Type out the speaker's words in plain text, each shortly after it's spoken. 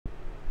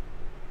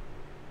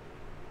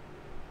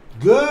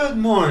Good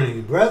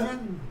morning,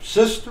 brethren,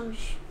 sisters,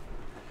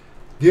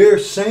 dear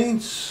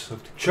saints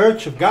of the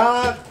Church of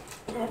God,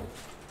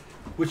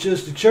 which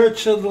is the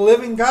Church of the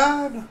living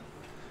God,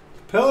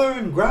 the pillar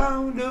and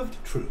ground of the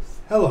truth.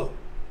 Hello.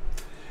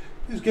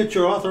 Please get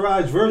your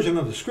authorized version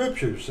of the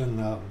Scriptures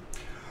and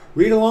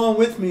read along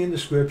with me in the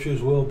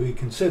Scriptures we'll be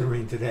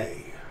considering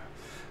today.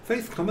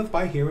 Faith cometh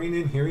by hearing,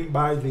 and hearing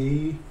by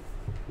the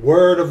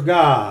Word of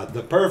God,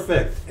 the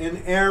perfect,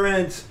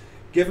 inerrant,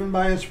 given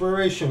by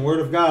inspiration, Word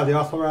of God, the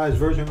authorized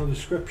version of the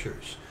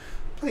Scriptures.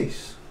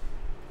 Please,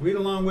 read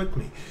along with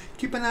me.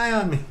 Keep an eye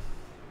on me.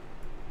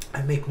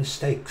 I make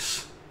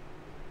mistakes.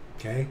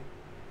 Okay?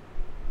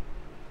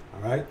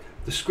 All right?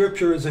 The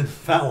Scripture is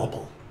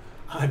infallible.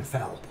 I'm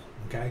fallible.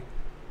 Okay?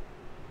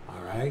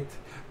 All right?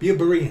 Be a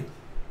Berean.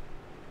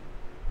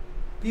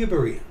 Be a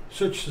Berean.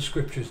 Search the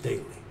Scriptures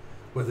daily,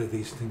 whether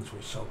these things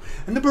were so.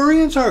 And the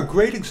Bereans are a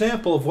great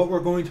example of what we're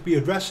going to be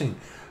addressing.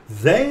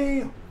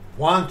 They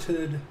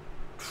wanted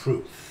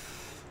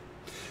truth.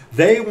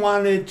 They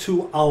wanted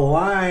to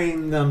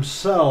align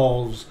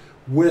themselves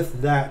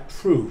with that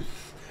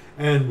truth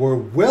and were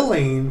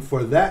willing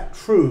for that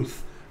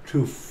truth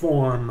to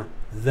form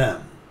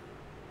them.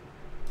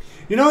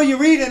 You know, you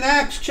read in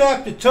Acts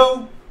chapter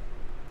 2,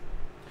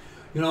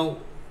 men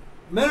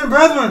and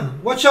brethren,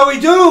 what shall we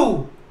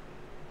do?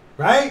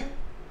 Right?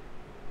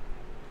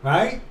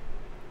 Right?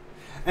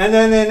 And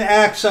then in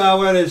Acts,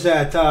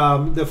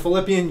 the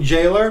Philippian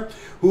jailer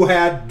who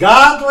had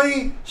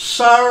godly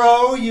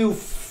sorrow, you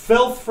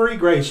filth-free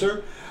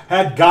gracer,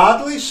 had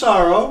godly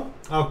sorrow,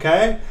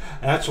 okay?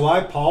 That's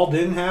why Paul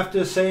didn't have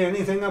to say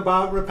anything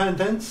about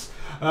repentance,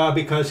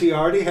 because he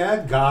already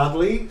had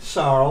godly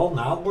sorrow,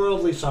 not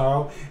worldly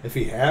sorrow. If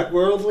he had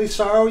worldly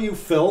sorrow, you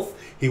filth,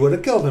 he would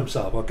have killed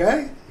himself,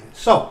 okay?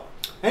 So,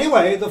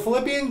 anyway, the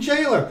Philippian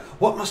jailer,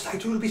 what must I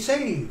do to be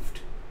saved?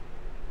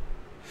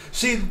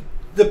 See,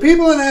 the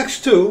people in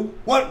Acts 2,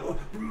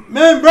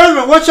 men and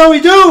brethren, what shall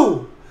we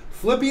do?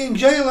 Philippian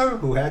jailer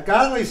who had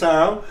godly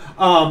sorrow,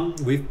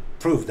 we've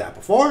proved that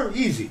before,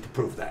 easy to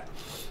prove that.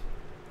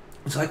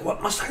 It's like,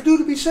 what must I do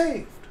to be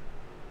saved?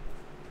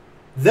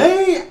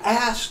 They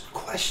asked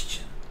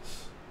questions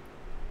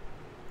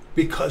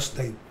because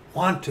they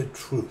wanted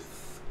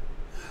truth.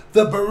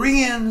 The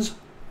Bereans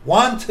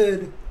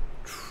wanted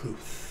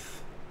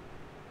truth.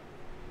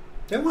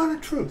 They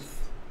wanted truth.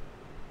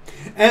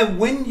 And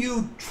when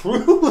you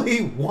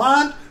truly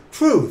want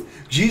truth,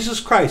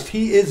 Jesus Christ,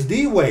 He is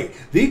the way,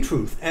 the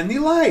truth, and the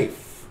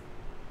life.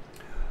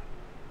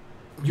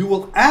 You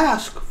will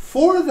ask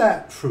for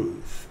that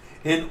truth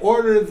in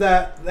order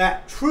that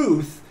that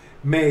truth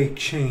may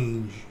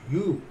change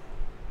you.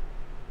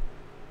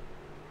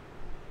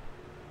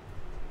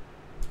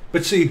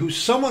 But see,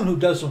 someone who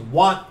doesn't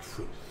want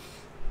truth,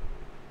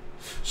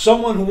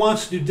 someone who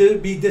wants to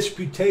be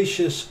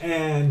disputatious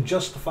and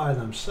justify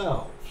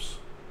themselves,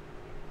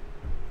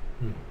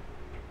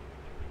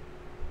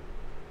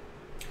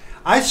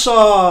 I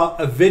saw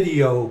a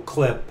video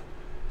clip.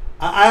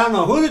 I don't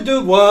know who the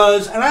dude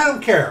was, and I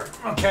don't care,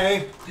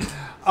 okay?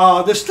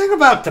 This thing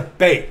about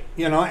debate,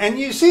 and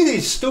you see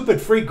these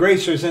stupid free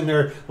gracers in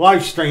their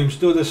live streams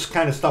do this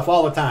kind of stuff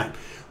all the time.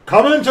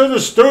 Come into the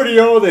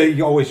studio,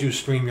 they always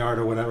use StreamYard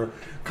or whatever.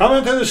 Come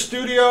into the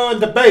studio and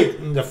debate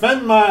and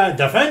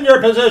defend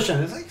your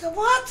position. It's like,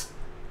 what?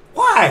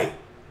 Why?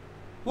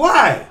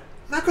 I'm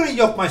not going to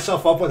yoke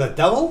myself up with a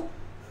devil.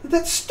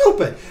 That's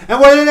stupid. And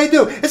what did they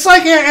do? It's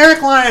like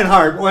Eric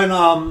Lionheart when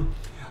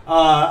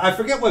I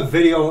forget what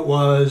video it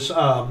was.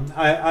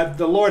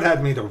 The Lord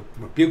had me to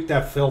rebuke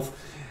that filth,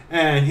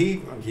 and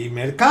he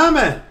made a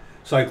comment.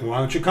 It's like, why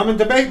don't you come and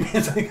debate me?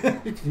 It's like,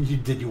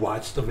 did you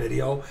watch the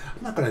video?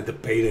 I'm not going to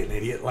debate an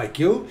idiot like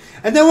you.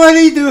 And then what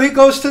did he do? He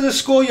goes to the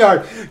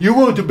schoolyard. You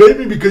won't debate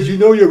me because you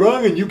know you're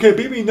wrong and you can't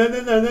beat me.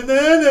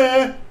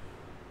 Nah.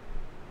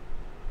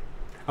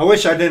 I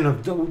wish I didn't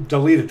have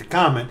deleted the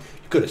comment.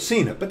 Could have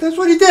seen it, but that's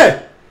what he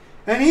did.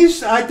 And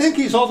I think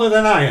he's older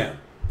than I am.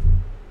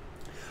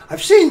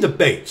 I've seen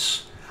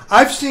debates.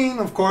 I've seen,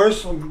 of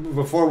course,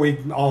 before we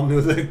all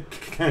knew that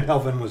Ken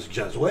Helvin was a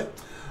Jesuit,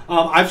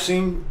 I've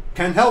seen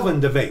Ken Helvin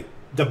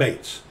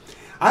debates.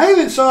 I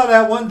even saw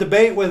that one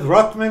debate with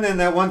Ruckman and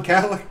that one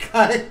Catholic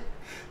guy.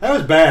 That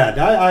was bad.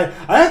 I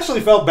actually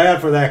felt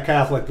bad for that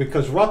Catholic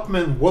because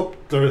Ruckman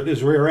whooped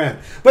his rear end.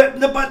 But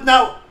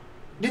now,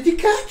 did you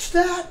catch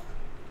that?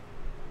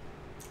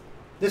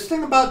 This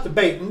thing about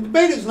debate, and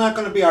debate is not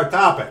going to be our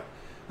topic,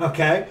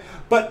 okay?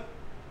 But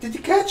did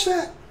you catch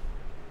that?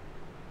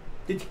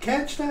 Did you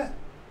catch that?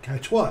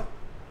 Catch what?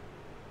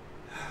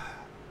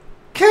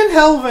 Ken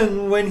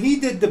Helvin, when he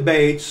did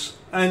debates,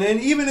 and then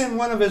even in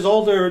one of his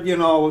older,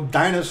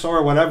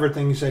 dinosaur whatever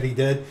things that he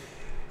did,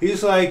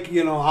 he's like,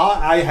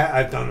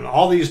 I've done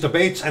all these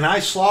debates, and I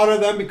slaughter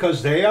them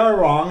because they are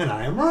wrong and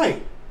I am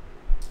right.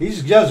 He's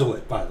a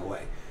Jesuit, by the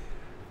way.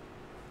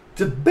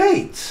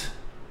 Debates.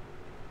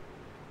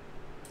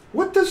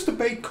 What does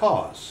debate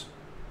cause?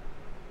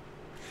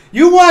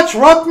 You watch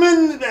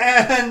Ruckman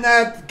and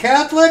that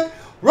Catholic,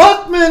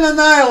 Ruckman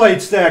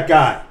annihilates that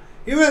guy.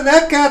 Even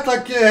that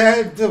Catholic,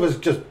 it was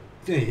just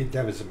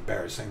that was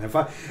embarrassing. If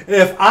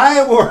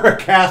I were a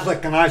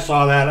Catholic and I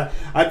saw that,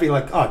 I'd be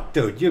like, oh,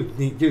 dude, you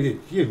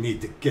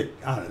need to get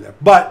out of there.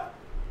 But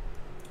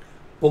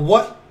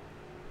what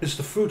is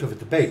the fruit of a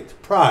debate?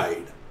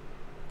 Pride.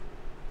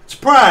 It's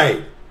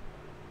pride.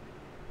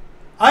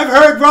 I've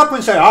heard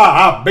Ruckman say,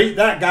 I'll beat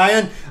that guy.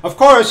 And, of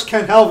course,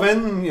 Ken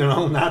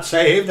Helvin, not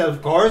saved,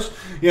 of course.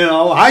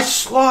 I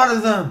slaughter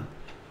them.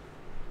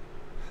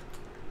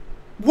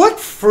 What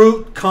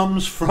fruit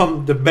comes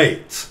from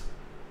debate?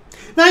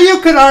 Now,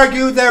 you could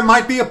argue there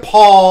might be a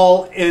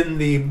Paul in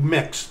the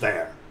mix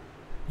there.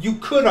 You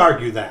could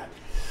argue that.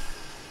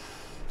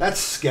 That's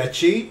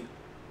sketchy.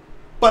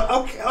 But,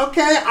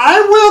 okay,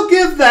 I will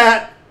give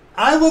that.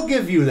 I will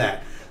give you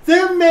that.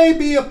 There may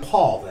be a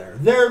Paul there.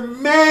 There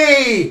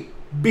may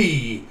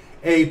be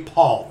a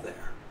Paul there.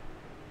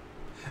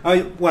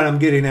 What I'm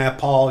getting at,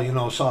 Paul,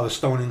 saw the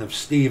stoning of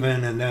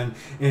Stephen, and then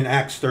in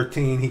Acts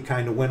 13, he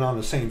kind of went on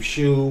the same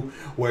shoe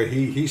where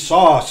he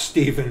saw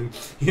Stephen,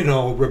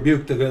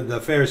 rebuke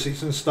the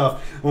Pharisees and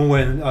stuff.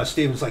 When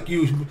Stephen's like,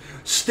 you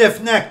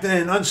stiff-necked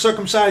and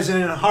uncircumcised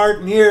in heart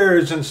and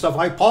ears and stuff,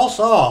 like Paul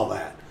saw all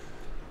that.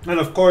 And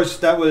of course,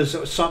 that was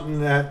something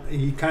that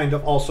he kind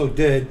of also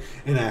did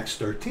in Acts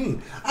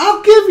 13.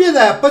 I'll give you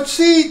that, but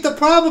see, the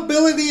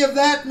probability of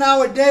that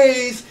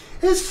nowadays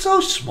is so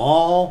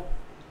small.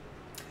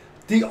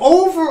 The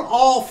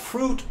overall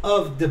fruit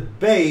of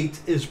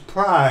debate is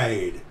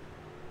pride.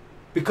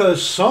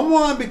 Because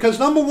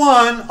number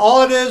one,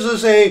 all it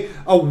is a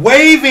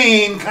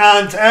waving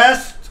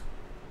contest.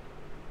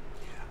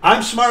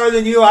 I'm smarter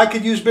than you, I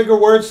could use bigger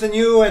words than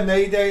you, and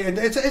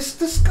it's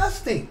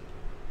disgusting.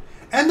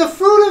 And the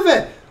fruit of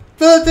it,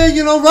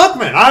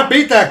 Ruckman, I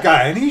beat that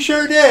guy, and he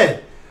sure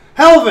did.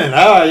 Helvin,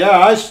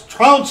 I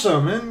trounced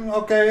him, and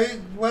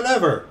okay,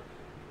 whatever.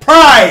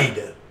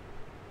 Pride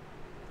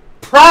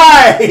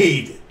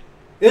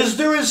is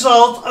the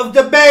result of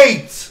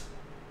debate.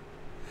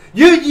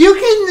 You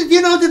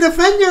can, to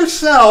defend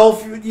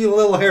yourself, you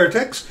little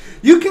heretics,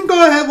 you can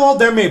go ahead, well,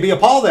 there may be a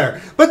Paul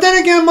there. But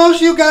then again, most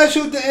of you guys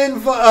who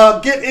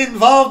get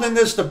involved in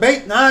this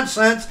debate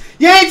nonsense,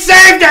 you ain't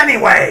saved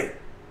anyway.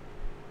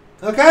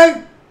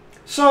 Okay?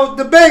 So,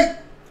 debate.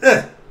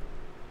 But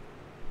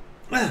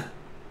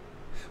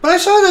I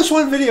saw this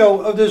one video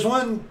of this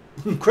one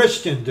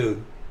Christian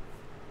dude.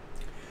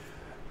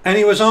 And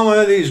he was on one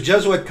of these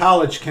Jesuit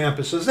college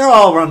campuses. They're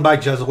all run by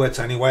Jesuits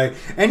anyway.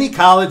 Any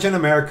college in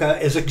America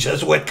is a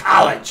Jesuit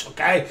college,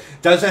 okay?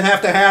 Doesn't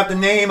have to have the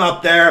name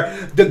up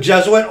there. The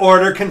Jesuit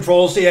order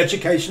controls the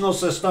educational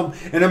system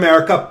in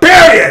America,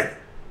 period!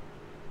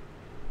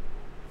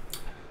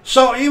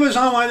 So he was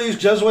on one of these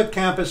Jesuit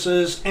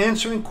campuses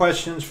answering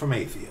questions from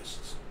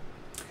atheists.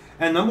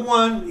 And number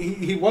one,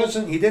 he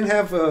didn't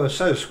have a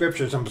set of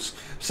scriptures. And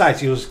besides,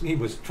 he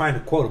was trying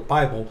to quote a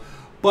Bible.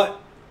 But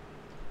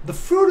the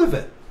fruit of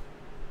it,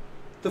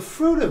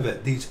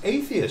 these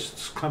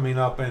atheists coming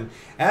up and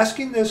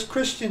asking this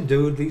Christian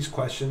dude these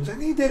questions,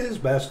 and he did his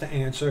best to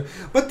answer.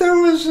 But there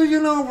was,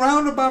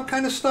 roundabout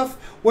kind of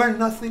stuff where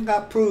nothing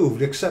got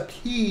proved, except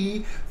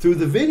he, through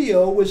the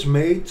video, was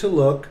made to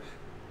look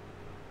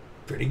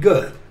pretty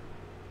good.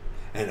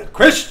 And a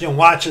Christian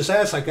watches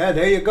that, it's like,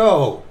 there you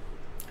go.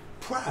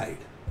 Pride.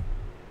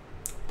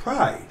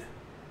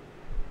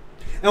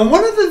 And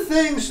one of the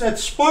things that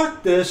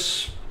sparked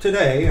this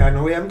today, I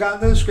know we haven't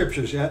gotten to the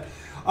scriptures yet,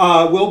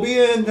 we'll be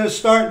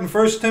start in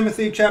 1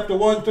 Timothy chapter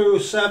 1 through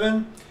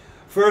 7.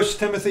 1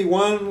 Timothy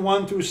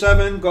 1 through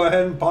 7. Go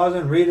ahead and pause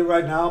and read it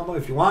right now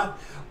if you want.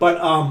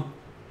 But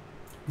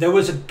there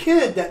was a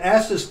kid that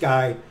asked this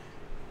guy,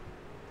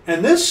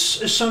 and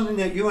this is something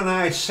that you and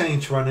I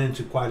saints run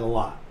into quite a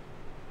lot.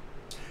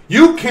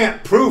 You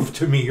can't prove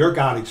to me your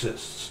God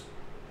exists.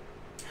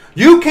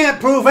 You can't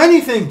prove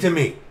anything to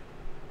me.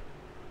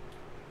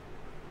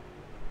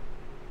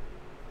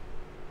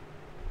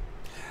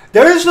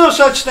 There is no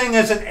such thing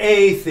as an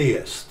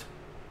atheist.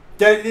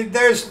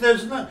 There's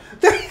no...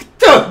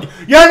 Dude,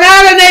 you're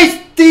not an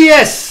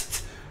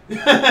atheist.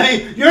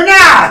 You're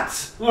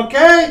not.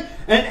 Okay?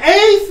 An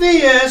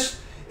atheist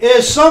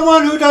is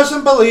someone who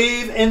doesn't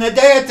believe in a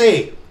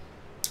deity.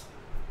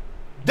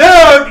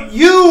 Dude,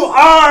 you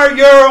are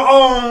your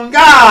own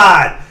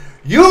God.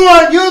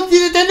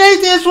 The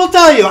atheist will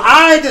tell you,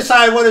 I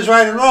decide what is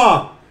right and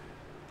wrong.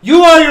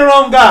 You are your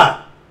own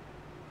God.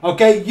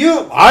 Okay?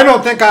 I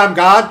don't think I'm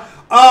God.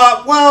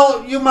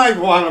 Well, you might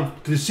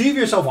want to deceive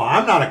yourself. Well,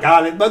 I'm not a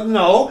God, but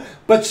no.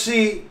 But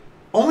see,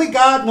 only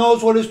God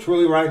knows what is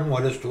truly right and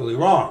what is truly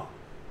wrong.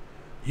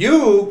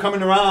 You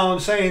coming around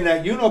saying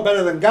that you know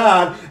better than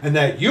God and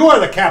that you are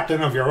the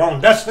captain of your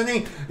own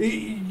destiny,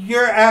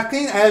 you're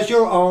acting as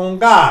your own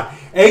God.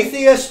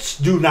 Atheists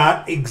do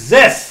not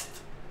exist.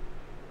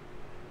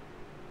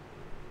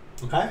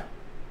 Okay?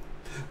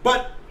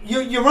 But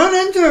you run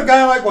into a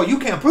guy like, well, you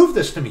can't prove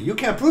this to me. You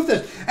can't prove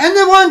this. And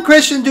then one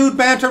Christian dude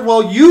bantered,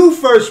 well, you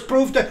first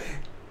proved it.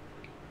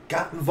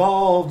 Got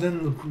involved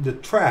in the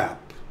trap.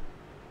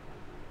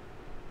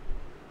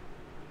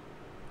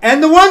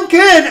 And the one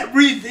kid,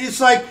 it's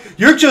like,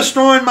 you're just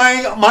throwing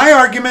my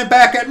argument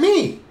back at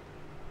me.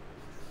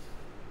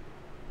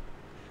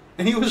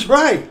 And he was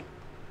right.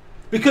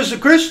 Because the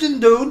Christian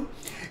dude,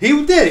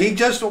 he did. He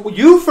just,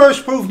 you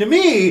first proved to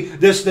me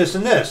this, this,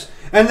 and this.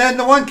 And then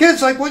the one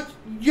kid's like, what?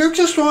 You're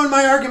just throwing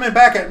my argument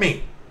back at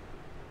me.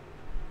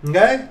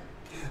 Okay?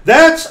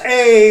 That's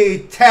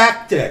a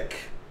tactic,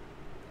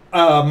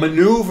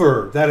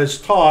 maneuver that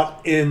is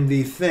taught in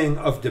the thing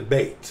of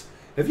debate.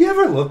 Have you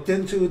ever looked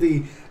into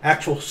the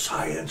actual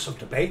science of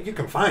debate? You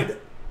can find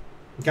it.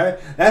 Okay?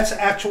 That's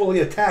actually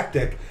a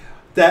tactic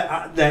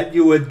that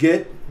you would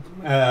get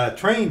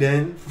trained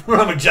in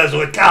from a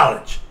Jesuit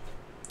college.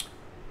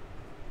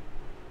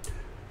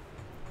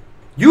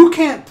 You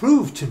can't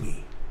prove to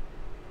me.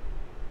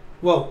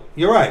 Well,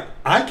 you're right.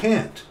 I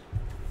can't.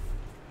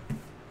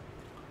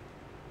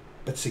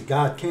 But see,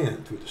 God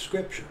can through the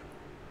Scripture.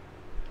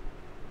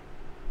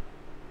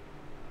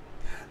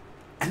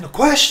 And the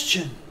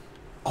question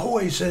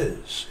always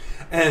is,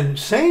 and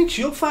saints,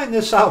 you'll find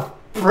this out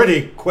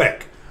pretty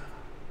quick,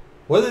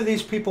 whether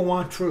these people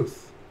want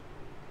truth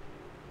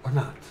or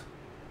not.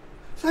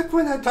 It's like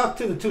when I talked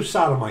to the two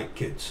sodomite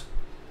kids.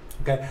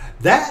 Okay,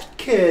 that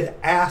kid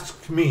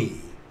asked me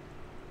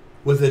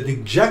with a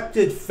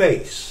dejected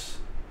face.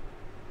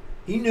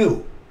 He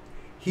knew.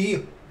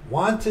 He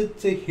wanted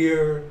to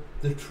hear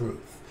the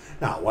truth.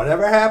 Now,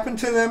 whatever happened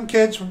to them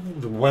kids,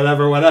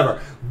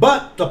 whatever.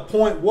 But the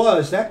point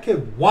was, that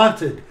kid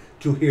wanted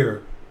to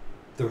hear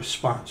the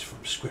response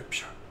from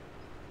Scripture.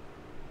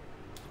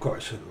 Of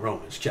course, in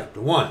Romans chapter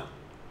 1.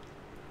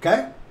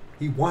 Okay?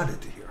 He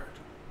wanted to hear it.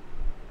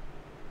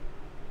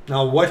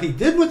 Now, what he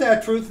did with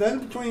that truth,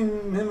 that's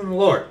between him and the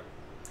Lord.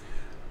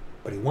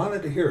 But he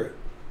wanted to hear it.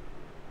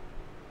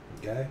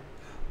 Okay?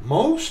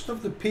 Most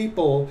of the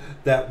people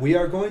that we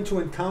are going to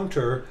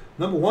encounter,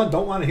 number one,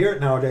 don't want to hear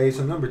it nowadays,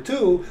 and number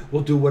two,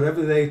 will do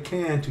whatever they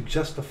can to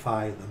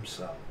justify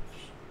themselves.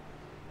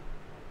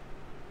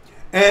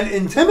 And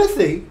in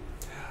Timothy,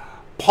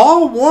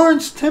 Paul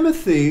warns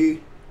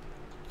Timothy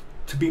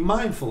to be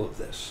mindful of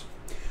this.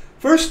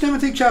 1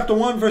 Timothy chapter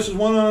 1, verses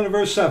 1 on to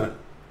verse 7.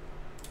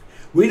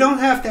 We don't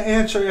have to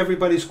answer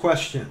everybody's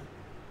question.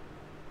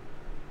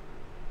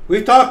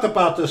 We've talked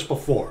about this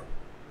before.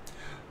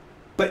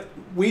 But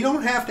we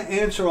don't have to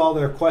answer all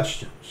their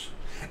questions.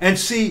 And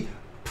see,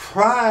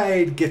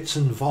 pride gets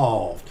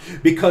involved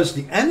because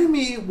the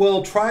enemy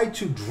will try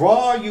to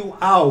draw you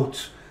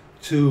out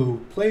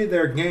to play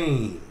their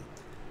game.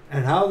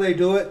 And how they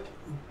do it,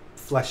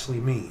 fleshly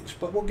means.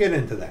 But we'll get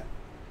into that.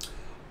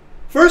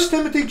 1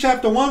 Timothy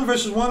chapter 1,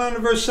 verses 1 on to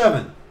verse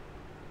 7.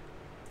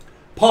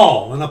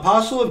 Paul, an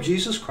apostle of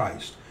Jesus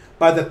Christ,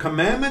 by the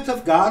commandment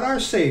of God our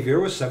Savior,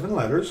 with 7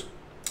 letters,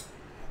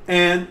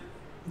 and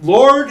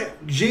Lord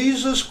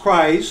Jesus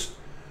Christ,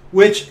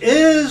 which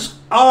is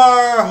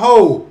our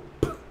hope.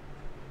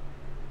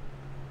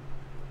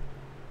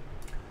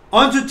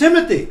 Unto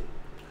Timothy,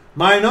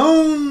 mine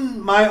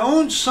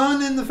own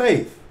son in the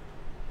faith,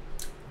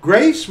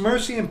 grace,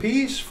 mercy, and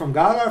peace from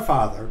God our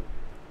Father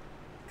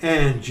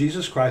and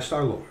Jesus Christ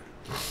our Lord.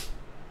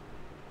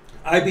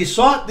 I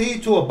besought thee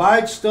to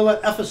abide still at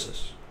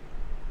Ephesus,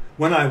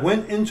 when I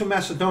went into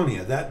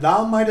Macedonia, that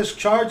thou mightest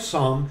charge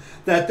some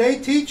that they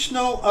teach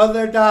no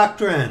other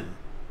doctrine,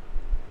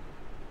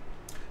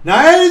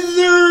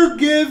 neither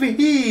give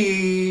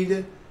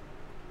heed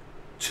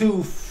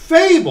to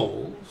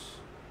fables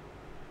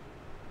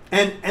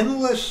and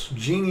endless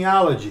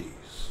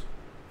genealogies.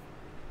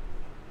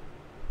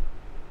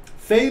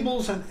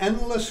 Fables and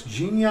endless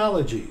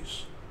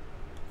genealogies.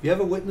 You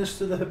ever witnessed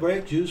to the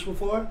Hebraic Jews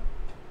before?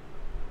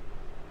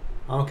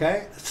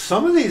 Okay,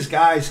 some of these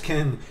guys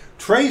can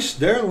trace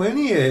their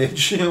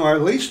lineage, or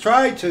at least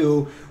try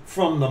to,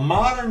 from the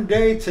modern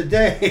day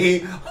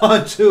today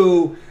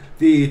onto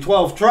the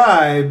 12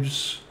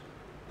 tribes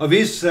of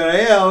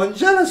Israel in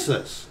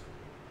Genesis.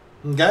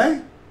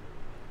 Okay?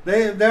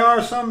 There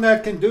are some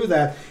that can do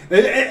that.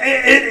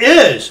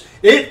 It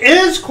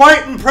is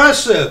quite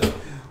impressive.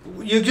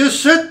 You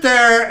just sit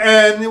there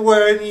and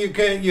when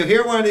you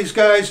hear one of these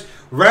guys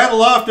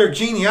rattle off their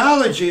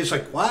genealogy, it's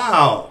like,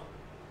 wow.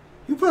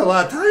 You put a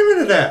lot of time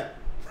into that.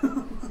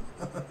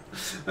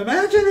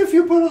 Imagine if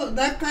you put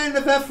that kind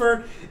of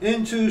effort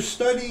into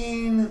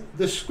studying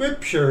the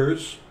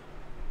Scriptures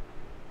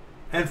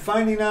and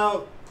finding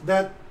out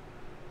that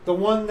the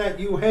one that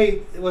you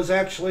hate was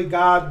actually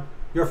God,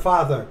 your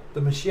Father,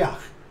 the Mashiach.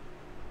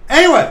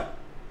 Anyway,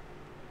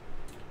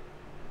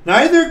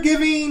 neither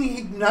give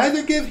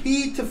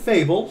heed to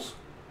fables.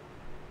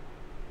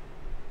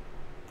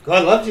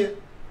 God loves you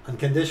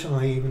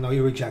unconditionally, even though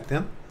you reject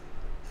Him.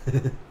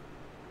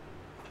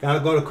 Got to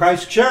go to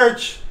Christ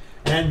Church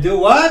and do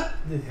what?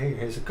 Hey,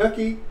 here's a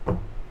cookie.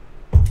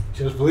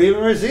 Just believe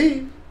and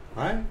receive.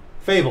 Right?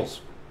 Fables.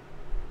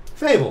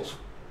 Fables.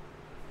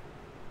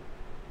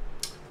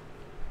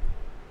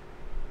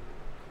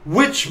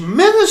 Which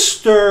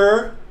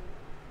minister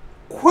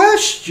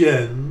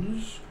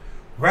questions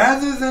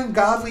rather than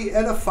godly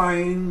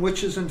edifying,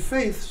 which is in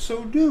faith,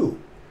 so do.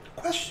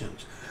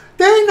 Questions.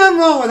 There ain't nothing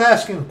wrong with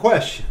asking a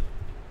question.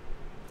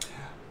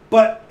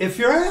 But if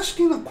you're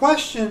asking a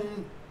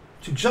question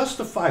to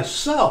justify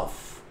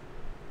self,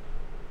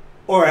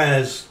 or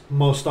as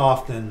most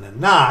often than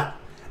not,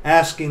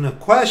 asking a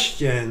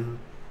question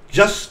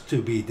just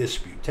to be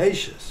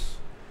disputatious.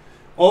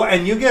 Oh,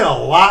 and you get a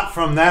lot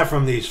from that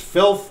from these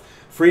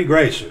filth-free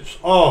gracers.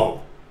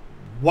 Oh,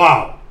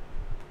 wow.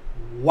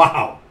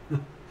 Wow.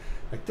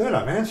 Like, dude,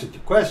 I've answered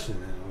your question,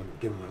 and I'm going to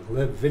give them a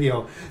live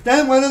video.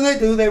 Then what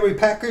do? They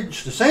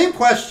repackage the same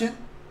question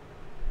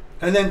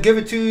and then give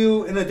it to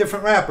you in a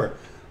different wrapper.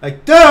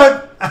 Like, dude,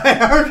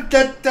 I heard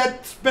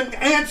that's been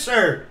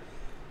answered.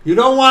 You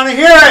don't want to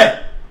hear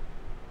it.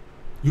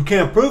 You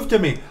can't prove to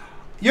me.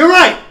 You're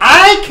right.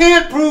 I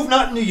can't prove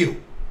nothing to you.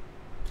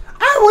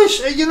 I wish,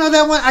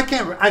 that one,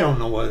 I don't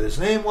know what his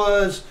name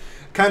was.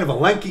 Kind of a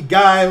lanky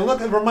guy. Look,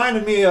 it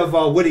reminded me of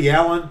Woody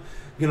Allen.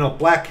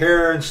 Black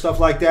hair and stuff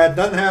like that.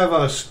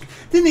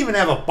 Didn't even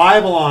have a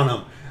Bible on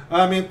him.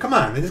 I mean, come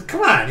on.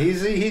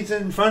 He's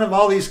in front of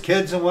all these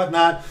kids and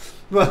whatnot.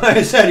 But like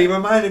I said, he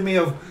reminded me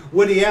of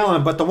Woody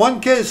Allen. But the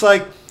one kid is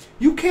like,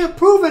 you can't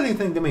prove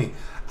anything to me.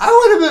 I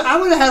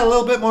would have had a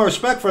little bit more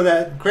respect for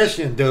that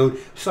Christian dude.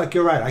 It's like,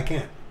 you're right, I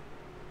can't.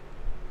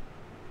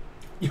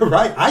 You're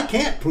right, I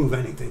can't prove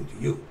anything to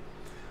you.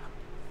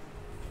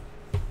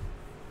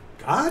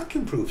 God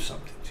can prove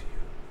something to you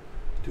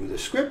through the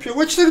scripture,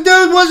 which the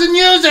dude wasn't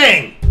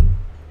using.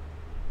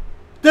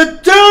 The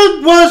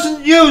dude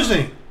wasn't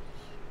using.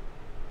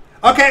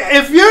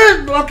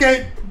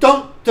 Okay,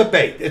 don't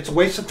debate. It's a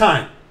waste of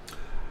time.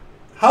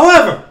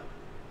 However,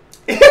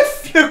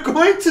 if you're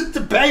going to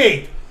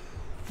debate,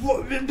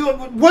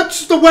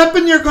 what's the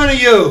weapon you're going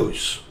to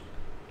use?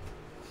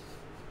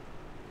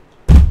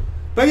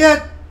 But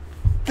yet,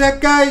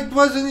 that guy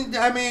wasn't,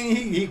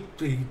 he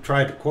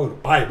tried to quote a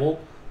Bible,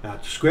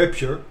 not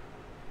scripture.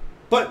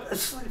 But,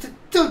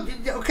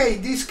 dude, okay,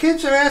 these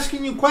kids are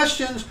asking you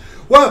questions.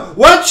 Well,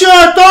 what's your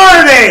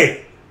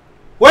authority?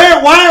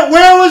 Where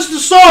was the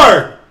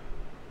sword?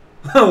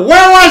 Where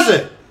was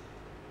it?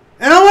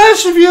 And I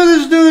watched a few of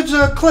this dude's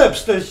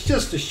clips. There's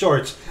just the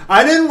shorts.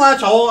 I didn't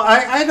watch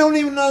I don't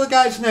even know the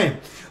guy's name.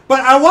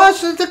 But I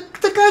watched it.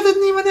 The guy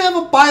didn't even have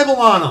a Bible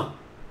on him.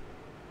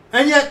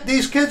 And yet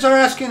these kids are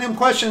asking him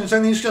questions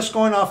and he's just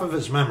going off of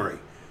his memory.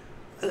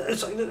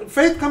 It's like,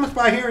 faith cometh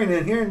by hearing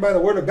and hearing by the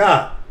word of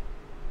God.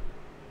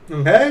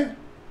 Okay?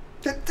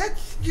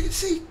 That's, you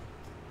see,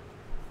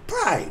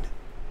 pride.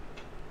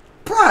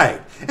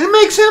 And it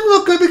makes him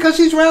look good because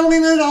he's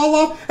rattling it all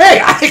off. Hey,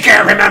 I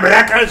can't remember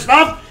that kind of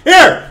stuff.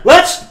 Here,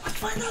 let's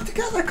find out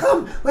together.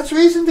 Come, let's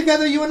reason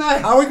together, you and I.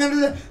 How are we going to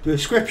do that? Through the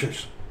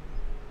scriptures.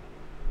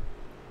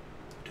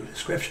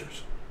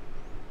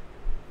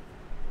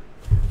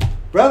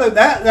 Brother,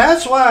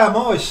 that's why I'm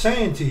always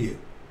saying to you,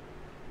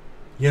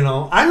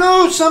 I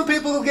know some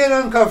people will get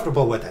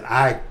uncomfortable with it.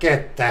 I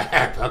get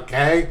that,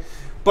 okay?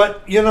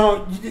 But,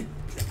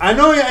 I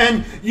know you,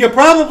 and you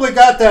probably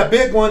got that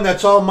big one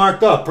that's all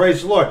marked up.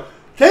 Praise the Lord.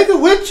 Take it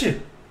with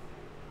you.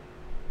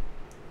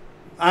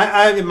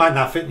 It might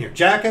not fit in your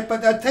jacket,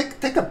 but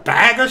take a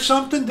bag or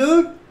something,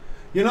 dude.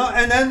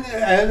 And then,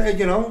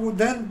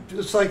 then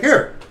it's like,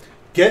 here,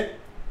 get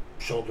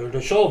shoulder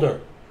to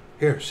shoulder.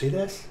 Here, see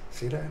this?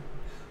 See that?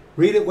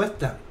 Read it with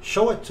them.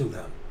 Show it to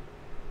them.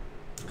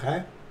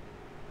 Okay?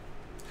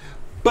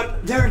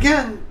 But there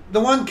again, the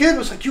one kid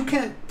was like, you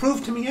can't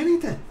prove to me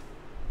anything.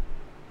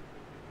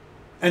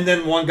 And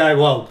then one guy,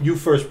 well, you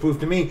first proved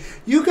to me.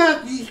 You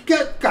got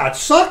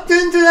sucked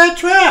into that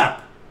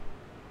trap.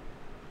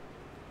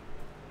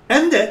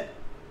 End it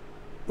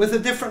with a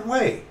different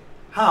way.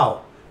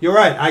 How? You're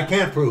right, I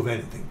can't prove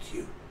anything to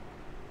you.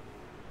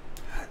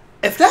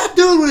 If that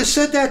dude would have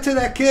said that to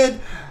that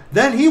kid,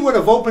 then he would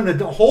have opened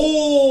a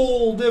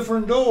whole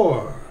different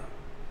door.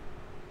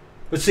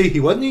 But see,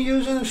 he wasn't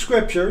using the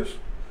scriptures.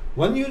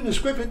 Didn't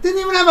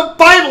even have a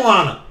Bible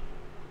on him.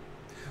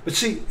 But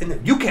see,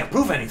 you can't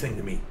prove anything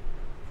to me.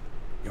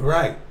 You're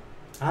right.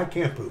 I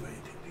can't prove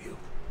anything to you.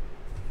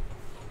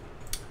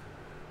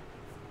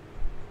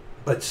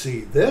 But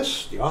see,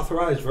 this, the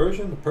authorized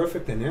version, the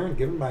perfect inerrant,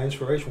 given by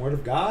inspiration word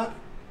of God,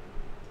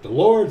 the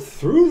Lord,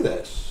 through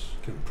this,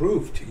 can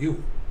prove to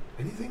you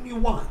anything you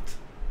want.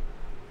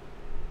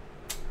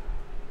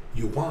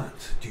 Do you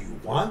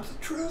want the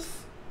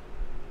truth?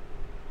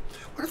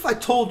 What if I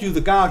told you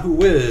the God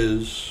who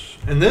is,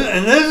 and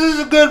this is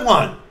a good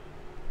one.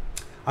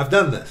 I've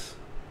done this.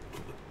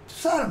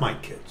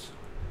 Sodomite kids.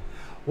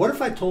 What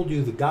if I told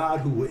you the God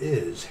who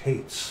is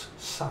hates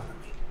sodomy?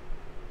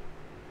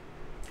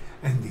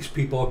 And these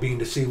people are being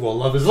deceived. Well,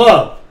 love is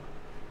love.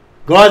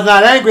 God's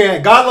not angry at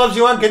it. God loves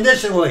you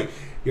unconditionally.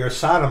 You're a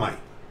sodomite.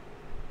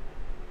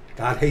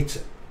 God hates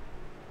it.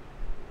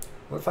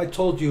 What if I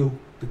told you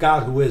the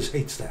God who is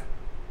hates that?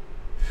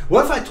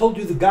 What if I told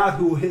you the God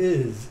who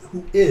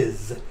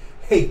is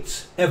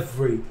hates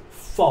every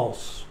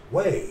false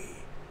way?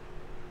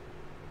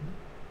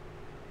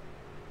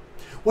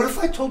 What if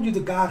I told you the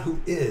God who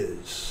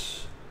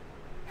is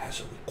has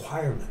a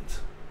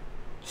requirement?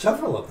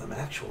 Several of them,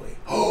 actually.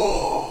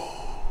 Oh!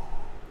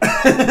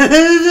 And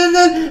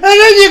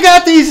then you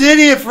got these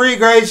idiot free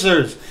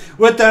gracers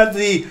with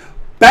the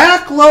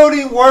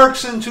backloading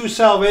works into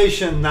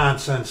salvation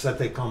nonsense that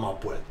they come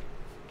up with.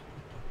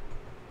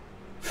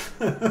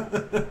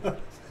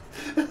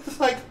 It's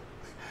like,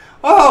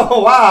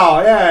 oh,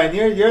 wow, yeah, and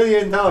you're the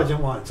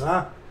intelligent ones,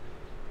 huh?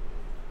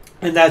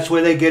 And that's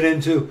where they get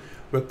into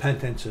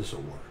repentance is a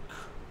work.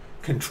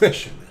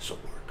 Contrition is a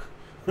work.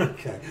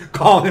 Okay.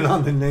 Calling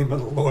on the name of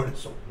the Lord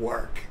is a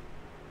work.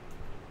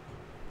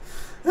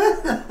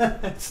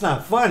 It's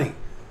not funny.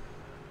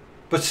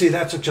 But see,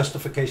 that's a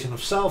justification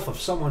of self of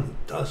someone who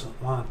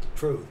doesn't want the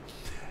truth.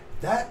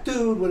 That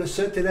dude would have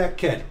said to that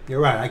kid,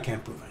 you're right, I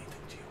can't prove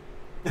anything to you.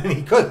 And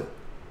he couldn't.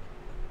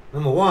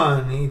 Number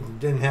one, he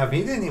didn't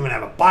even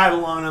have a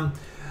Bible on him.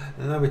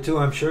 And number two,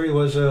 I'm sure he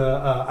was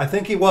I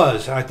think he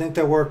was. I think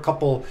there were a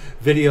couple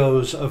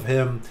videos of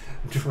him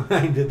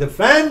trying to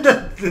defend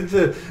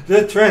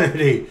the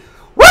Trinity.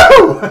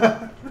 Woo!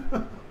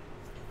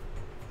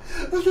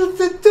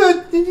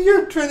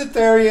 You're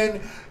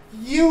Trinitarian.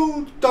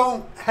 You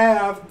don't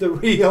have the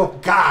real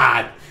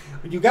God.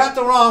 You got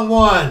the wrong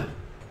one.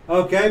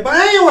 Okay? But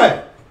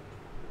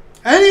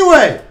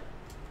anyway.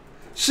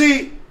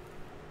 See,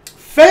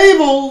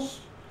 fables,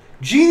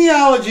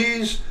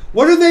 genealogies,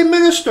 what do they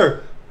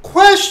minister?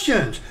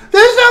 Questions.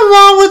 There's nothing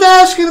wrong with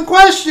asking a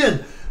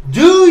question.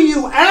 Do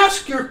you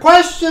ask your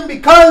question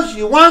because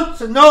you want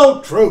to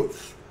know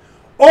truth?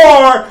 Or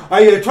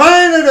are you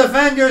trying to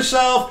defend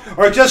yourself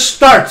or just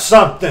start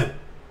something?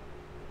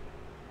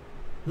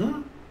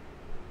 You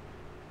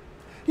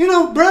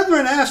know,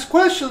 brethren ask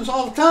questions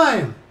all the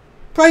time.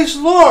 Praise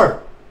the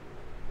Lord.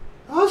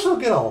 I also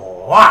get a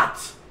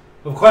lot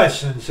of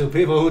questions to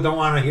people who don't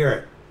want to hear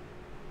it.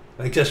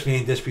 Like just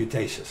being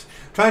disputatious.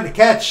 Trying to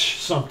catch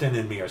something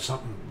in me or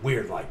something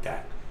weird like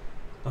that.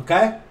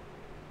 Okay?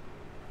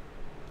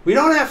 We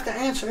don't have to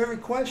answer every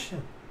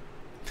question.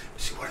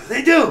 See, what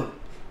do?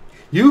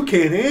 You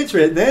can't answer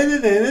it.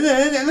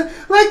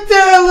 Like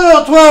they're a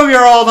little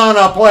 12-year-old on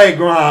a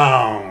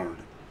playground.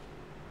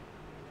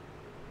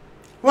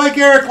 Like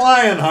Eric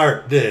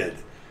Lionheart did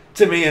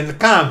to me in the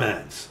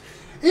comments.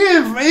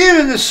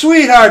 Even the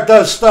sweetheart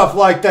does stuff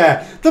like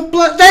that. They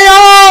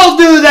all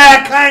do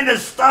that kind of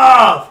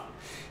stuff.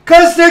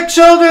 Because they're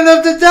children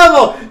of the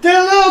devil.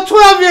 They're little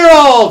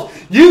 12-year-olds.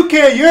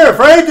 You're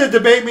afraid to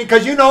debate me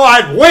because you know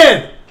I'd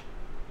win.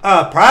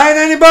 Pride,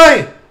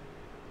 anybody?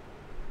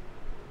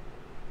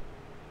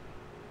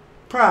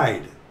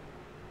 Pride.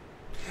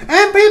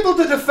 And people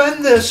to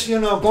defend this,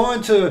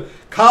 going to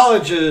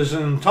colleges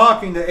and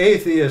talking to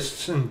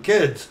atheists and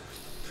kids.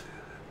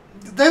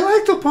 They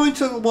like to point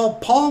to,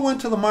 Paul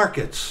went to the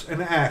markets in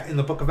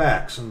the book of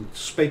Acts and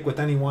spake with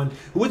anyone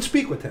who would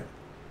speak with him.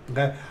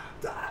 Okay?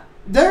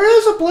 There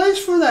is a place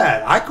for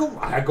that. I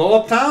go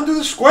uptown to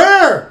the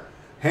square,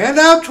 hand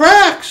out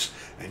tracts.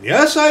 And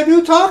yes, I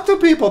do talk to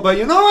people, but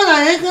you know what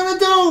I ain't going to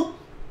do?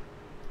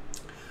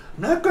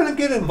 I'm not going to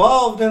get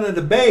involved in a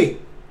debate.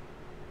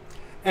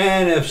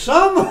 And if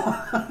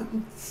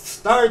someone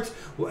starts,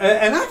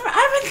 and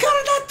I've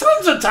encountered that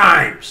tons of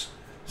times.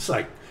 It's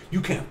like,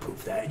 you can't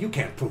prove that. You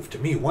can't prove to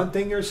me one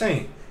thing you're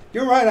saying.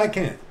 You're right, I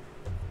can't.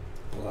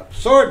 Pull up the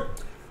sword.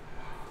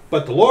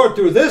 But the Lord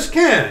through this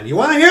can. You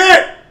want to hear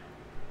it?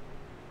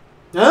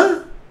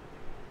 Huh?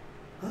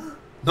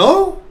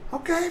 No?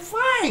 Okay,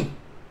 fine.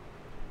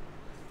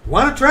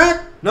 Want a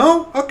track?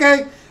 No?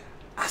 Okay.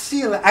 I see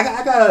you. I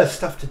got other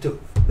stuff to do.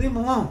 Leave him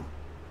alone.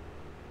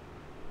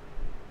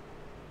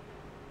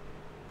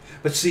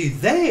 But see,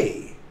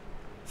 they,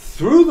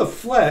 through the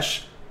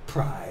flesh,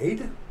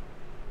 pride,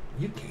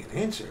 you can't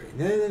answer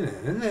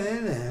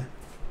it.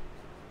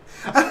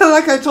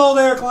 Like I told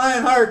Eric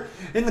Lionheart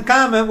in the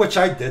comment, which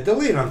I did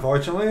delete,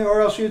 unfortunately, or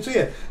else you'd see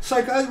it. It's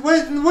like,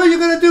 what are you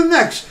going to do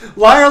next?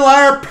 Liar,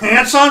 liar,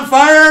 pants on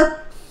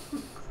fire?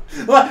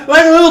 Like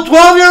a little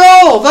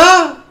 12-year-old,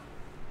 huh?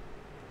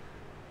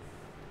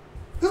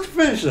 Let's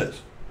finish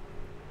this.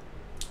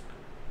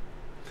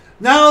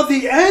 Now,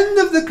 the end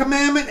of the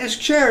commandment is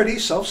charity,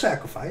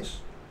 self-sacrifice,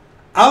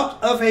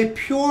 out of a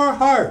pure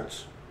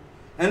heart,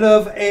 and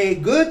of a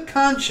good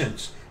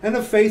conscience, and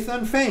of faith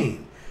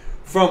unfeigned,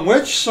 from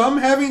which some,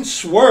 having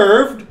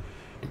swerved,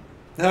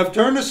 have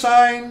turned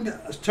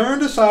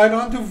aside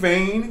unto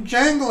vain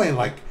jangling,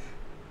 like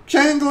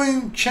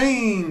jangling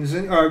chains,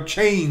 or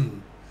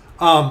change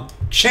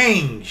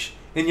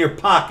in your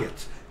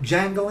pockets.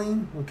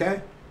 Jangling,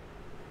 okay?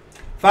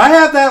 If I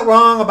have that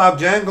wrong about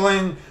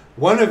jangling,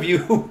 one of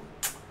you,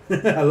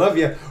 I love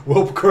you,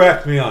 will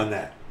correct me on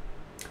that.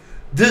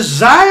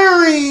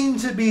 Desiring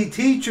to be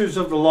teachers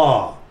of the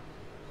law,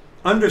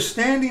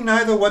 understanding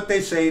neither what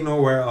they say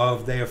nor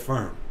whereof they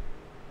affirm.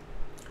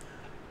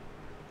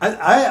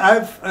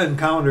 I've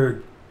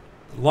encountered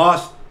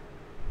lost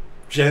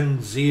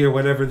Gen Z or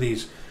whatever,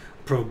 these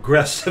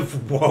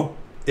progressive woke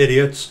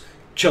idiots,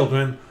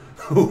 children,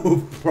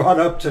 who brought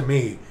up to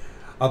me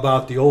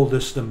about the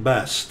oldest and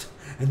best.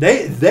 And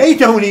they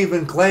don't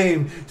even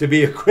claim to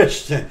be a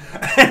Christian.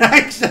 And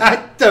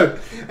I don't.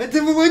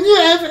 When you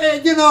have,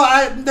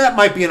 that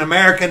might be an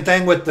American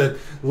thing with the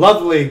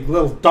lovely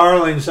little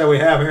darlings that we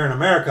have here in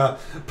America.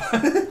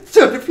 But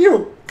so if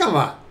you, come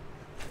on.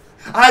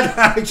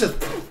 I just,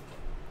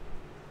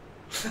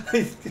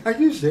 are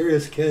you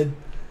serious, kid?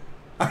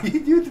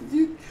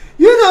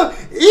 You know,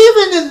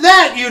 even in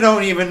that, you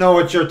don't even know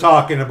what you're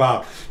talking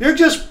about. You're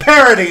just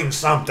parroting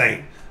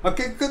something.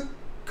 Okay,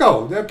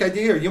 go. Okay,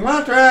 here. You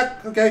want to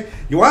track? Okay.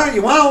 You want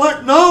to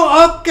learn?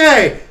 No.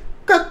 Okay.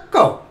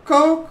 Go.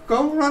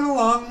 Run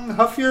along.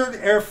 Huff your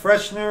air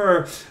freshener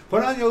or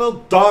put on your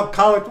little dog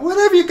collar.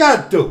 Whatever you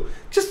got to do.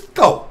 Just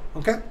go.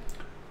 Okay.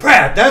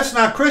 Brad, that's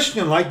not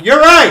Christian. Like, you're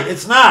right.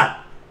 It's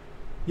not.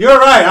 You're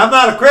right. I'm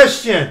not a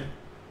Christian.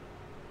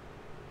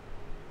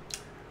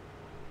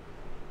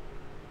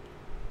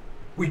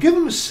 We give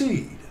them a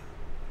seed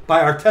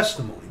by our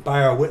testimony,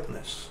 by our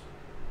witness.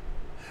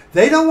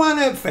 They don't want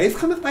to have faith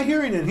cometh by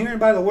hearing and hearing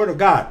by the word of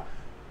God.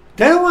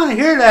 They don't want to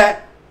hear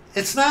that.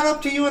 It's not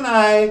up to you and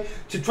I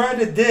to try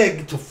to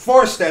dig, to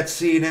force that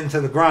seed into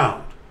the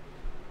ground.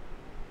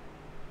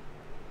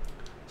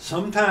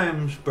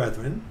 Sometimes,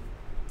 brethren,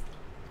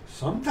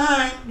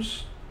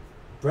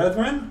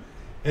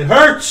 it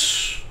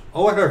hurts.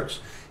 Oh, it hurts.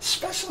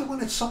 Especially when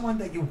it's someone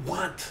that you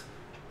want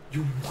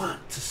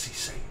to see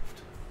saved.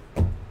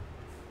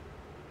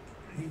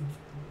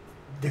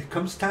 There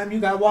comes time you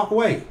got to walk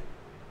away.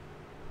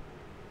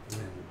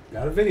 And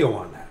got a video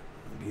on that.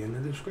 It'll be in the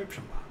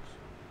description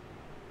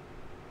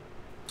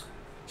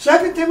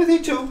box. 2 Timothy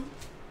 2.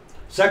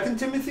 2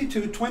 Timothy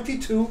 2,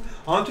 22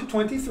 on to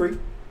 23.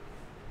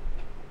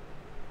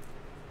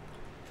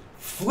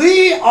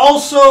 Flee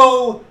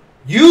also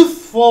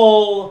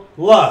youthful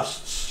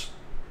lusts.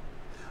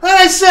 Like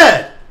I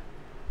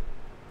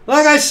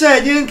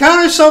said, you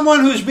encounter someone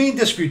who's being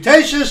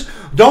disputatious,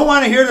 don't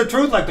want to hear the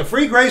truth, like the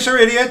free gracer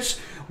idiots.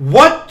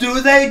 What do?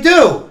 I'm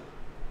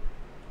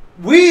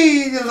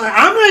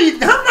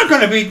not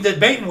going to be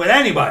debating with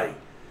anybody.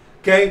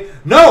 Okay?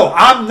 No,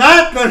 I'm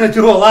not going to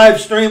do a live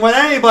stream with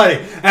anybody.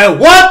 And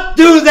what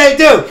do?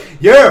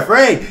 You're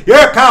afraid.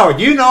 You're a coward.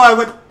 You know I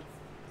would.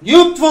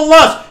 Youthful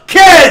lust.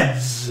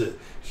 Kids.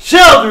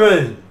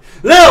 Children.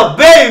 Little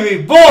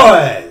baby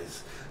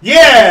boys.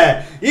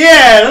 Yeah.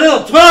 Little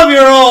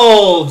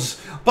 12-year-olds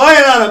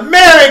playing on a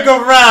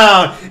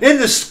merry-go-round in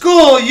the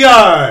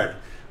schoolyard.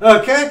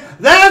 Okay?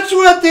 That's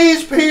what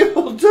these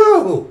people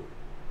do.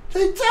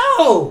 They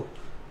do.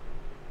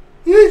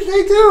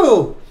 They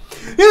do.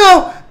 You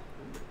know,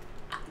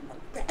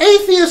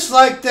 atheists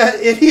like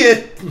that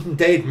idiot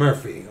Dave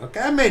Murphy.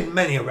 Okay? I made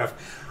many a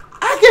reference.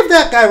 I give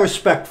that guy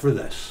respect for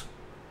this.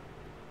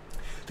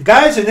 The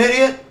guy's an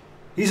idiot.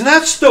 He's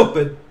not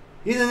stupid.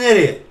 He's an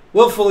idiot.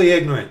 Willfully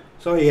ignorant.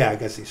 So yeah, I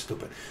guess he's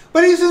stupid.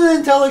 But he's an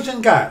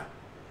intelligent guy.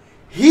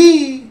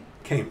 He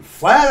came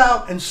flat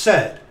out and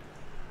said,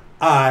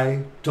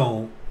 I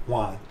don't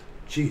want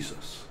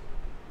Jesus.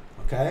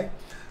 Okay?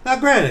 Now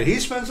granted, he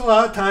spends a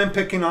lot of time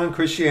picking on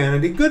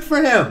Christianity. Good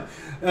for him.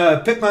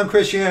 Pick on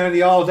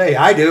Christianity all day.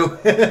 I do.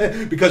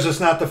 Because it's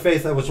not the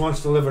faith that was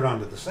once delivered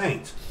unto the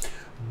saints.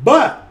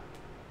 But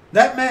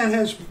that man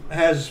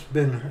has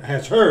been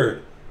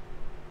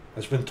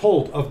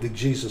told of the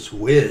Jesus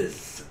who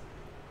is.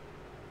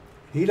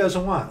 He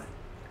doesn't want it.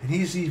 And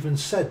he's even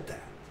said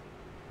that.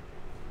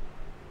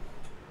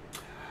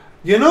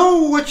 You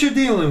know what you're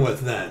dealing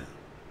with then.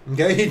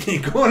 Okay?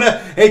 You're going to,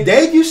 hey,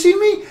 Dave, you see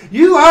me?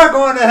 You are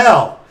going to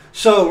hell.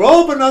 So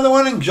roll up another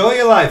one and enjoy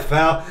your life,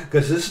 pal.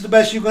 Because this is the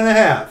best you're going to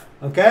have.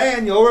 Okay?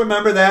 And you'll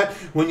remember that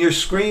when you're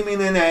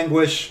screaming in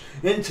anguish,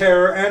 in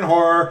terror and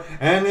horror,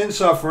 and in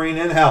suffering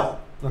in hell.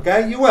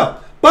 Okay? You will.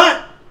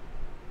 But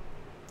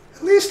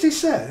at least he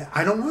said,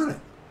 I don't want it.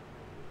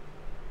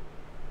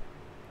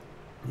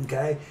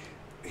 Okay?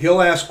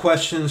 He'll ask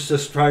questions to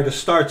try to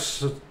start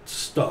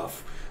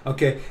stuff.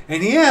 Okay?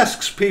 And he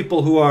asks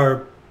people who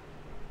are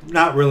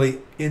not really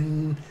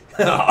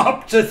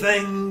up to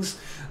things.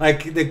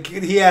 Like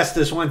he asked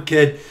this one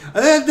kid,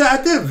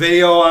 I did a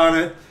video on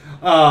it,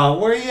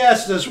 where he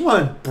asked this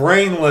one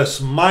brainless,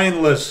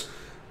 mindless,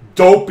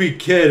 dopey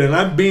kid, and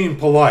I'm being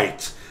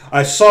polite.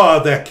 I saw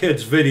that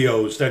kid's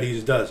videos that he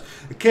does.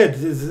 The kid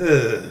is,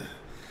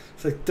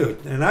 it's like,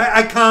 dude, and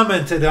I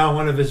commented on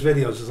one of his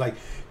videos. It's like,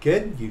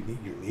 kid, you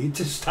need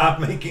to stop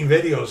making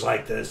videos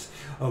like this,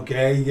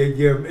 okay?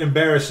 You're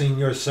embarrassing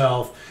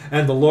yourself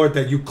and the Lord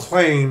that you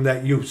claim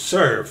that you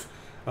serve.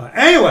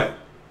 Anyway,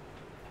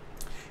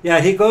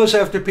 yeah, he goes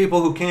after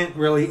people who can't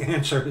really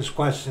answer his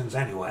questions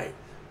anyway,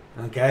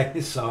 okay?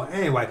 So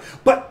anyway,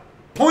 but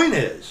point,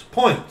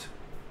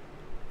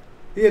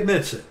 he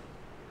admits it.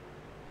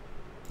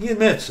 He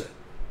admits it.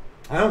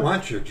 I don't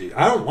want your Jesus.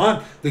 I don't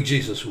want the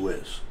Jesus who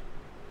is.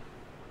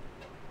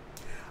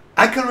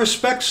 I can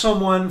respect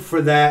someone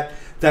for that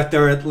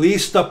they're at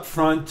least up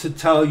front to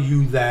tell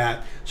you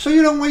that. So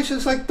you don't waste,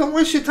 it's like, don't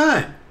waste your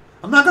time.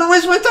 I'm not going to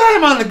waste my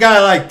time on a guy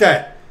like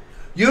that.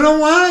 You don't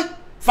want it?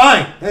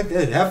 Fine.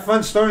 Have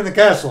fun storming the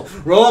castle.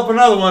 Roll up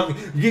another one.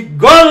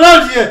 God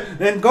loves you.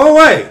 Then go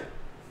away.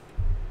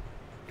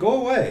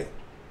 Go away.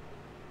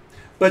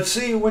 But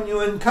see, when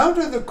you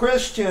encounter the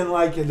Christian,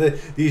 like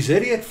these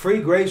idiot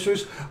free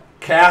gracers,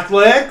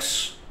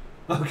 Catholics,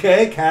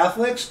 okay,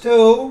 Catholics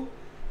too,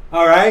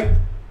 all right?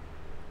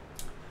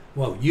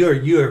 Well,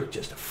 you're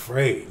just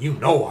afraid. You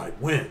know I'd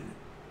win.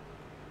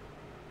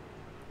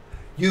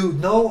 You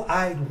know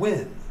I'd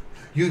win.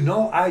 You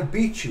know I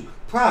beat you.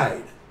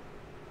 Pride.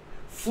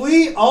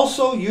 Flee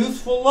also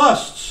youthful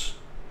lusts.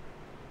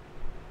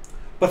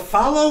 But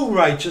follow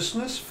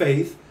righteousness,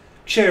 faith,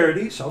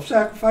 charity,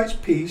 self-sacrifice,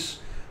 peace,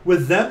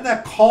 with them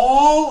that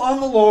call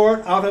on the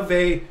Lord out of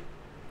a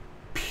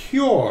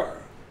pure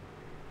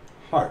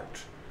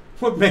heart.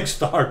 What makes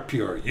the heart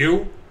pure?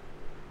 You?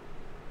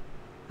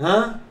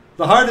 Huh?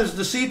 The heart is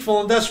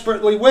deceitful and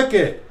desperately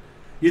wicked.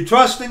 You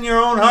trust in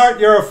your own heart,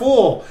 you're a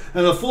fool.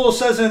 And the fool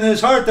says in his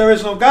heart, there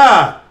is no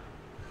God.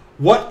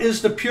 What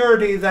is the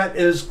purity that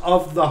is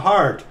of the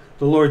heart?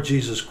 The Lord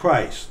Jesus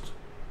Christ.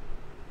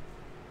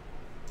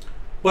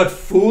 But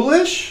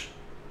foolish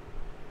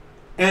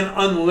and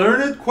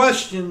unlearned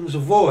questions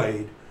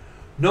avoid,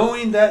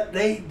 knowing that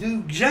they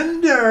do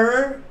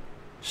gender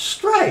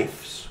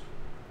strifes.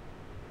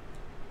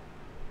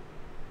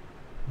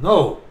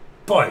 No,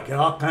 boy, get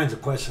all kinds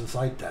of questions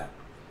like that.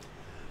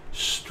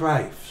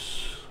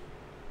 Strifes.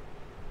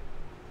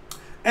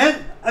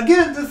 And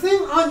again, the thing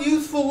on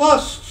youthful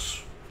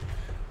lusts,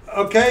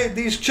 okay,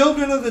 these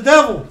children of the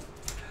devil,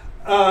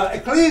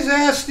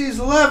 Ecclesiastes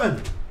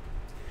 11.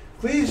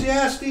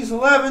 Ecclesiastes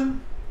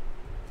 11,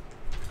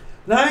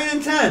 9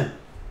 and 10.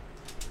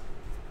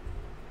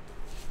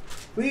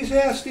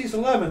 Ecclesiastes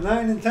 11,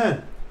 9 and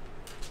 10.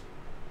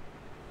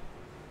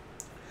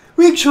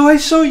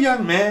 Rejoice, O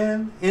young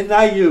man, in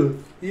thy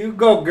youth. You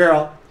go,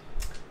 girl.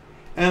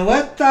 And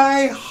let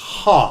thy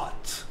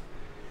heart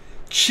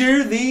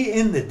cheer thee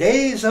in the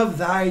days of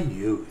thy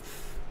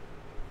youth.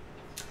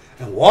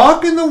 And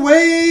walk in the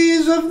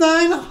ways of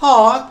thine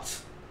heart,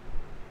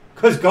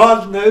 because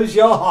God knows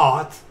your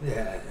heart.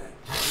 Yeah.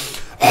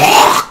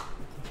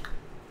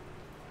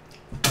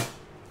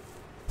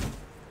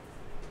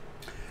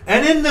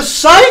 And in the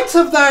sight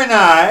of thine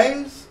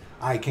eyes,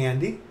 eye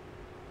candy,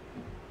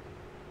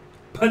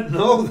 but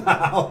know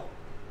thou,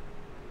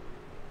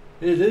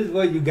 it is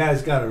what you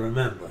guys got to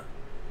remember.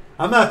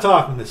 I'm not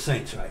talking to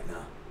saints right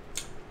now.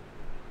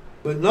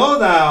 But know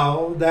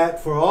thou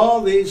that for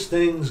all these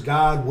things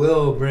God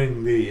will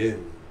bring thee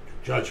in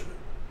judgment.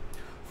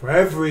 For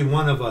every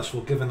one of us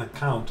will give an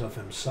account of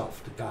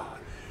himself to God.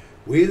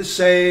 We the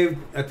saved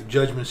at the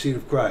judgment seat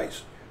of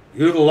Christ.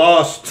 You the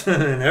lost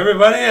and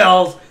everybody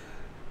else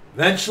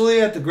eventually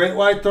at the great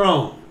white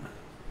throne.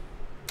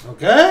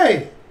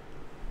 Okay?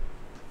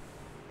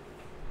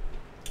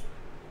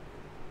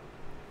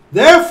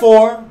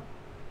 Therefore,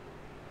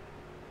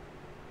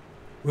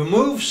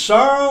 remove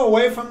sorrow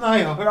away from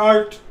thy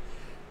heart.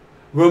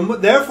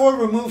 Therefore,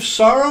 remove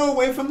sorrow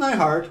away from thy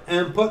heart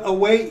and put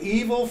away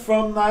evil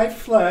from thy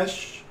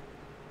flesh.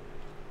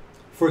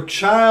 For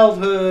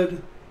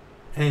childhood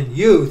and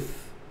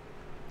youth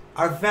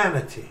are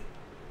vanity.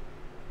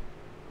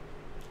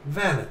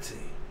 Vanity.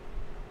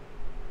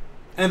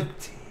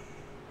 Empty.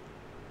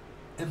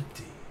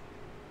 Empty.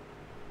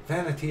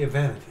 Vanity of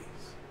vanities.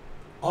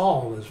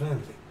 All is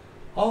vanity.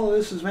 All of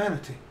this is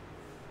vanity.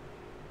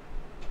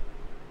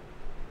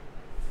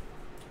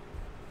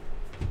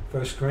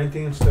 1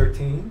 Corinthians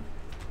 13,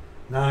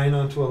 9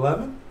 unto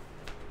 11.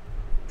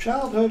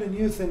 Childhood and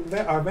youth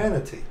are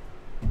vanity.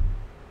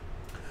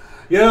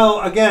 You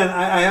know, again,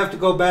 I have to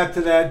go back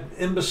to that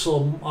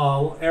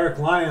imbecile Eric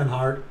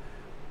Lionheart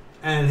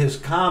and his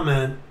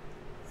comment.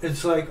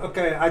 It's like,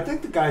 okay, I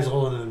think the guy's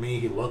older than me.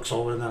 He looks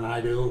older than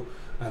I do,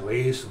 at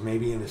least,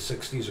 maybe in his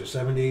 60s or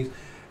 70s.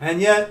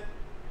 And yet,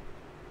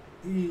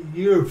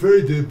 you're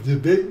afraid to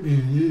debate me,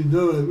 you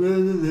know.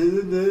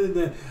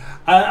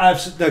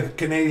 The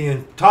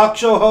Canadian talk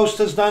show host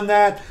has done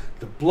that.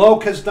 The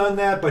bloke has done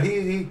that, but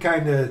he's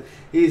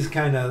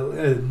kind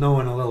of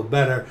knowing a little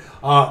better.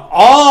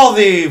 All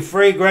the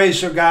free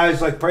gracer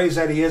guys like Praise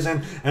That He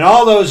Isn't, and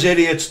all those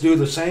idiots do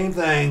the same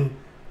thing.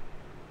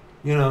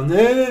 You know,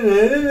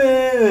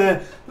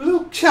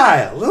 little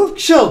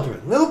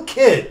children, little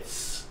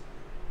kids.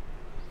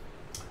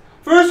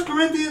 1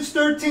 Corinthians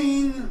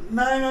 13,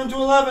 9 unto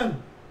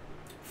 11.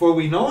 For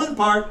we know in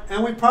part,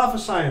 and we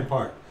prophesy in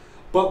part.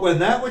 But when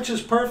that which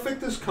is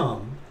perfect is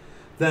come,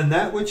 then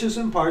that which is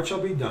in part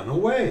shall be done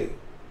away.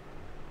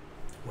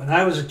 When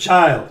I was a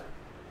child,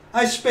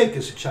 I spake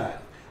as a child.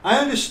 I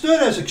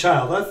understood as a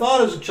child. I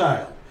thought as a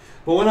child.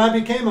 But when I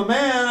became a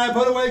man, I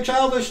put away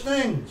childish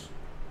things.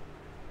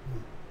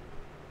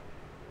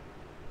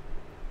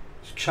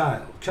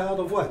 Child. Child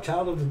of what?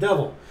 Child of the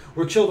devil.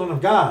 We're children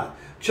of God.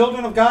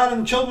 Children of God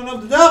and children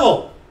of the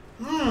devil.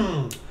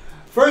 1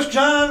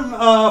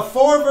 John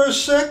 4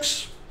 verse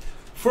 6.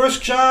 1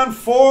 John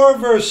 4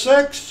 verse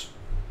 6.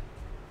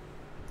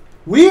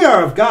 We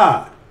are of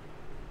God.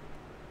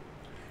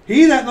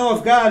 He that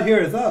knoweth God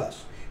heareth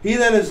us. He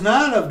that is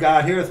not of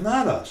God heareth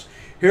not us.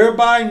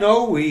 Hereby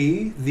know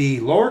we the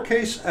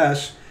lowercase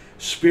s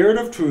spirit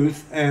of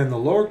truth and the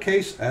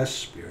lowercase s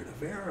spirit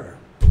of error.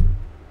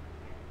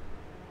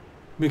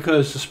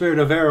 Because the spirit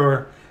of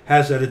error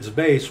has at its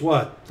base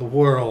what? The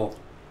world.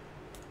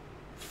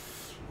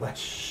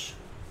 Flesh.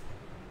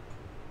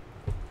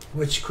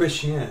 Which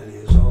Christianity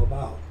is all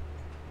about.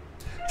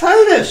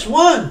 Titus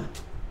 1.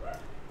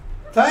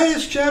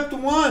 Titus chapter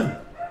 1.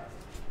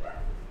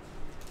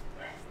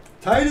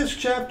 Titus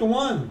chapter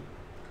 1.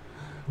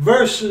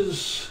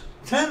 verses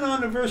 10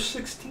 on to verse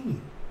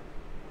 16.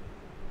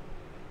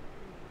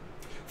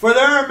 For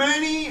there are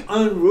many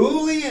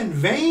unruly and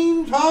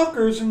vain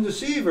talkers and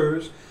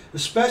deceivers,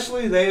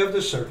 especially they of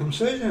the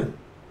circumcision.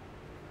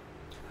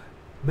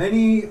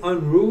 Many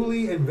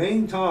unruly and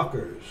vain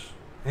talkers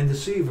and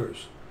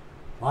deceivers.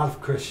 A lot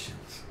of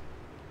Christians.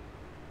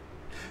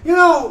 You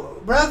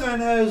know,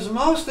 brethren, as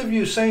most of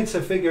you saints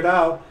have figured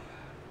out,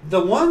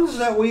 the ones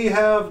that we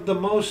have the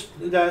most,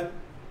 that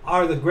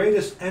are the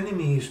greatest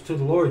enemies to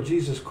the Lord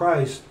Jesus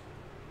Christ,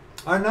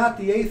 are not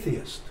the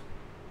atheist.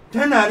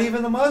 They're not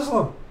even the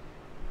Muslim.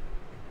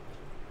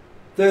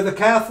 They're the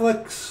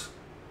Catholics,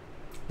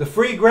 the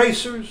Free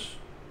Gracers,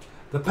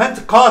 the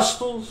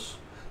Pentecostals,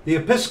 the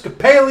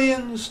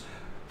Episcopalians,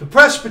 the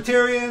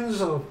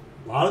Presbyterians, a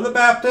lot of the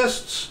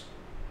Baptists.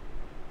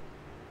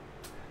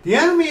 The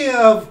enemy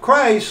of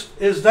Christ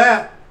is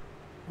that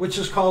which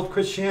is called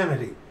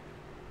Christianity.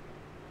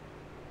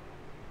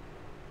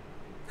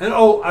 And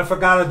oh, I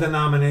forgot a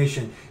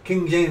denomination.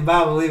 King James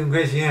Bible believe in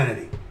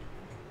Christianity.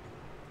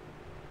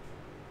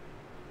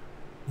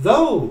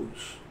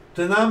 Those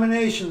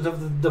denominations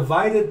of the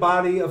divided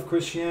body of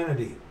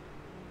Christianity,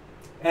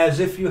 as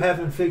if you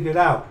haven't figured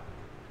out,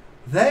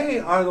 they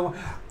are the one.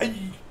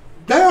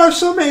 There are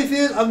some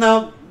atheists.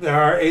 Now, there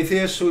are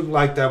atheists who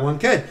like that one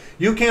kid.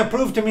 You can't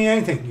prove to me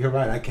anything. You're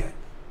right, I can't.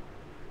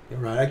 You're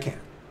right, I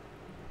can't.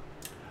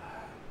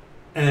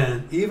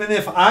 And even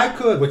if I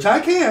could, which I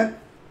can't,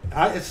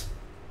 it's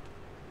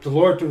the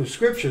Lord through the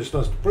Scriptures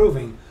does the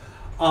proving.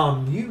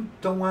 You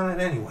don't want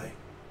it anyway.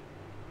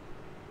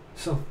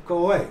 So go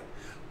away.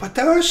 But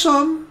there are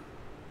some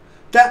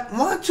that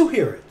want to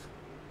hear it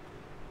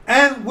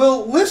and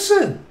will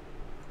listen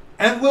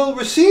and will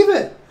receive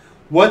it.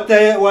 What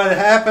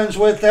happens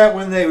with that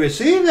when they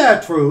receive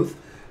that truth,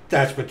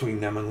 that's between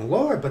them and the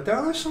Lord. But there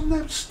are some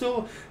that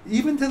still,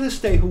 even to this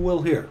day, who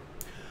will hear,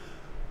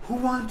 who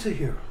want to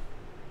hear.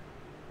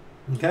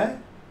 Okay?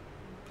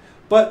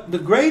 But the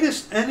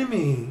greatest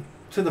enemy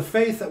to the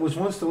faith that was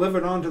once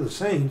delivered unto the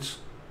saints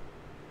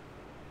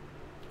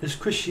is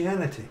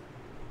Christianity.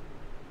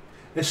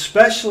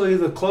 Especially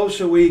the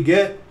closer we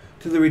get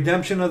to the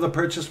redemption of the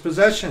purchased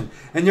possession.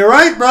 And you're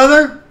right,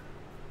 brother.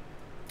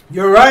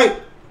 You're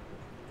right.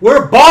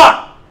 We're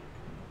bought.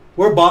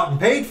 We're bought and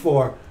paid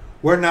for.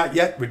 We're not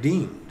yet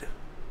redeemed.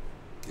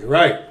 You're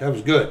right. That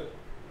was good.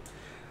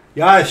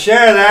 You ought to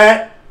share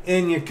that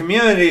in your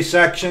community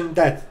section.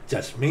 That's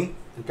just me.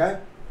 Okay?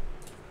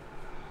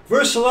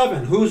 Verse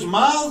 11. Whose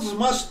mouths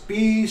must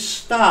be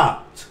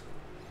stopped,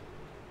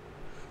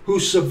 who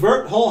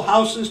subvert whole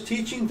houses,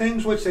 teaching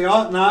things which they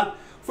ought not,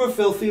 for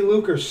filthy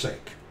lucre's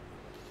sake.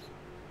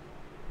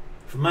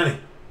 For money.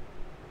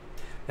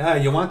 Yeah,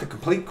 you want the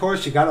complete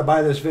course, you got to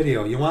buy this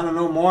video. You want to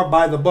know more,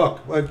 buy the book.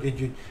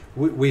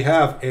 We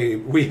have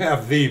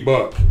the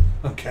book.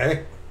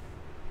 Okay?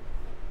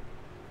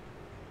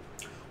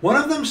 One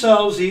of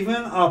themselves, even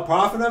a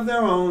prophet of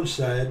their own,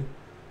 said,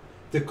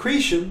 the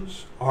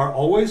Cretians are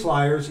always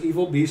liars,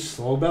 evil beasts,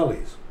 slow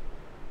bellies.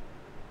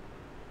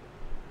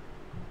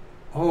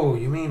 Oh,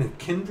 you mean a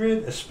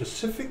kindred, a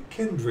specific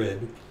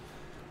kindred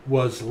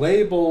was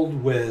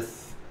labeled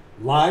with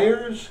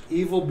liars,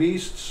 evil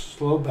beasts,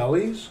 slow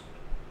bellies?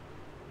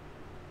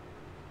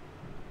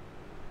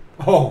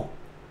 Oh,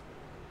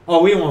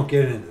 we won't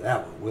get into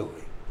that one, will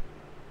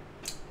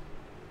we?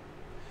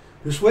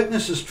 This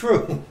witness is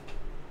true.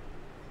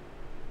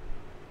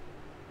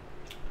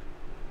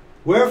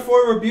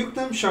 Wherefore rebuke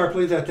them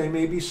sharply, that they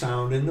may be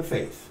sound in the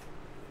faith,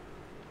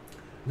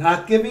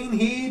 not giving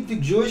heed to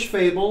Jewish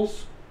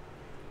fables,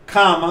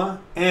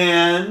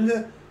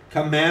 and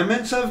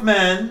commandments of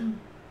men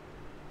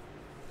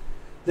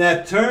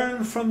that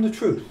turn from the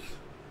truth.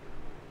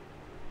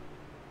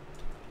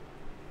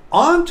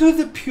 Unto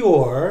the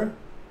pure,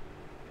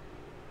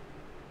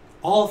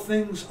 all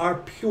things are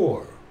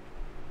pure.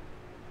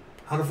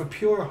 Out of a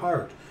pure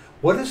heart.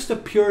 What is the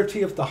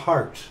purity of the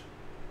heart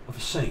of a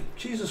saint?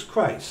 Jesus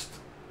Christ.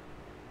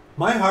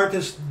 My heart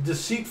is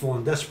deceitful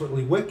and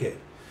desperately wicked.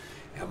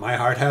 And my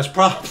heart has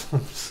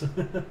problems.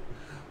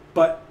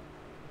 But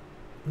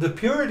the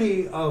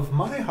purity of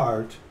my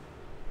heart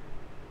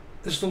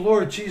is the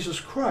Lord Jesus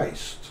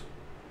Christ.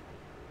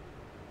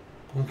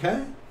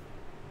 Okay?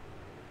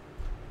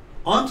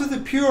 Unto the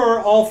pure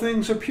all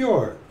things are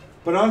pure,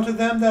 but unto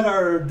them that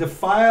are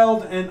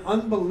defiled and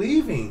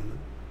unbelieving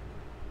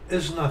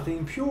is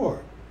nothing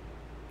pure.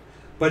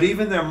 But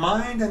even their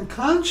mind and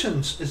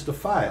conscience is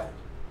defiled.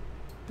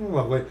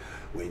 Well,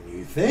 when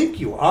you think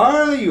you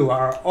are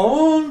your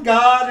own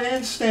God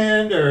and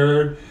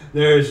standard,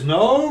 there's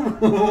no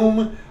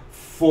room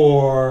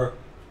for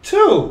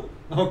two.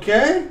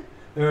 Okay?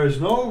 There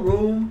is no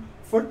room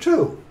for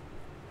two.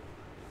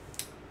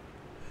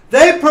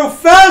 They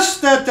profess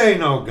that they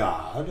know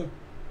God,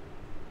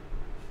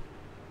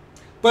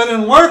 but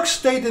in works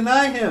they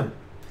deny Him.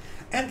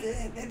 And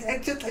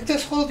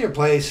just hold your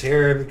place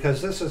here,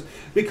 because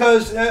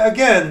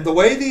again, the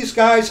way these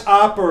guys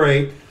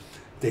operate,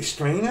 they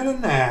strain at a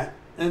gnat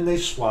and they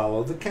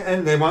swallow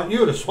and they want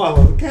you to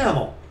swallow the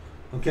camel.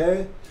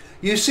 Okay?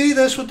 You see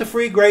this with the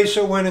free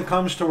gracer when it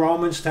comes to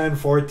Romans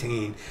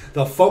 10:14.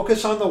 They'll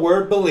focus on the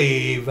word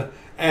believe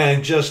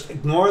and just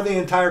ignore the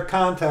entire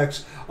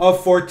context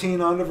of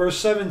 14 on to verse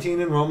 17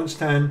 in Romans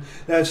 10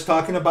 that's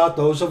talking about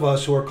those of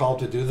us who are called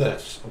to do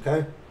this.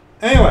 Okay?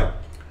 Anyway,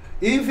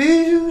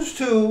 Ephesians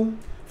 2,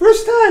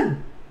 verse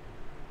 10.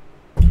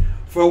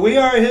 For we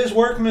are his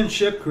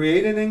workmanship,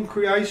 created in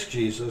Christ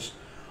Jesus,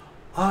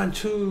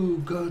 unto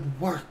good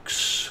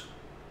works.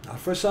 Not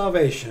for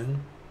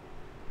salvation,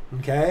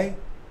 okay?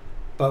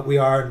 But we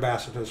are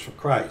ambassadors for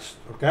Christ,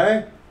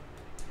 okay?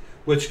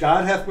 Which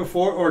God hath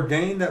before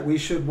ordained that we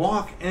should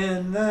walk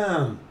in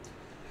them.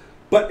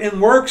 But in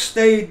works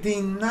they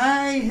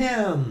deny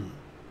him.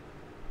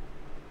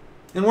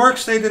 In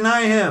works they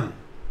deny him.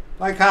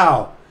 Like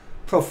how?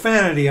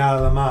 Profanity out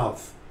of the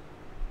mouth.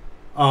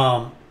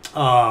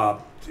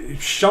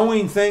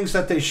 Showing things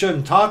that they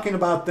shouldn't. Talking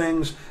about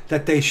things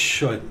that they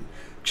shouldn't.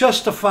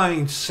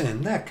 Justifying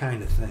sin. That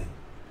kind of thing.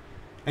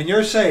 And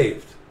you're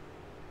saved.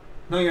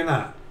 No, you're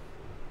not.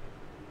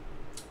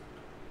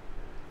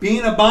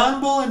 Being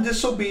abominable and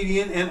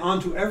disobedient and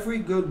unto every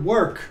good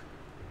work.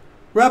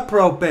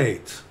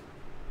 Reprobate.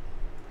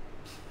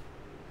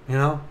 You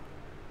know,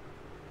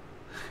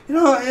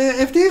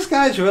 if these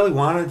guys really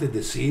wanted to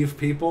deceive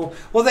people,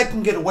 well, they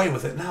can get away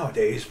with it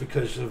nowadays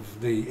because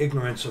of the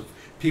ignorance of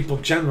people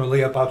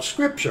generally about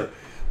Scripture.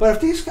 But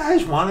if these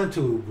guys wanted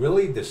to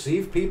really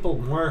deceive people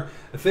more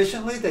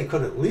efficiently, they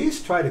could at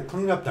least try to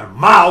clean up their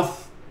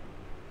mouth.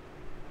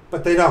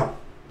 But they don't.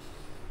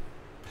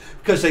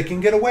 Because they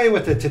can get away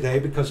with it today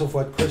because of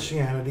what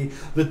Christianity,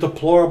 the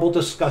deplorable,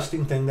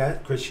 disgusting thing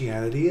that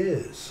Christianity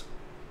is.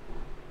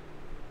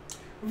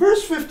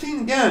 Verse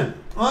 15 again.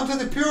 Unto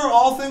the pure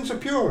all things are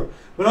pure,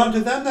 but unto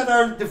them that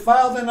are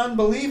defiled and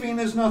unbelieving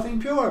is nothing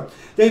pure.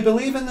 They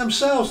believe in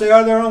themselves, they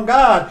are their own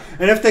God.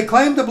 And if they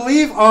claim to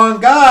believe on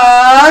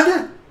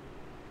God,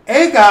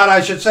 a God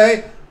I should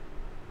say,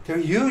 they're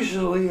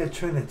usually a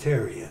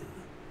Trinitarian.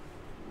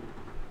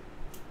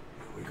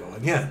 Here we go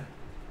again.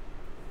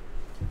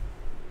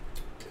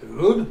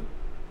 Dude,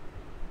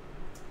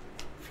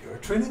 if you're a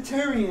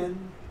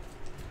Trinitarian,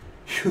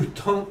 you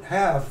don't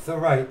have the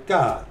right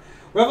God.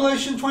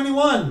 Revelation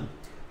 21,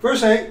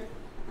 verse 8.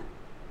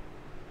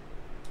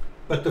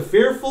 But the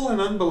fearful and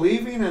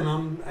unbelieving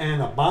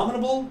and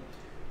abominable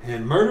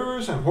and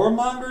murderers and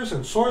whoremongers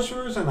and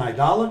sorcerers and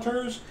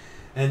idolaters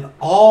and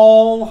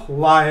all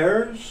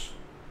liars,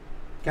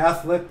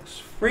 Catholics,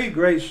 free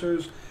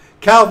gracers,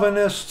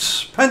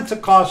 Calvinists,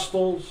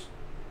 Pentecostals,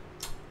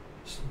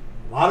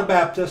 a lot of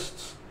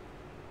Baptists,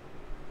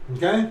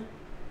 okay,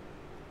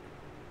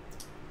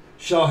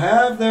 shall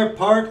have their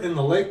part in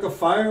the lake of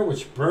fire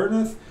which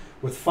burneth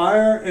with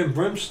fire and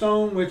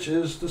brimstone, which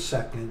is the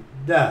second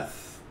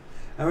death.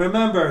 And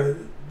remember,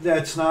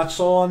 that's not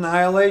soul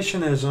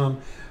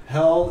annihilationism.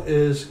 Hell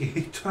is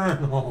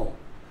eternal.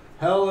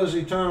 Hell is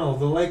eternal.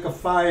 The lake of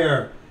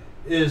fire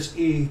is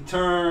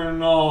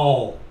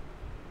eternal.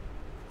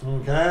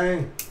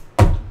 Okay?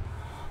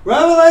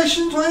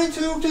 Revelation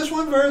 22, just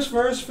one verse,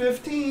 verse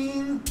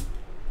 15.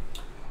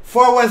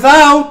 For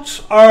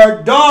without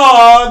are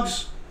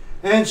dogs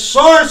and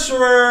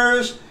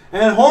sorcerers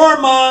and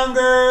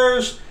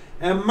whoremongers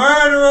and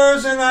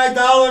murderers and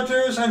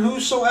idolaters, and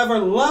whosoever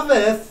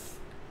loveth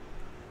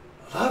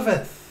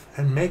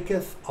and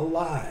maketh a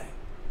lie.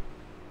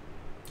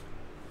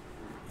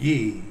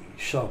 Ye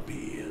shall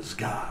be his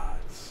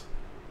gods.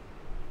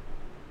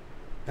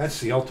 That's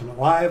the ultimate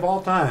lie of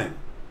all time.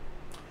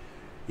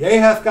 Yea,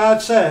 hath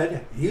God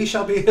said, ye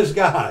shall be his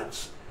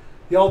gods.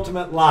 The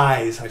ultimate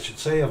lies, I should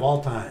say, of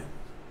all time.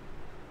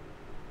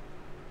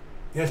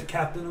 You're the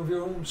captain of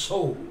your own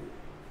soul.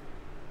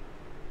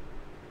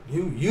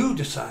 You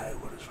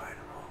decide what is right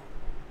or wrong.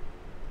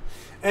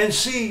 And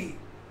see,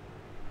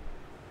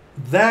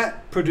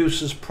 that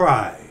produces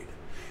pride.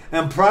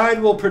 And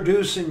pride will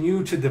produce in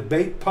you to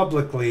debate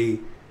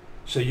publicly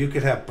so you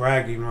could have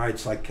bragging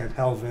rights like Kent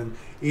Helvin,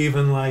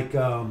 even like Pete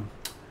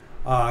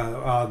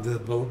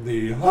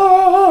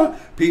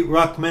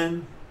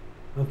Ruckman,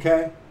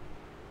 okay?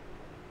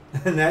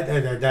 And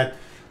that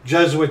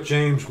Jesuit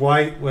James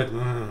White with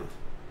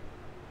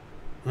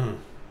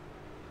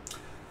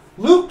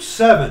Luke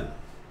 7.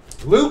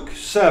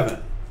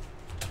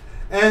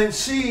 And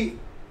see,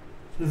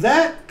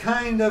 that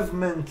kind of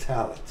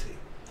mentality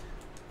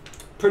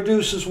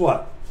produces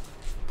what?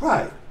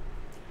 Pride.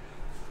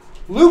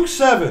 Luke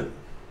 7,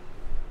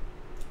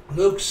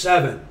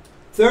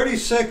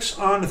 36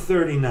 on to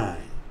 39.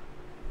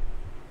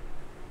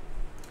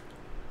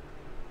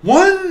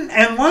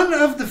 One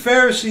of the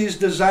Pharisees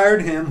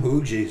desired him,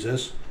 who,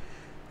 Jesus,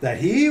 that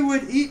he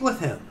would eat with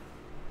him.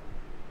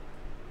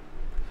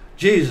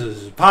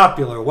 Jesus is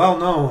popular, well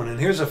known, and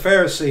here's a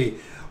Pharisee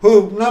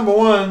who, number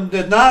one,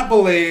 did not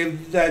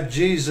believe that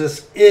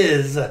Jesus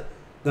is the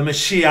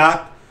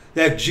Mashiach,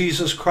 that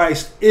Jesus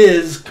Christ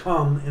is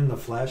come in the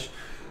flesh,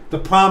 the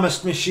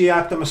promised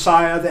Mashiach, the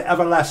Messiah, the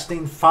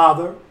everlasting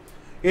Father.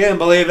 He didn't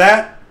believe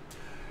that.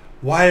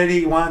 Why did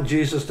he want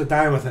Jesus to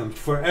die with him?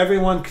 For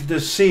everyone to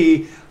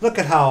see, look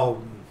at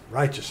how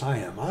righteous I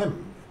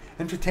am.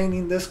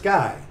 entertaining this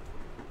guy.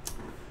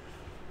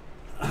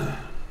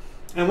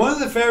 And one of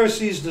the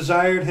Pharisees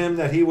desired him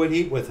that he would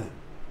eat with him.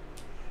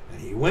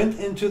 And he went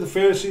into the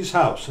Pharisee's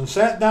house and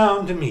sat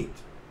down to meat.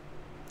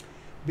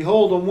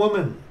 Behold, a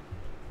woman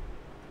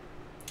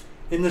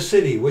in the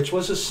city, which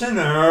was a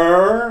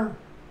sinner,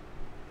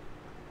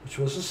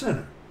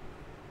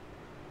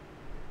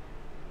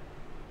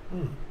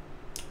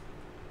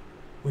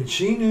 when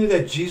she knew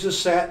that Jesus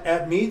sat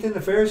at meat in the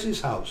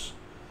Pharisee's house,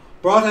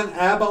 brought an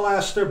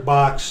alabaster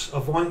box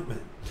of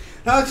ointment.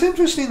 Now it's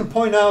interesting to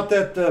point out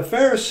that the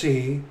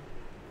Pharisee,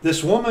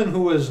 this woman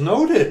who was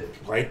noted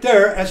right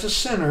there as a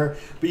sinner,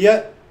 but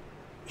yet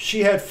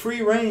she had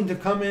free reign to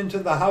come into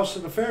the house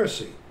of the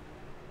Pharisee.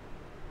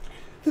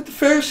 Did the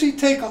Pharisee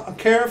take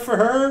care for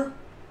her?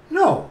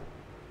 No.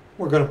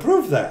 We're going to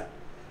prove that.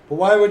 But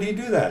why would he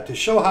do that? To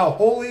show how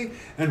holy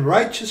and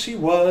righteous he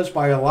was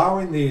by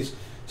allowing these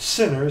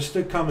sinners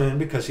to come in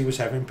because he was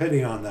having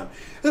pity on them.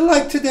 And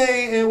like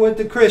today with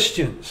the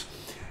Christians,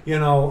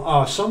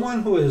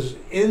 someone who is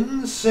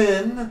in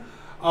sin,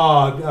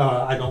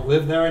 I don't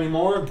live there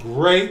anymore.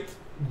 Great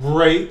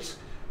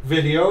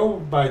video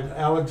by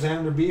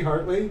Alexander B.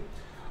 Hartley.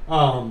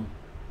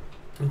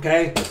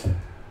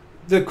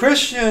 The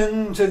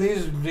Christian, to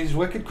these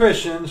wicked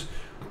Christians,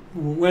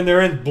 when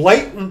they're in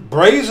blatant,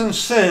 brazen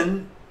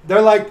sin,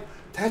 they're like,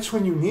 that's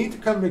when you need to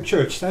come to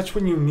church. That's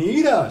when you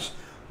need us.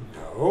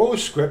 No,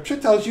 Scripture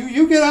tells you,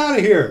 you get out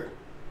of here.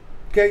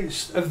 Okay,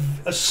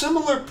 a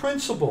similar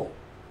principle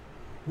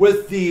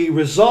with the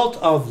result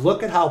of,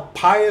 look at how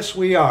pious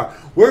we are.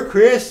 We're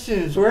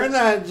Christians. We're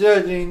not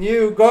judging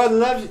you. God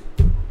loves you.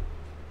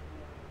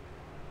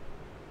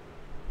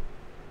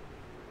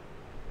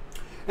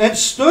 And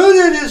stood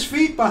at his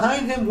feet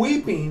behind him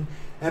weeping,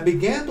 and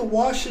began to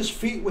wash his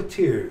feet with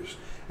tears,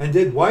 and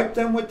did wipe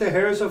them with the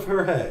hairs of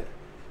her head,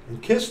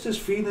 and kissed his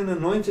feet and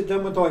anointed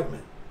them with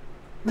ointment.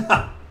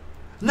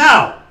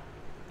 Now,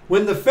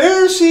 when the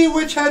Pharisee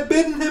which had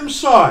bidden him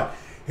saw it,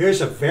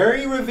 here's a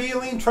very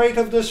revealing trait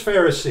of this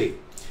Pharisee.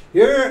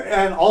 Here,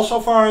 and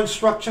also for our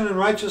instruction in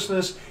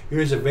righteousness,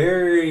 here's a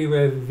very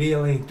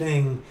revealing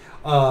thing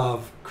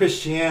of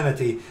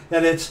Christianity,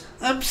 that it's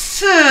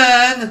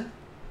sin.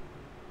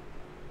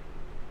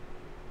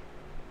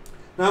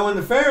 Now when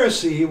the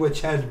Pharisee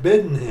which had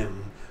bidden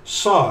him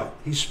saw it,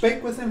 he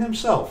spake within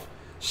himself,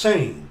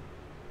 saying,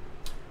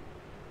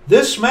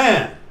 this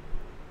man,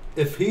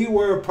 if he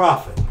were a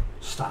prophet,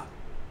 stop.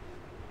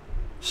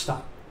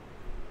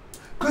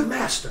 Good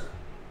master,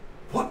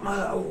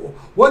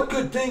 what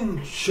good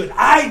thing should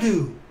I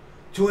do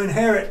to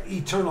inherit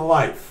eternal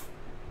life?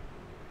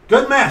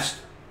 Good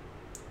master,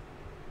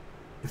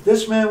 if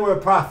this man were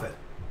a prophet,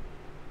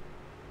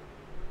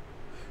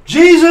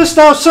 Jesus,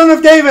 thou son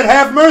of David,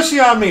 have mercy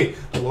on me.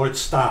 The Lord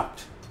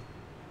stopped.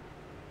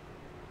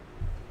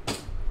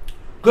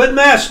 Good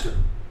master,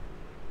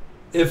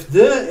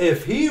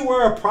 if he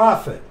were a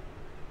prophet,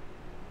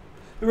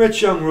 the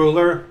rich young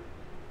ruler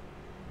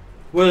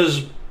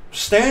was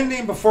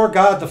standing before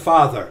God the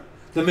Father.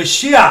 The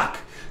Mashiach,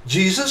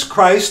 Jesus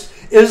Christ,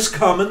 is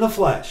come in the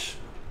flesh.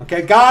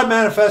 Okay, God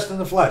manifest in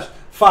the flesh,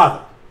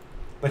 Father.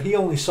 But he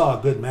only saw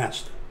a good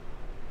master.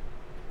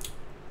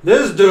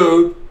 This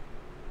dude,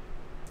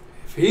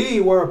 if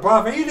he were a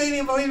prophet, he didn't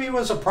even believe he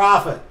was a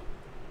prophet.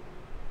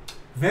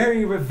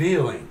 Very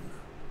revealing.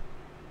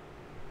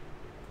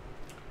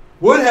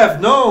 Would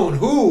have known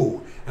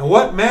who and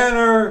what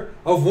manner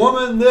of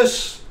woman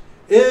this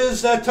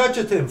is that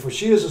toucheth him, for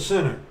she is a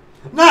sinner.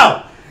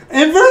 Now,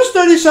 in verse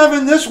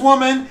 37, this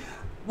woman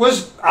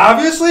was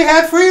obviously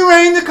had free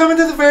reign to come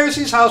into the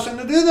Pharisee's house and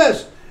to do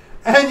this.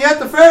 And yet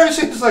the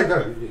Pharisee is like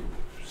a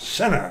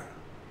sinner.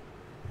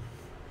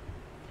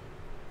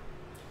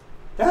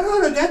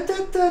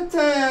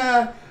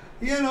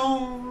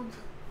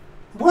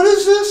 What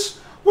is this?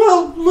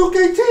 Well, Luke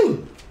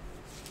 18.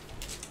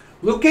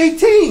 Luke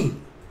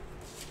 18.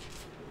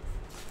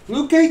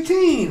 Luke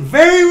 18.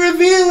 Very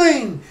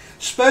revealing.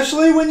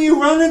 Especially when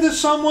you run into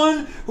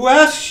someone who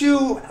asks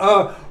you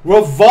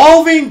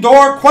revolving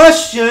door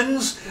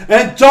questions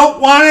and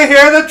don't want to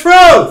hear the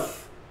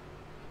truth.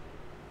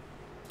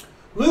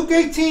 Luke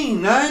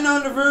 18, 9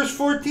 on to verse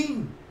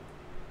 14.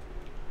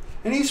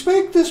 And he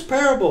spake this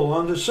parable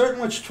unto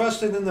certain which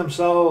trusted in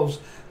themselves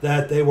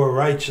that they were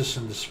righteous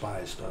and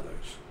despised others.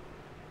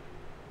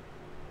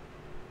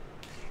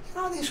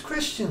 These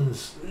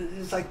Christians,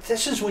 it's like,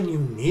 this is when you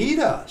need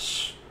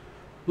us.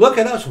 Look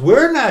at us.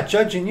 We're not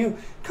judging you.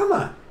 Come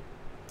on.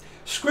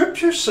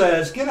 Scripture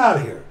says, get out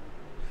of here.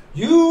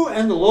 You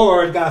and the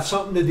Lord got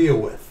something to deal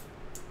with.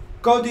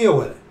 Go deal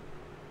with it.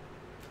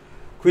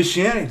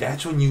 Christianity,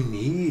 that's when you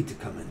need to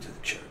come into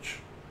the church.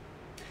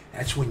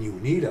 That's when you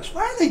need us.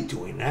 Why are they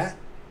doing that?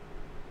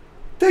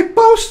 They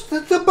boast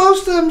of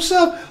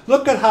themselves.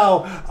 Look at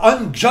how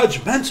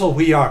unjudgmental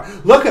we are.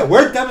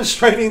 We're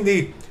demonstrating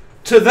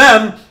to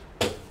them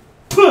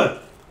the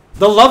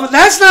love.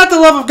 That's not the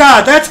love of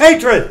God. That's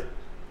hatred.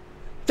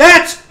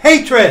 That's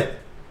hatred.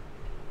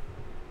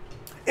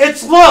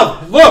 It's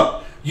love.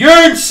 Look,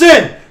 you're in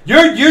sin.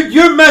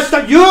 You're messed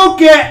up. You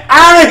get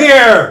out of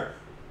here.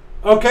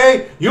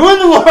 Okay? You and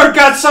the Lord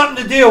got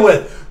something to deal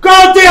with.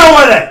 Go deal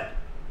with it.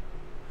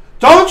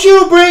 Don't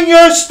you bring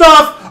your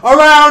stuff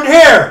around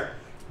here.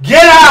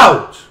 Get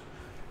out.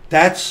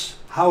 That's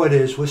how it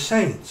is with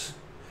saints.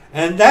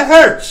 And that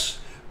hurts.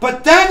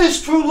 But that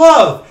is true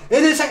love.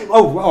 It is,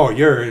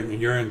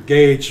 you're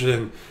engaged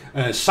in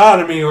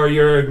sodomy, or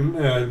you're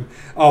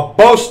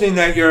boasting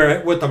that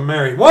you're with a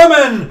married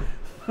woman,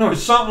 or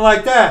something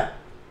like that.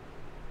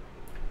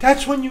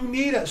 That's when you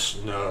need us.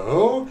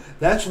 No,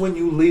 that's when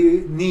you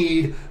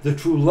need the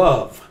true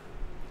love.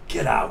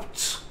 Get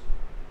out.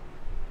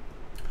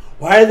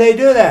 Why do they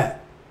do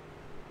that?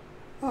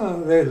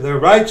 Oh, they're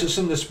righteous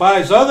and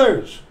despise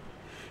others.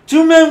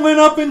 2 men went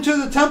up into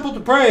the temple to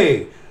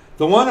pray,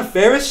 the one a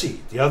Pharisee,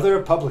 the other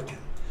a publican.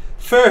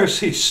 The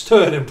Pharisee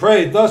stood and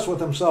prayed thus with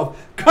himself,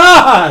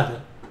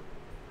 God,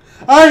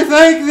 I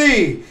thank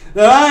thee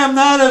that I am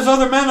not as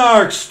other men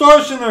are,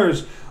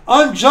 extortioners,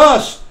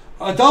 unjust,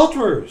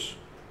 adulterers,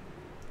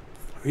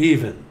 or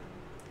even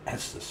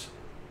as this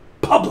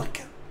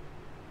publican.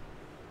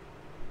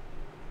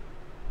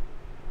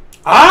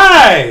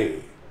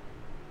 I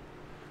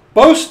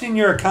boast in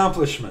your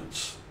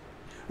accomplishments.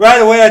 Right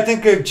away I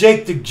think of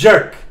Jake the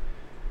Jerk.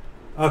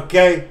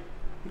 Okay?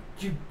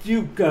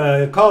 You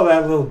call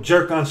that little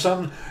jerk on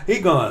something, he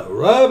gonna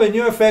rub in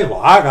your face.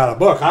 Well, I got a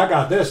book. I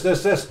got this.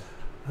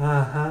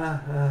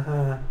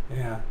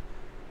 Yeah.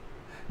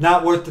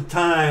 Not worth the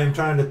time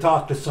trying to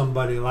talk to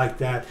somebody like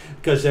that,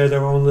 because they're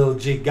their own little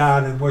G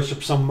God and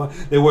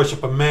they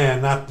worship a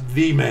man, not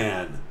the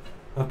man.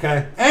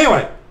 Okay?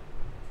 Anyway,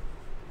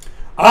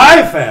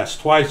 I fast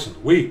twice in a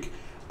week.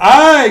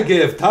 I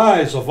give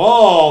tithes of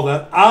all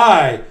that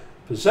I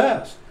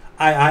possess.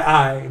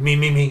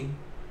 Me.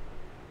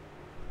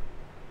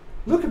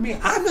 Look at me.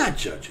 I'm not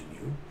judging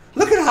you.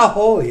 Look at how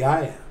holy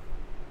I am.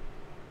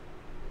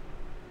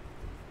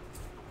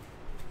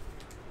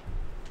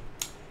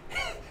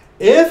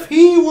 If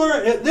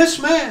this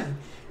man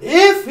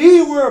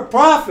were a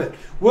prophet,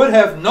 would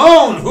have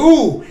known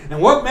who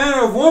and what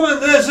manner of woman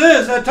this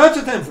is that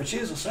toucheth him, for she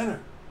is a sinner.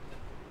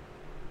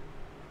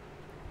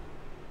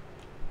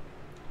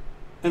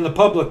 And the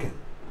publican.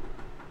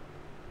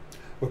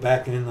 We're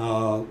back in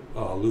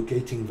Luke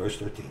 18, verse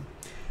 13.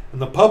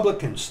 And the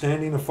publican,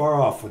 standing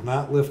afar off, would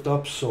not lift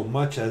up so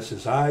much as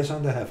his eyes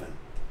unto heaven,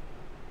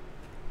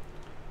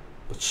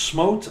 but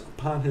smote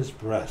upon his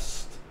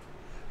breast,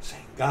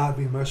 saying, God,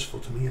 be merciful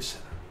to me, a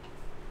sinner.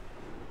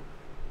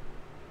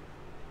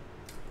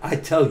 I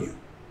tell you,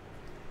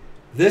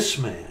 this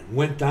man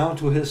went down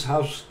to his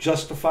house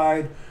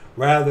justified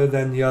rather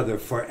than the other.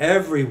 For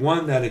every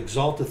one that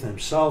exalteth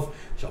himself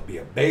shall be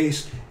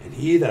abased, and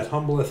he that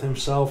humbleth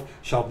himself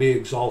shall be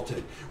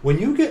exalted. When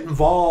you get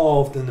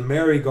involved in the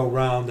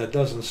merry-go-round that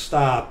doesn't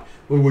stop,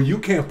 well, you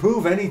can't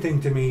prove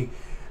anything to me.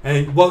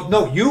 And, well,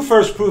 no, you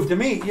first prove to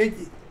me.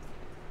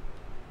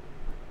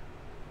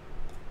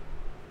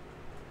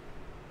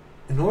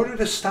 In order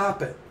to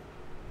stop it,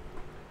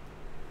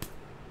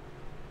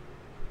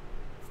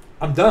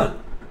 I'm done.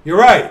 You're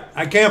right.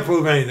 I can't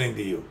prove anything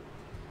to you.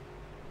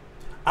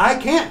 I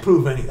can't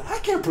prove anything. I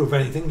can't prove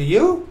anything to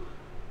you.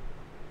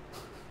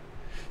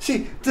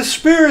 See, the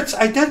spirits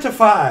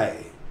identify.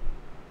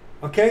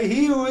 Okay?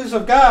 He who is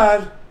of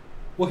God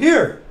will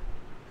hear.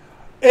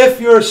 If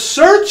you're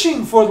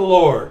searching for the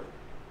Lord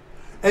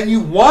and you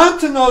want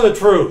to know the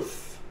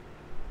truth,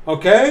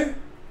 okay?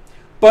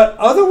 But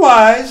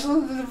otherwise,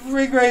 the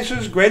Free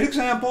Gracers, great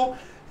example,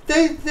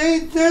 they're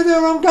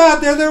their own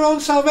God. They're their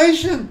own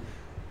salvation.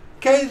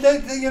 Okay?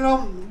 They're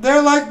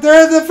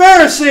the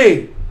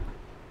Pharisee.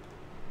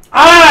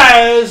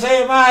 I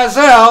save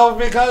myself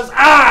because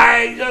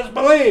I just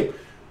believe.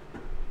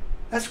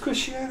 That's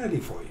Christianity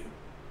for you.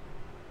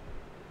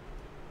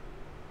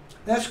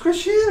 That's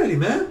Christianity,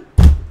 man.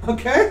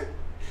 Okay?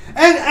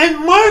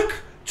 And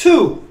Mark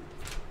 2,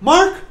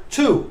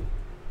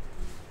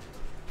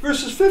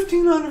 verses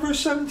 15 on to verse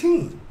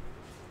 17.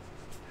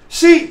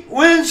 See,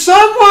 when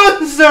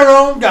someone's their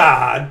own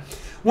God,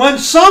 when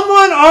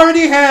someone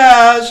already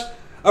has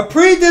a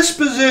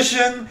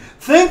predisposition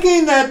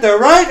thinking that they're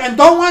right and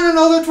don't want to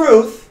know the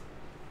truth,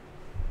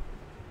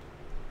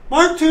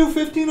 Mark 2,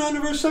 15 on to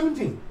verse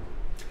 17.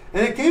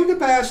 And it came to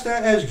pass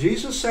that as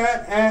Jesus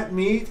sat at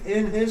meat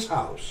in his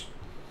house,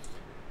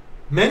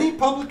 many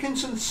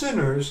publicans and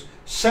sinners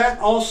sat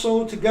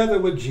also together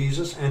with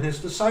Jesus and his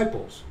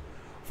disciples,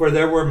 for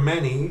there were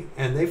many,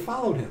 and they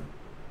followed him.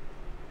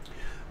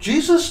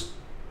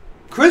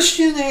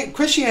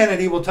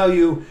 Christianity will tell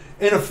you,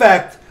 in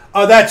effect,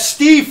 that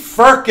Steve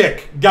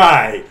Furtick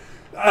guy.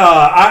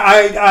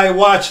 I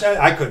watched.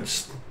 I couldn't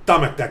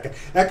stomach that guy.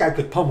 That guy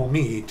could pummel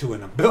me to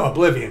an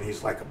oblivion.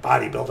 He's like a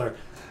bodybuilder.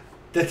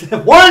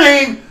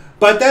 Warning!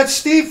 But that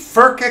Steve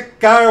Furtick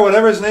guy, or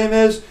whatever his name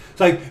is, it's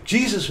like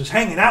Jesus was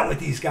hanging out with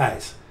these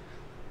guys.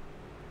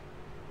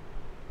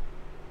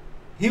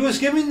 He was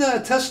giving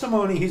the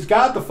testimony. He's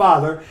God the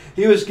Father.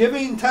 He was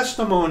giving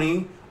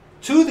testimony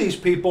to these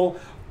people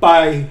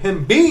by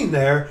him being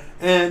there,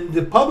 and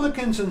the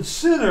publicans and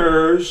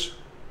sinners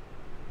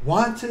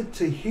wanted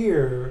to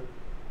hear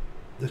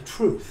the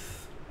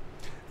truth.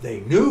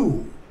 They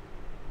knew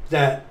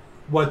that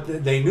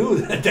they knew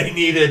that they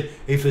needed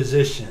a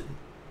physician.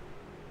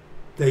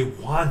 They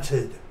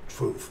wanted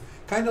truth.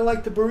 Kind of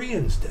like the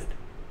Bereans did.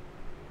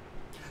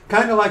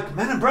 Kind of like,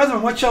 men and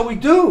brethren, what shall we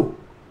do?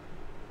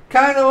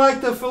 Kind of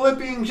like the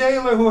Philippian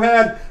jailer who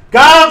had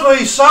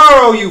godly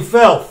sorrow, you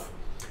filth.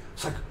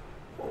 It's like,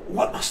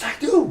 what must I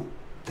do?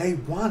 They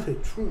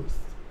wanted truth.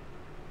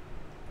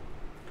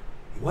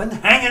 He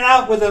wasn't hanging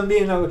out with them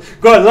being,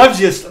 God loves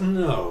you.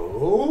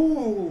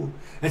 No.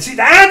 And see,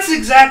 that's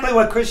exactly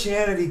what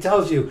Christianity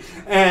tells you.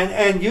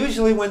 And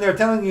usually when they're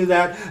telling you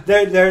that,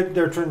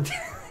 they're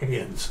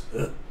Trinitarians.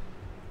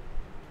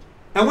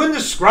 And when the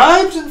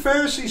scribes and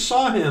Pharisees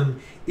saw him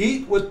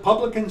eat with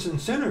publicans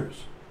and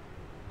sinners,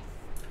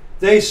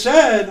 they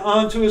said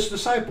unto his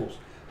disciples,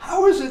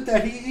 how is it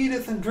that he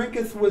eateth and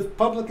drinketh with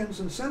publicans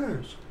and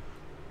sinners?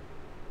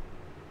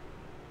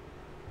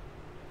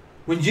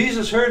 When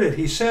Jesus heard it,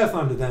 he saith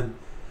unto them,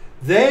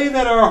 they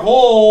that are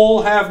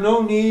whole have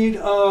no need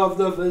of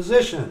the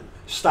physician.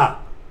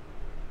 Stop.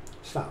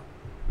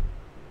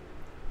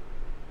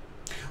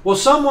 Well,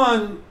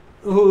 someone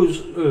who's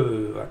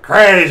a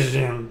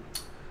Christian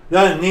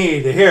doesn't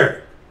need to hear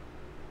it.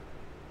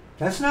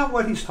 That's not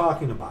what he's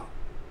talking about.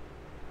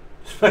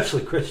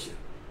 Especially Christian.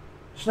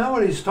 It's not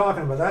what he's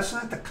talking about. That's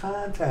not the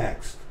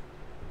context.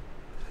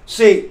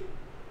 See,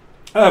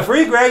 a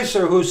free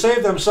gracer who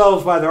saved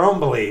themselves by their own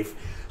belief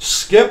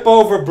skip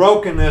over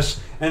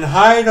brokenness and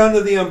hide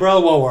under the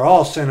umbrella, well, we're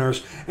all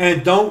sinners,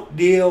 and don't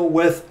deal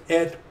with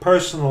it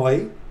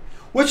personally,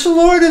 which the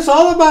Lord is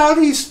all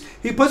about.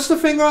 He puts the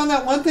finger on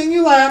that one thing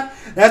you lack.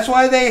 That's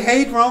why they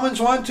hate Romans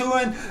 1, 2,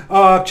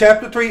 and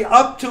chapter 3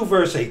 up to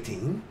verse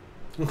 18.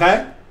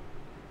 Okay?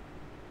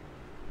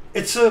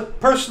 It's a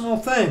personal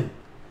thing.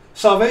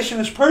 Salvation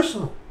is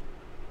personal.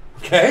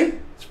 Okay?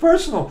 It's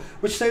personal,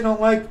 which they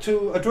don't like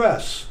to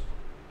address.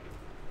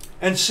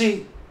 And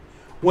see,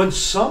 when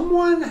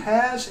someone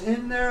has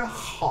in their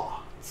heart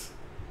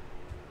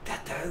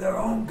that they're their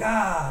own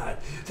God,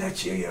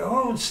 that you're your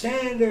own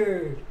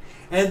standard,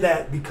 and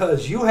that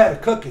because you had a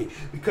cookie,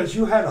 because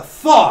you had a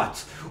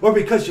thought, or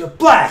because you're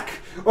black,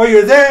 or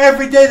you're there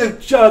every day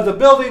the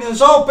building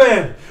is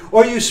open,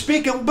 or you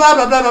speak and blah,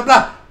 blah, blah, blah,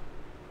 blah.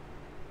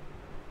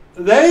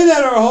 They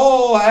that are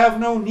whole have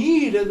no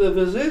need of the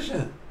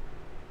physician.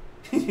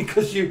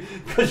 because you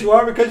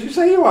are, because you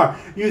say you are.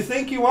 You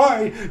think you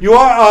are. You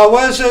are,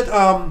 what is it?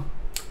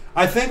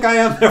 I think I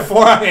am,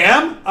 therefore I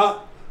am.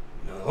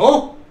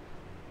 No.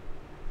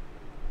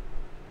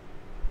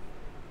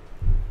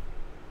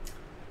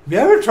 Have you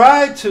ever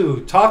tried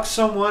to talk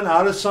someone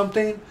out of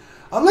something?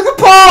 Look at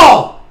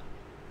Paul!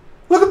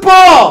 Look at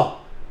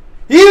Paul!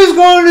 He was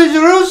going to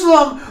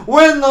Jerusalem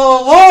when the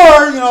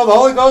Lord, the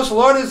Holy Ghost, the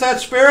Lord is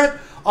that Spirit,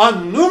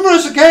 on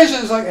numerous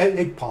occasions, like,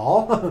 hey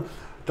Paul,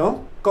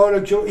 don't go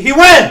to Jerusalem. He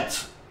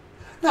went!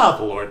 Now,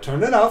 the Lord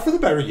turned it out for the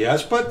better,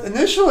 yes, but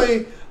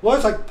initially, the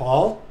Lord's like,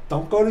 Paul,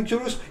 don't go to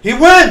Jerusalem. He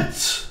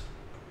went!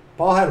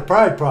 Paul had a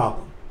pride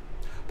problem.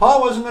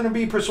 Paul wasn't going to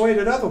be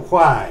persuaded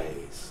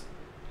otherwise.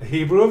 The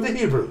Hebrew of the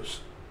Hebrews.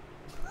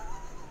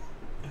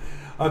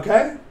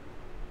 Okay?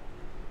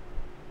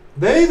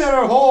 They that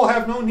are whole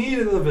have no need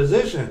of the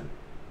physician,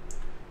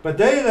 but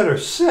they that are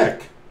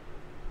sick,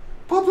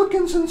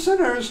 publicans and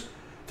sinners,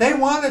 they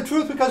wanted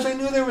truth because they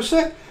knew they were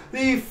sick.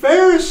 The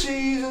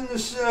Pharisees and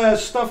this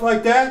stuff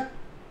like that,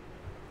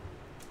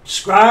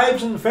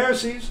 scribes and the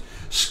Pharisees,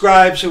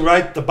 scribes who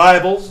write the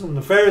Bibles and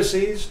the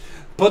Pharisees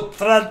put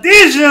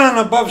tradition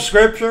above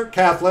Scripture,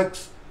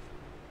 Catholics,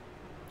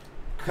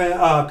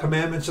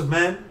 commandments of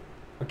men,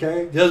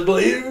 okay? Just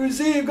believe and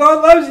receive,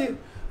 God loves you,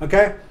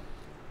 okay?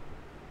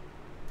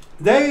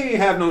 They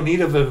have no need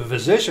of a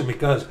physician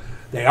because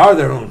they are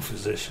their own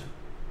physician.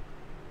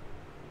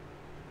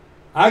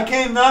 I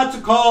came not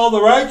to call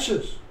the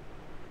righteous,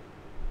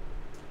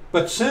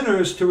 but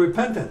sinners to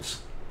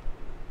repentance.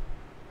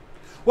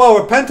 Well,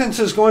 repentance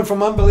is going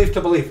from unbelief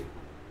to belief.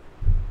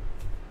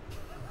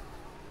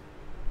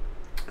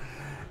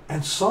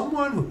 And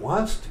someone who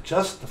wants to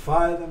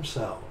justify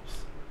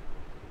themselves,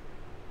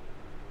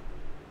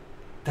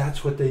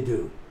 that's what they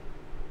do.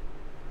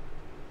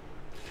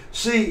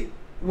 See,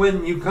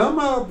 when you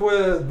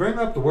bring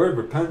up the word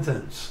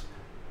repentance,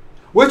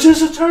 which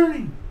is a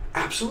turning,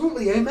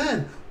 absolutely,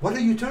 amen. What are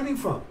you turning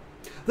from?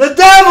 The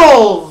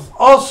devils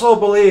also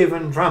believe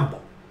and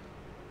tremble.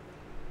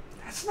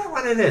 That's not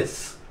what it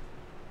is.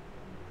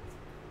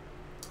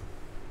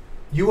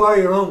 You are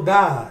your own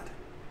God.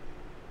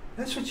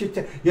 That's what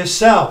you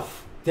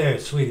yourself, there,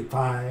 sweetie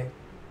pie.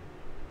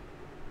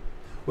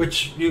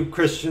 Which you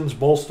Christians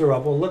bolster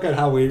up. Well, look at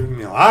how we,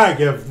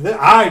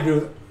 I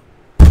do.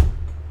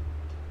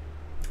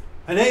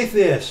 An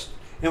atheist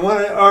in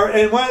one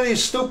of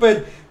these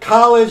stupid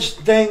college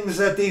things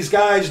that these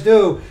guys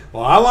do.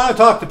 Well, I want to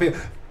talk to people.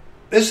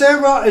 Is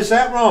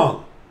that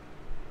wrong?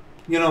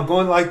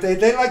 Going like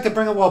they like to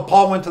bring up. Well,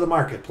 Paul went to the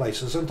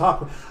marketplaces and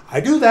talk.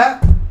 I do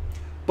that,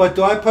 but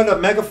do I put a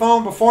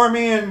megaphone before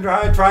me and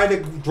try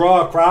to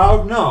draw a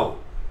crowd? No,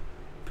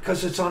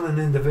 Because it's on an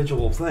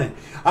individual thing.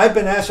 I've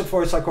been asked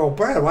before, it's like, oh,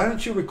 Brad, why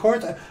don't you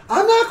record that?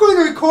 I'm not going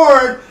to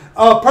record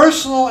a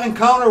personal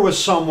encounter with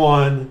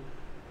someone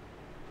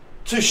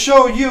to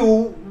show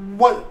you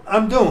what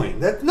I'm doing.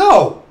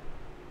 No.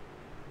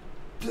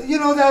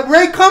 That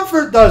Ray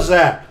Comfort does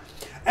that.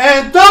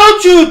 And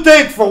don't you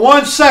think for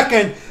 1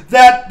 second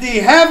that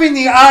having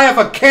the eye of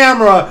a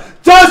camera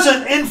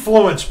doesn't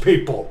influence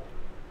people.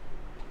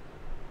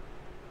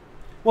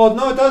 Well,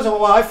 no, it doesn't.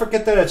 Well, I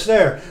forget that it's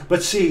there.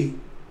 But see,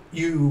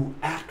 you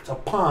act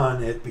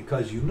upon it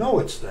because you know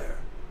it's there.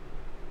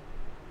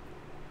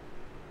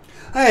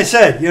 Like I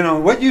said,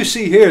 what you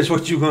see here is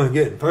what you're going to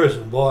get in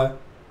person, boy.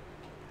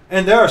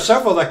 And there are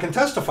several that can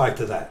testify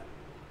to that.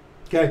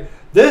 Okay?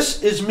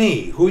 This is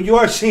me. Who you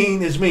are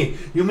seeing is me.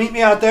 You meet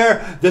me out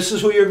there, this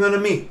is who you're going to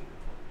meet.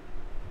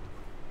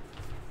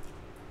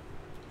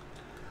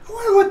 I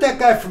wonder what that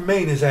guy from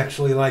Maine is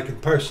actually like in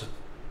person.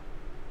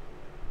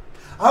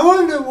 I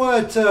wonder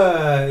what,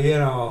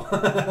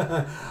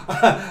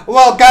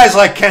 well, guys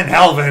like Ken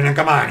Helvin, and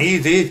come on,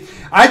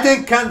 I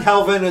think Ken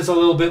Helvin is a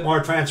little bit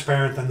more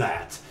transparent than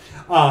that.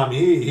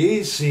 He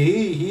is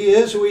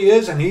who he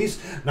is, and he's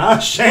not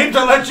ashamed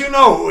to let you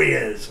know who he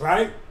is,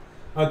 right?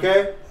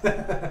 Okay?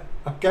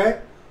 Okay?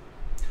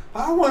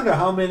 I wonder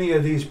how many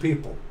of these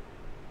people,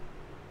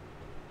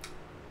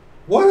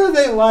 what are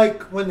they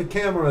like when the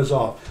camera is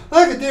off?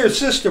 Like a dear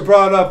sister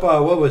brought up,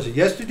 what was it,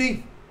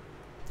 yesterday?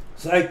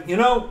 It's like,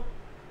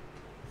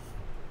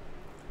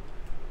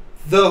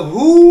 the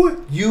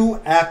who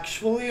you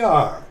actually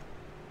are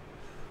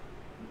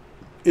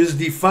is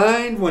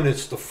defined when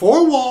it's the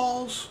four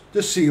walls,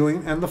 the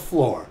ceiling, and the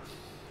floor.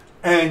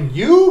 And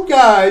you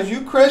guys,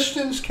 you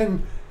Christians,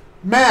 can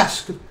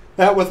mask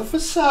that with a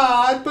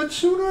facade, but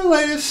sooner or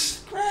later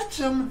scratch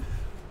them,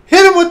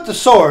 hit them with the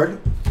sword,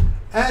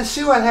 and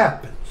see what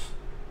happens.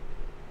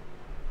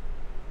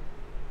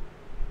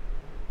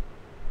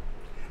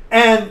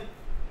 And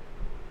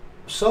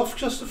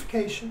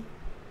self-justification,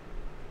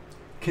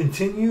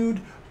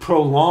 continued,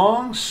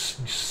 prolonged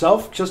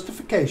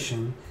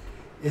self-justification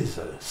is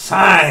a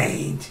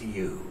sign to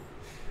you.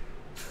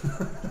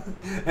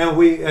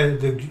 And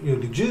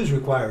the Jews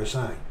require a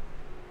sign.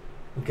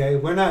 Okay,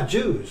 we're not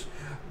Jews,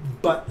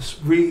 but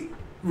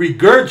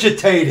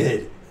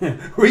regurgitated,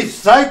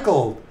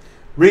 recycled,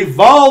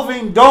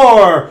 revolving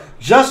door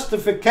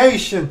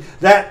justification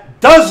that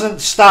doesn't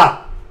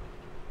stop.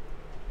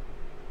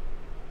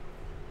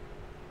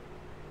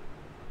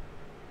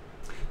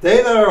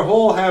 They that are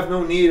whole have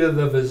no need of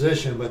the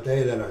physician, but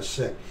they that are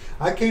sick.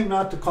 I came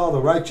not to call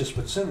the righteous,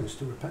 but sinners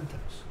to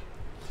repentance.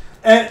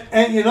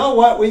 And you know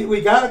what?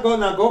 We got to go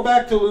now. Go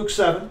back to Luke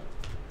 7.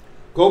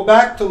 Go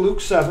back to Luke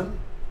 7.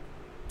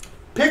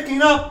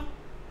 Picking up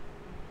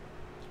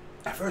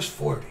at verse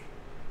 40.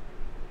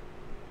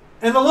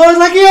 And the Lord,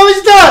 like he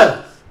always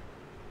does,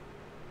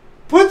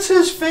 puts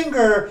his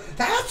finger.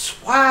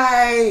 That's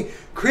why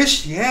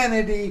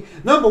Christianity,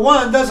 number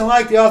one, doesn't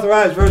like the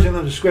authorized version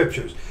of the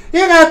scriptures.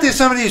 You got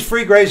some of these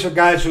free gracer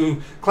guys who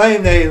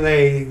claim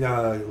they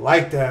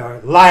like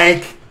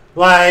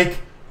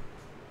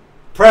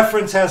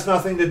preference has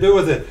nothing to do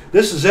with it.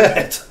 This is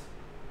it.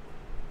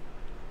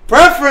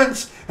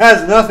 Preference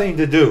has nothing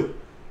to do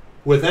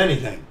with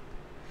anything.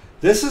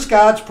 This is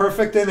God's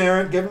perfect,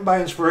 inerrant, given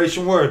by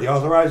inspiration word, the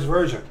authorized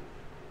version.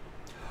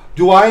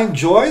 Do I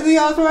enjoy the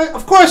authorized?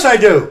 Of course I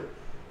do.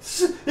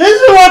 This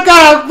is what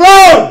God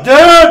wrote,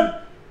 dude.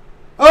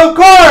 Of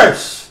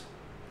course.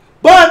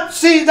 But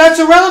see, that's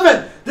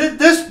irrelevant.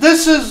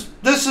 This is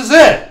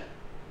it.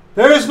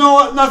 There is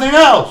nothing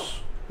else.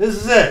 This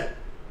is it.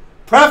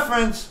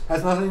 Preference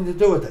has nothing to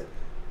do with it.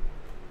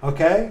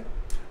 Okay?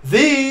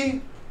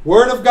 The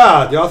Word of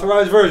God, the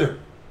authorized version.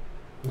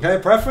 Okay?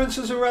 Preference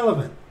is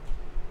irrelevant.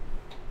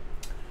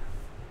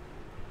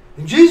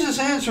 And Jesus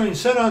answering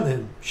said unto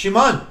him,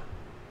 Shimon,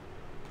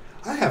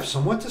 I have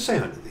somewhat to say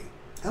unto thee.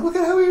 And look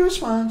at how he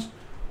responds.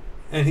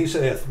 And he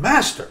saith,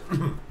 Master,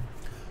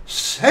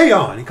 say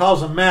on. He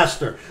calls him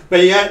master.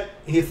 But yet,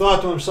 he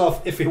thought to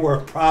himself, if he were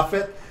a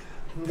prophet,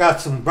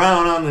 got some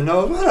brown on the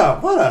nose,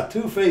 what a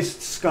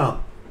two-faced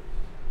scum.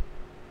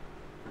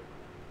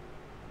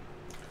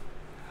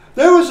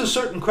 There was a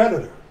certain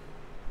creditor,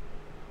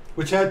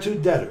 which had two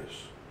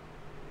debtors.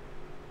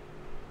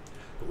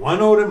 The one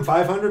owed him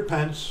 500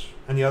 pence,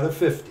 and the other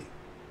 50.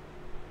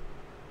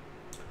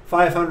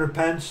 500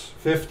 pence,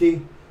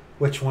 50,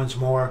 which one's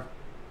more?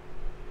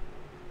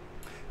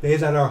 They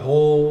that are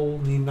whole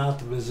need not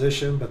the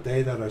physician, but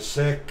they that are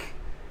sick.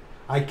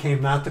 I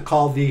came not to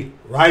call the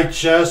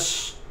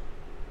righteous,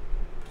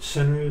 but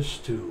sinners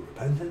to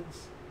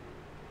repentance.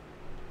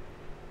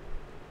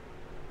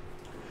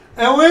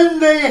 And when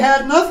they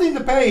had nothing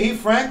to pay, he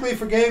frankly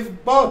forgave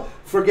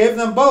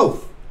them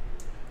both.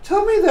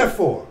 Tell me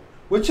therefore,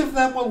 which of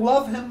them will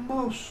love him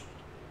most?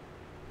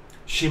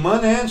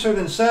 Shimon answered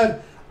and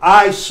said,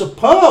 I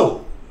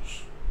suppose.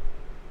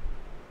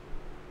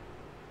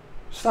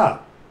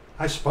 Stop.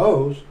 I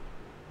suppose.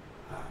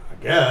 I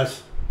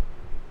guess.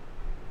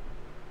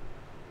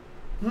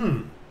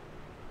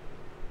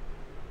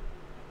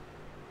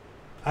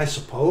 I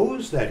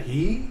suppose that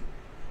he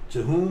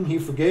to whom he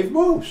forgave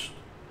most.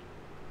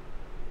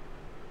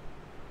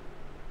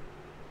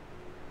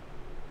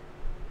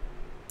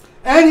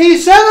 And he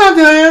said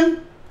unto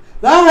him,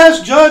 thou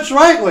hast judged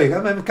rightly.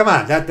 I mean, come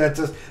on, that's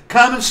just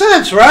common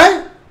sense,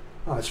 right?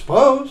 I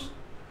suppose.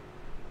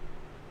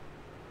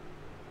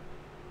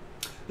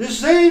 This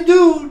same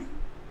dude,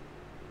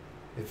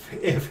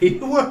 if he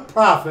were a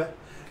prophet,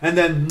 and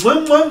then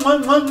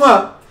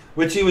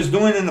which he was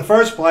doing in the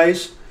first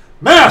place,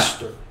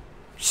 Master,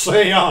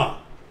 say on.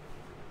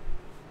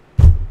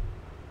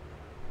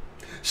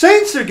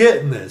 Saints are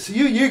getting this.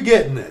 You're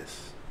getting this.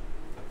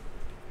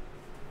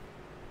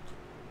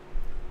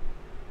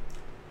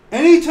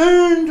 And he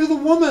turned to the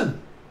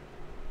woman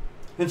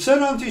and said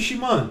unto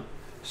Shimon,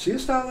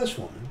 seest thou this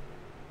woman?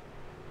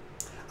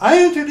 I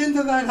entered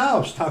into thine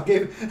house. Thou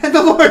gave, and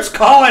the Lord's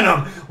calling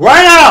him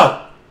right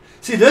out.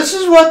 See, this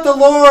is what the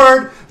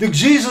Lord, the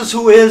Jesus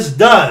who is,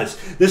 does.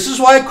 This is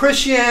why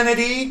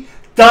Christianity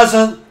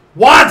doesn't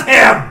want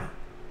him.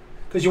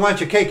 Because you want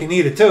your cake and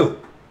eat it too.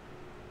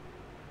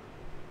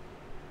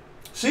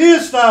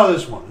 Seest thou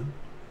this woman?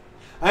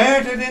 I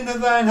entered into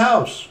thine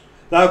house.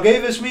 Thou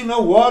gavest me no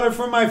water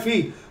for my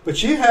feet, but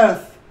she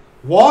hath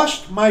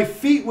washed my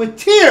feet with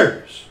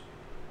tears,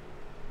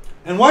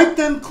 and wiped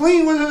them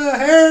clean with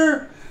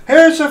the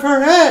hairs of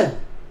her head.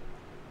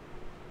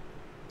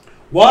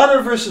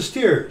 Water versus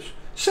tears.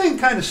 Same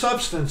kind of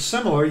substance,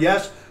 similar,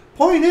 yes.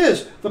 Point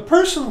is, the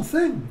personal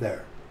thing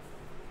there.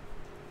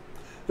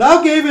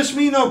 Thou gavest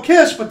me no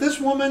kiss, but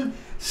this woman,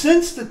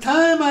 since the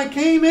time I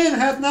came in,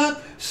 hath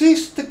not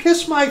ceased to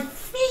kiss my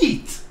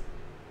feet.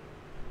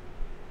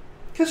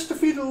 Kiss the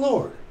feet of the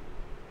Lord.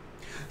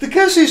 The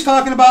kiss he's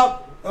talking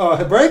about,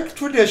 Hebraic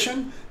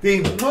tradition,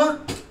 the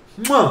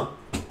mwah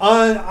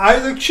on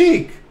either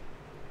cheek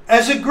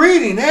as a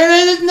greeting. And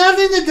it has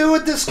nothing to do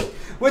with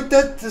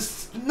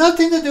this,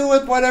 nothing to do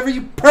with whatever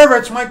you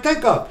perverts might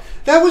think of.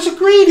 That was a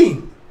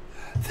greeting.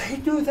 They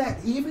do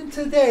that even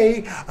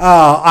today,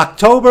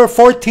 October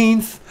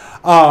 14th,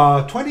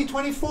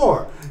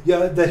 2024.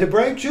 Yeah, the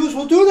Hebraic Jews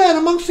will do that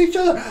amongst each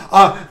other.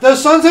 The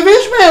sons of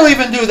Ishmael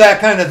even do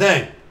that kind of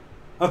thing.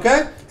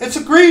 Okay? It's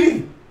a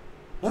greeting.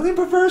 Nothing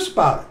perverse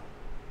about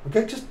it.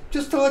 Okay?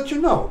 Just to let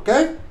you know.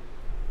 Okay?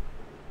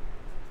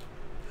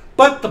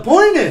 But the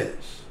point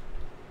is,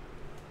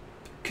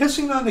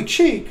 kissing on the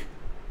cheek,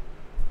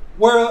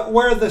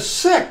 where the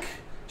sick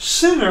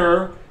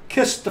sinner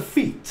kissed the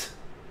feet.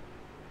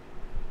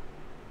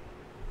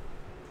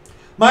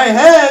 My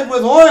head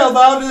with oil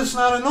thou didst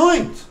not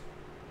anoint,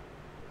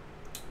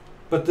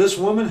 but this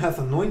woman hath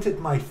anointed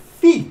my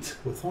feet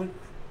with ointment.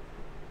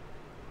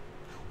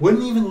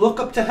 Wouldn't even look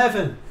up to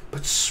heaven,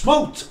 but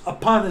smote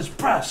upon his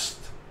breast.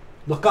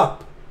 Look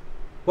up.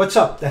 What's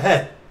up? The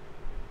head.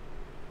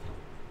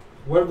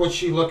 What was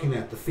she looking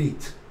at? The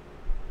feet.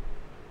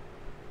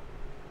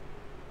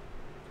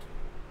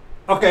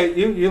 Okay,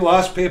 you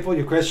lost people,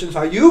 you Christians.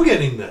 Are you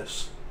getting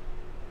this?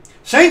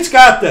 Saints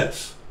got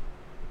this.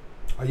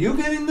 Are you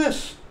getting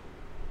this?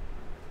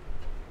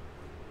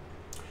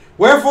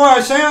 Wherefore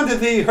I say unto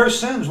thee, her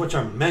sins, which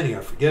are many,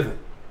 are forgiven.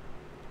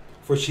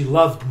 For she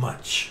loved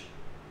much.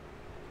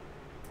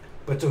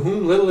 But to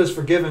whom little is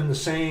forgiven, the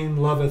same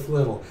loveth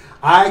little.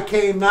 I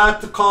came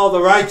not to call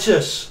the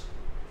righteous,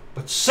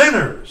 but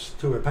sinners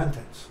to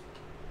repentance.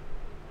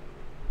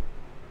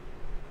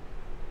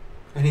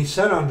 And he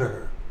said unto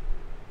her,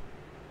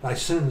 thy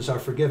sins are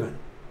forgiven.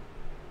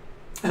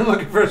 And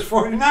look at verse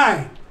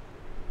 49.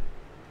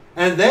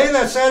 And they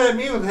that sat at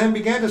meat with him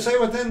began to say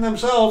within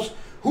themselves,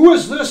 who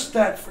is this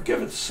that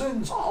forgiveth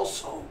sins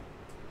also?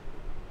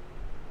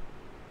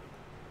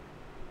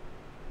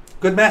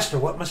 Good master,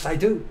 what must I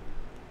do?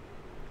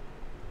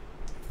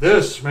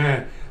 This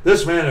man,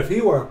 if he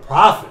were a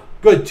prophet,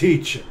 good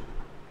teacher.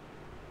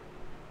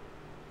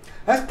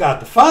 That's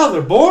God the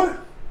Father, boy.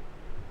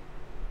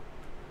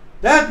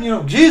 That,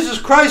 Jesus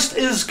Christ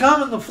is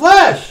come in the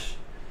flesh.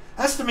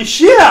 That's the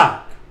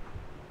Mashiach.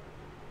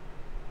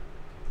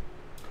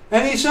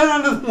 And he said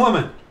unto the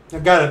woman, I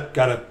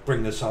gotta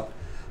bring this up.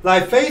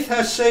 Thy faith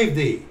has saved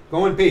thee.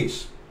 Go in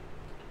peace.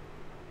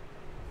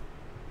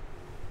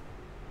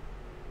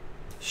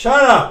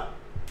 Shut up.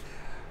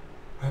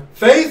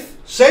 Faith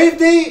saved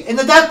thee in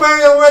the death,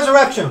 burial,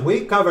 resurrection.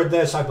 We covered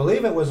this, I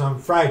believe it was on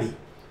Friday.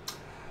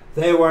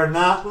 They were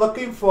not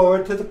looking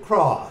forward to the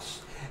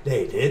cross.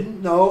 They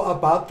didn't know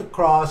about the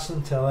cross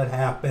until it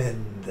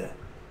happened.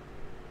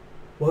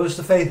 What was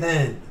the faith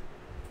in?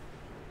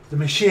 The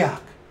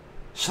Mashiach,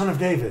 Son of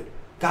David,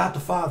 God the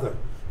Father.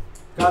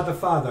 God the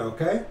Father,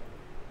 okay?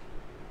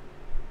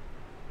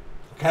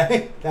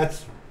 Okay?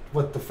 That's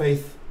what the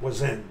faith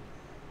was in.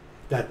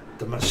 That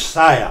the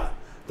Messiah,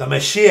 the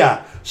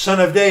Mashiach,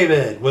 Son of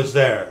David, was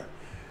there.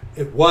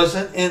 It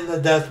wasn't in the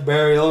death,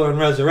 burial, and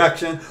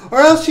resurrection, or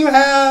else you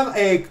have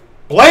a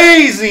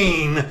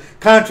blazing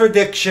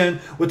contradiction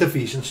with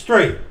Ephesians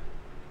 3.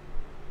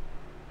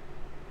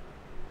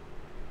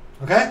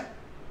 Okay?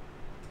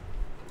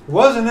 It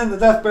wasn't in the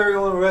death,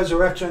 burial, and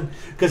resurrection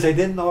because they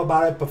didn't know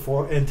about it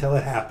before until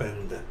it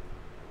happened.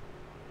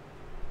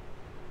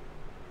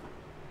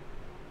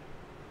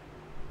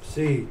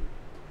 See,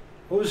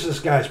 What was this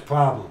guy's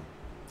problem?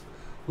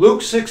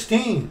 Luke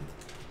 16.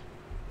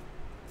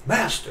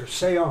 Master,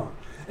 say on.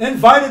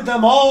 Invited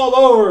them all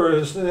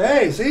over.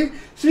 Hey, see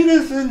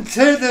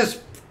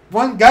this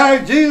one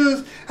guy,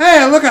 Jesus.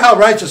 Hey, look at how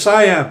righteous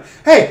I am.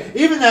 Hey,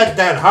 even that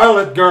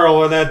harlot girl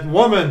or that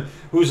woman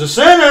who's a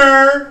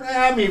sinner,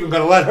 I'm even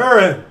going to let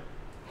her in.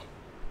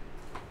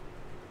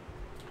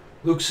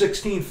 Luke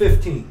 16,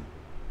 15.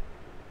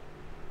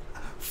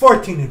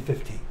 14 and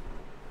 15.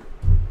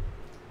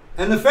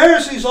 And the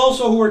Pharisees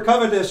also who were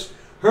covetous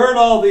heard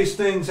all these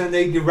things, and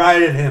they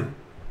derided him.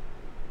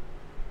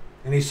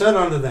 And he said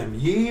unto them,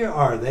 Ye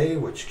are they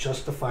which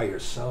justify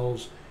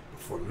yourselves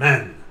before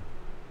men.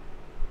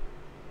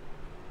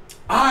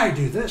 I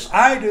do this,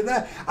 I do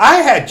that. I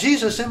had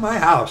Jesus in my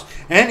house.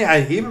 And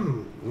I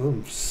even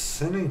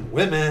sinning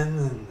women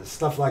and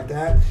stuff like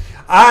that.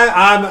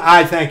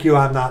 I thank you,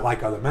 I'm not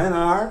like other men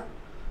are.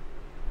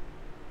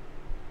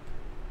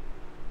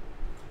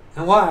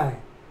 And why?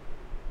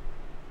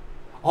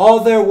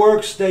 All their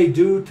works they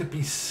do to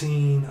be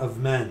seen of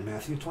men.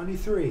 Matthew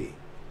 23.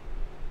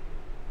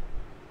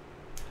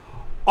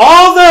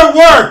 All their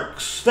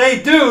works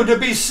they do to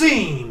be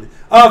seen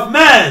of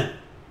men.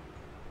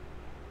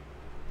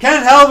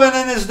 Ken Helvin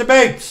in his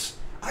debates,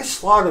 I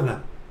slaughtered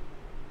them.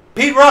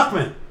 Pete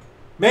Ruckman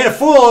made a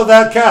fool of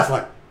that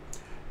Catholic.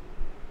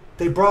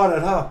 They brought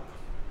it up.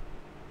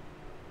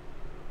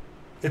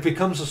 It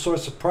becomes a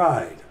source of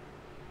pride.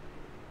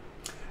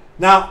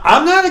 Now,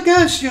 I'm not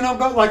against,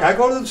 I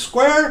go to the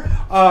square,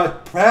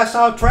 pass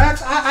out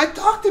tracts. I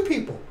talk to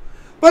people.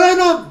 But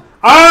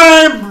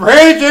I'm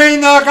preaching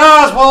the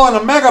gospel in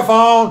a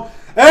megaphone.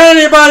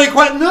 Anybody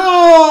quit?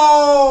 No.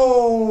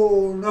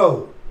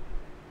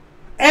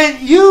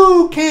 And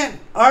you can't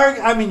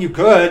argue. I mean, you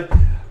could.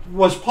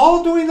 Was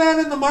Paul doing that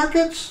in the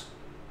markets?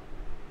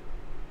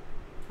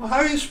 Well, how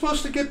are you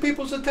supposed to get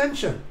people's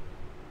attention?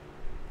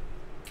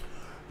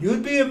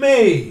 You'd be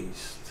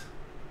amazed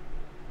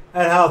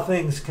at how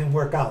things can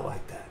work out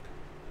like that.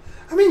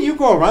 I mean, you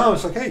go around,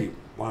 it's like, hey, you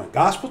want a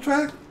gospel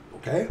tract?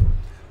 Okay.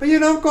 But you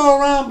don't go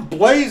around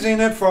blazing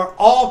it for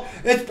all,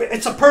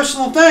 it's a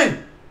personal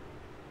thing.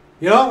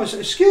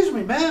 Excuse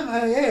me, ma'am,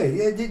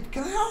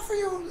 can I offer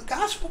you a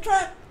gospel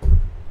tract?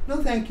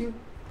 No, thank you.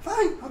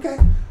 Fine, okay.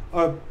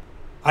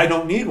 I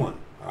don't need one.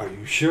 Are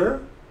you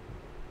sure?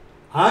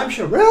 I'm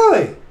sure.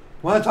 Really?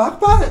 Want to talk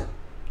about it?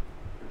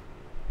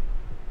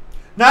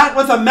 Not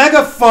with a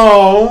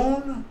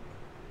megaphone.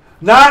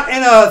 Not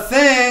in a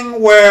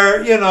thing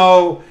where,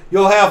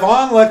 you'll have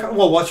on liquor.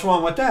 Well, what's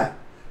wrong with that?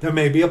 There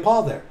may be a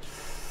Paul there.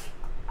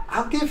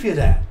 I'll give you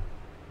that.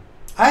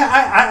 I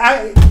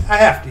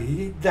have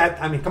to.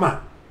 Come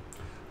on.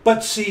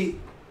 But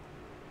see,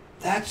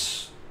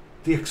 that's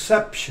the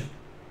exception.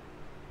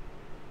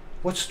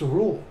 What's the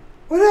rule?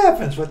 What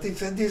happens with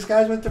these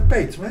guys with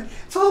debates, man?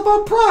 It's all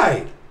about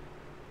pride.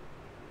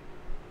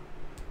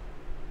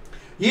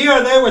 Ye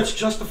are they which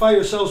justify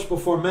yourselves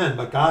before men,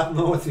 but God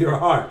knoweth your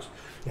hearts.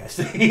 Yes,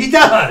 he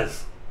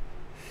does.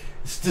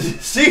 It's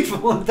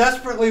deceitful and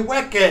desperately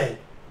wicked.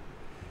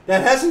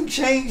 That hasn't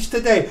changed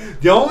today.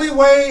 The only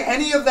way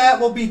any of that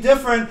will be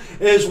different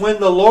is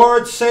when the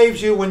Lord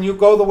saves you, when you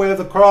go the way of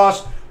the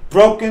cross,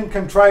 broken,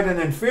 contrite, and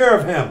in fear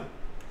of him.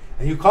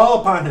 And you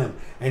call upon him,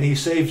 and he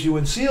saves you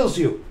and seals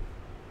you.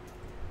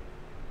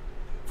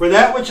 For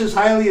that which is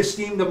highly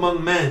esteemed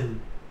among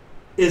men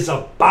is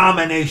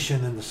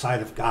abomination in the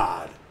sight of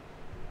God.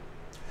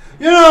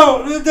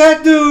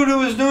 That dude who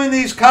was doing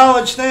these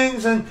college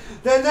things, and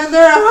their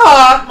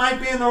heart might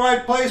be in the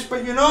right place,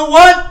 but you know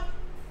what?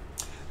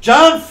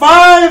 John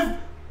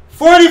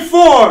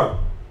 5:44.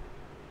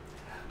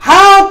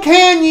 How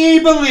can ye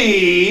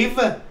believe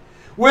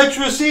which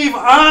receive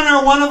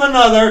honor one of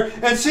another,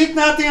 and seek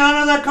not the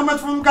honor that cometh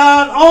from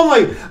God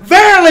only?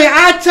 Verily,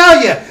 I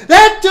tell you,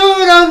 that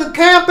dude on the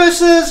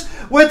campuses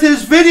with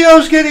his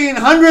videos getting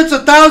hundreds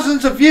of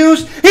thousands of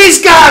views,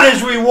 he's got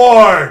his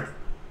reward.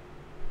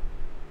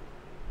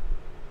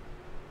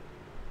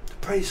 The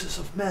praises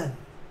of men.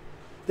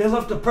 They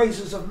love the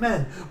praises of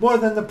men more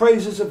than the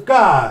praises of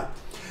God.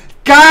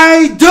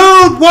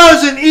 Dude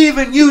wasn't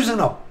even using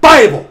a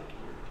Bible,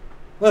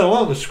 let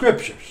alone the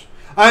scriptures.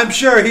 I'm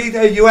sure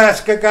you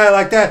ask a guy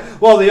like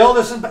that, well, the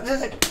oldest and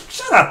best.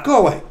 Shut up, go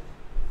away.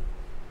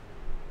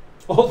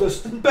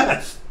 Oldest and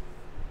best.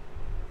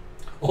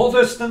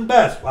 Oldest and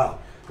best. Wow,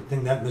 good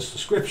thing that missed the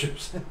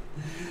scriptures.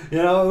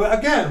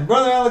 Again,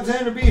 Brother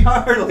Alexander B.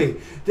 Hartley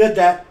did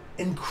that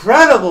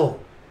incredible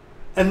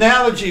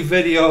analogy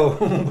video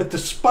with the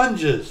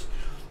sponges.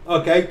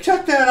 Okay,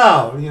 check that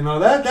out.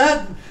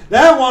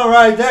 That one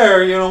right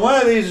there, one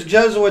of these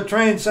Jesuit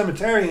trained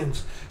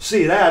cemeterians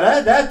see that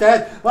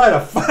light a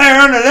fire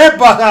under their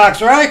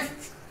buttocks, right?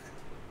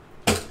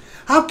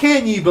 How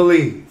can ye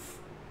believe?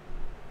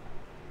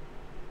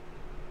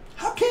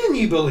 How can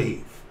ye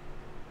believe?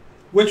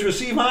 Which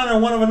receive honor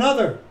one of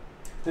another,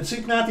 and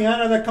seek not the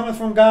honor that cometh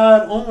from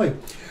God only.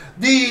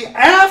 The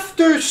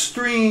after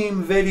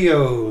stream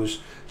videos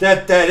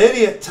that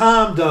idiot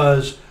Tom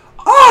does,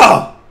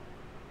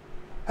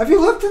 Have you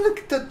looked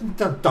in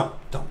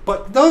don't.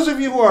 But those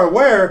of you who are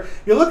aware,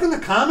 you look in the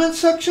comment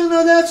section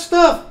of that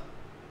stuff.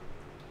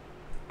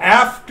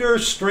 After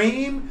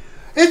stream,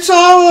 it's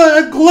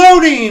all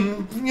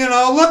gloating. You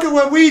know, look at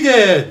what we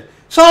did.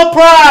 It's all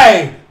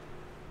pride.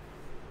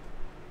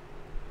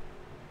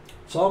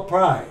 It's all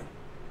pride.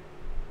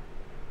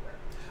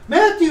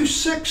 Matthew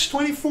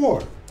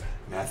 6:24.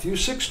 Matthew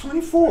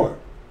 6:24.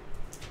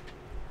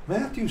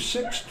 Matthew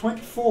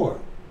 6:24.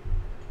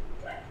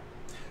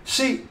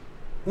 See,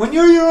 when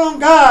you're your own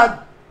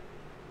God,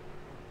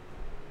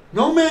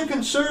 no man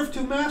can serve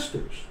two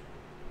masters.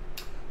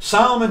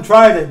 Solomon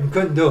tried it and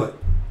couldn't do it.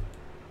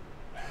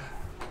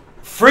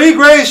 Free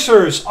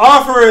gracers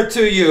offer it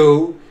to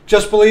you.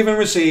 Just believe and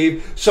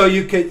receive. So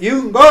you can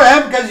go to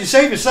heaven because you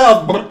save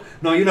yourself.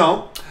 No, you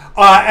don't.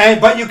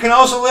 But you can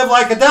also live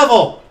like a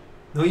devil.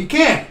 No, you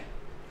can't.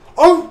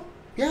 Oh,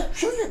 yeah,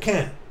 sure you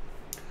can.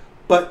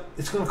 But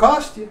it's going to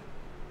cost you.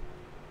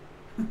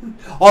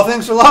 All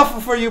things are lawful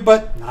for you,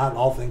 but not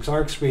all things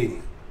are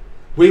expedient.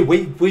 We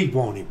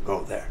won't even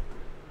go there.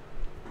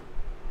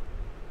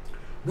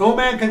 No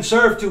man can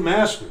serve two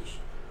masters,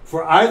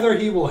 for either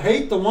he will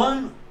hate the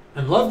one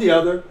and love the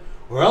other,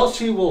 or else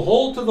he will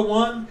hold to the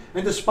one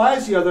and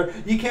despise the other.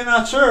 Ye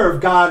cannot serve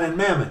God and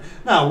mammon.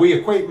 Now, we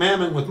equate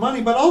mammon with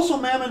money, but also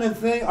mammon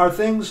are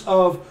things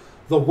of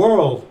the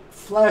world,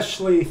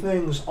 fleshly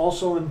things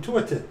also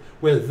intuited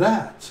with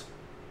that.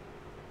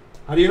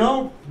 How do you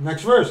know?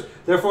 Next verse.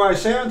 Therefore I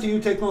say unto you,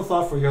 take no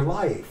thought for your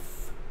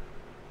life.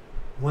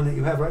 One that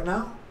you have right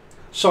now.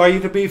 So are you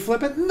to be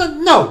flippant?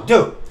 No,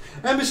 do.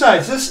 And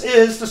besides, this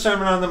is the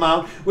Sermon on the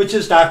Mount, which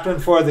is doctrine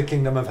for the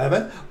kingdom of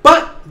heaven.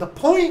 But the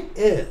point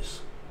is,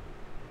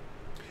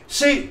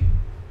 see,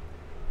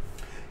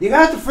 you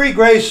got the free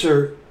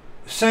gracer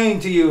saying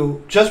to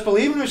you, just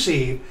believe and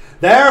receive.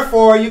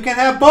 Therefore, you can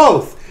have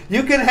both.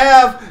 You can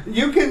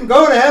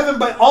go to heaven,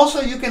 but also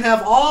you can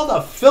have all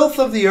the filth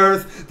of the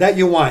earth that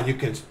you want. You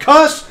can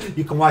cuss,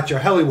 you can watch your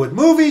Hollywood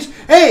movies.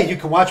 Hey, you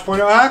can watch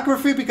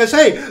pornography because,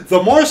 hey,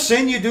 the more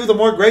sin you do, the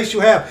more grace you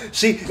have.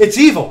 See, it's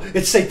evil.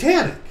 It's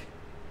satanic.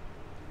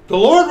 The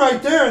Lord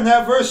right there in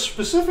that verse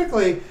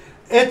specifically,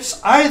 it's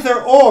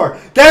either or.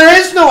 There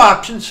is no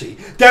option C.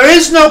 There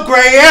is no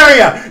gray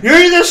area. You're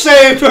either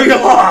saved or you're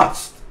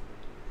lost.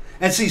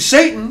 And see,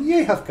 Satan,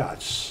 yea, hath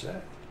God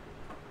said.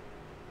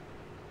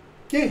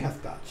 Yea,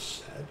 hath God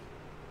said.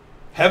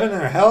 Heaven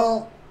or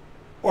hell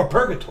or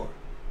purgatory.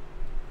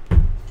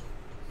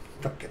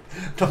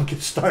 Don't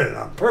get started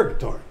on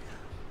purgatory.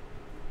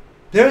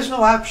 There is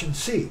no option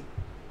C.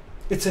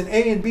 It's an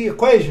A and B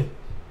equation.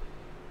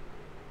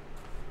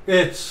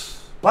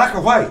 It's black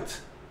or white.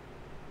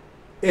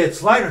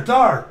 It's light or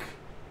dark.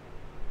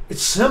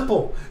 It's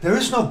simple. There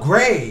is no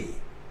gray.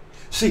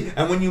 See,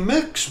 and when you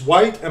mix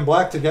white and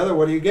black together,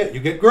 what do you get?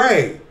 You get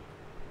gray.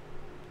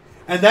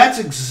 And that's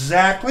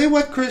exactly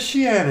what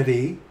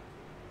Christianity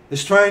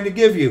is trying to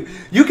give you.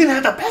 You can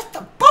have the best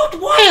of both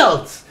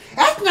worlds.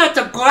 That's not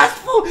the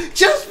gospel.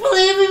 Just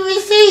believe and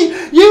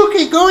receive. You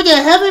can go to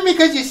heaven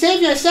because you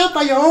save yourself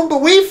by your own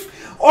belief,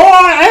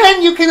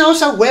 and you can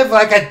also live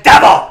like a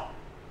devil.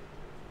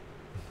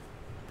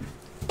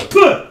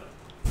 Good.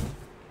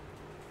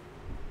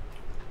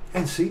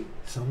 And see,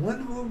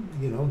 someone who,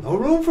 no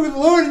room for the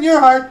Lord in your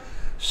heart.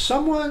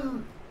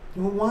 Someone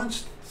who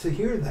wants to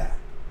hear that.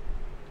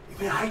 You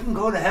mean I can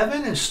go to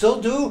heaven and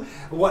still do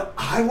what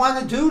I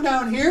want to do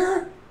down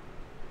here?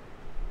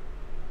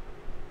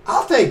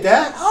 I'll take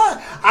that.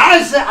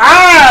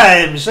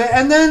 I'm saying,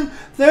 and then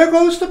there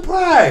goes the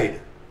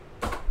pride.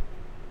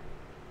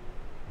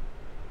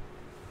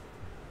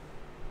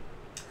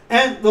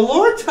 And the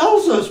Lord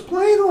tells us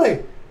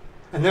plainly,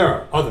 and there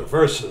are other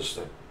verses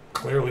that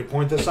clearly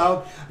point this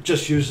out. I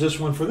just use this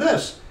one for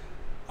this.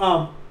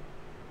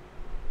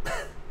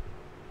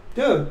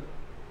 Dude,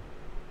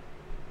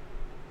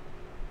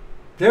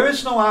 there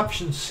is no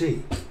option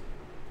C.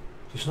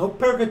 There's no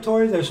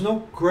purgatory. There's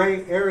no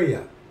gray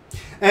area.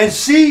 And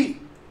see,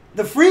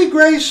 the free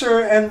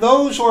gracer and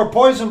those who are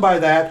poisoned by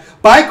that,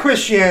 by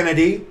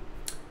Christianity,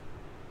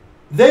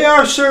 they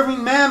are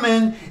serving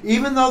mammon,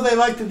 even though they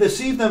like to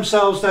deceive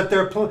themselves that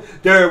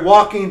they're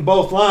walking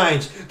both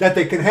lines, that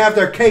they can have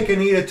their cake and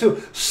eat it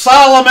too.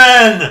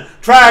 Solomon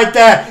tried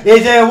that. It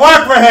didn't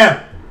work for him.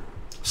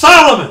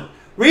 Solomon.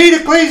 Read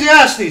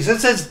Ecclesiastes. It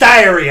says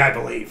diary, I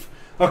believe.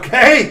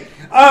 Okay?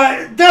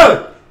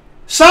 Dude,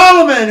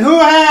 Solomon,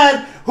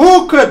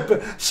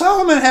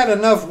 Solomon had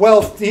enough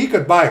wealth, he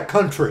could buy a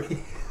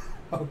country.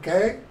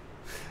 Okay?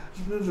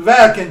 The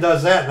Vatican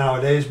does that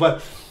nowadays,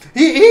 but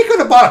he could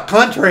have bought a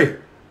country.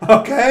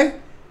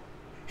 Okay?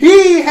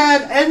 He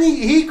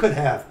could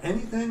have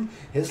anything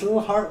his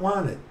little heart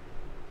wanted.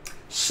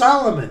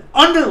 Solomon,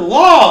 under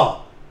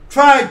law,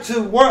 tried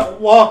to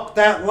walk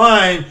that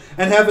line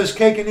and have his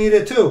cake and eat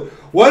it too.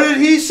 What did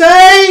he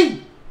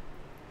say?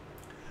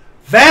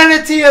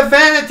 Vanity of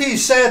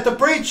vanities, saith the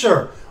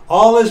preacher.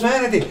 All is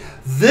vanity.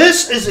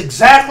 This is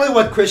exactly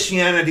what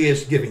Christianity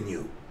is giving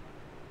you.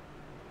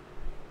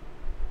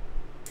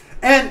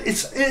 And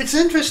it's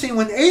interesting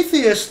when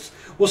atheists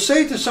will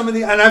say to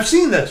somebody, and I've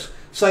seen this,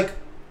 it's like,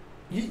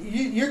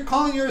 you're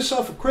calling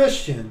yourself a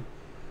Christian,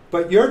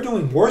 but you're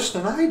doing worse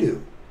than I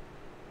do.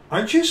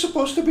 Aren't you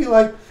supposed to be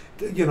like,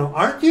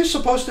 aren't you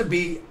supposed to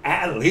be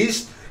at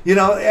least,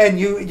 and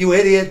you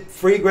idiot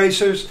free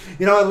gracers,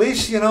 at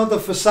least, the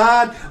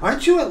facade,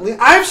 aren't you at least,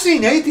 I've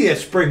seen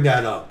atheists bring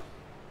that up.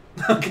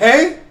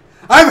 Okay?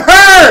 I've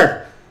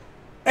heard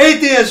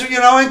atheists,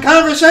 in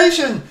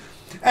conversation.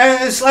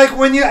 And it's like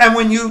when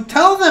you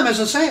tell them as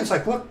a saint, it's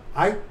like, look,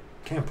 I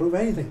can't prove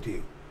anything to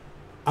you.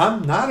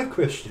 I'm not a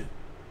Christian.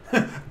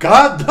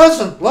 God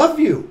doesn't love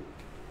you.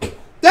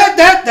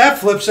 That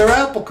flips their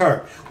apple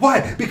cart.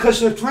 Why? Because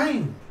they're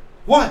trained.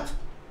 What?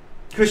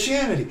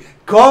 Christianity.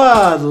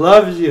 God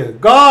loves you.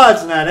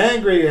 God's not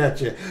angry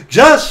at you.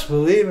 Just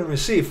believe and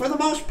receive. For the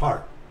most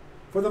part.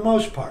 For the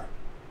most part.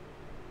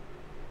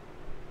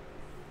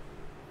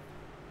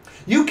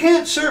 You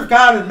can't serve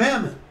God and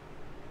mammon.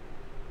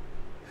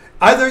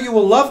 Either you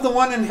will love the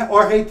one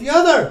or hate the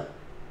other.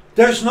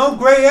 There's no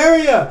gray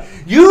area.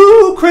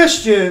 You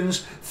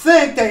Christians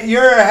think that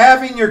you're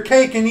having your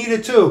cake and eat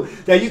it too.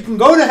 That you can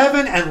go to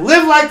heaven and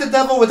live like the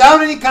devil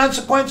without any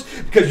consequence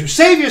because you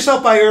save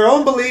yourself by your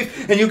own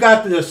belief and you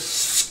got this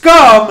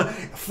scum,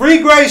 free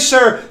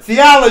gracer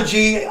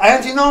theology,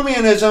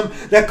 antinomianism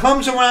that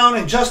comes around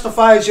and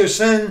justifies your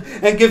sin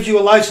and gives you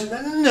a license.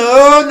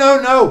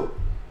 No.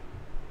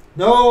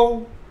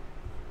 No.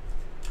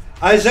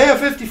 Isaiah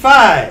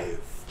 55.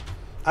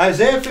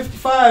 Isaiah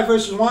 55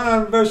 verses 1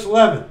 on to verse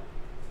 11.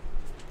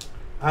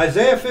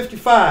 Isaiah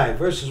 55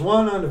 verses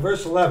 1 on to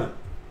verse 11.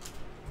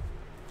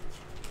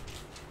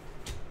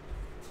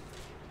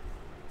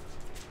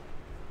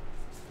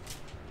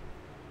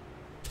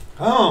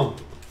 Come.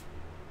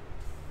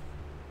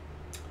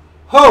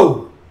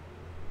 Ho,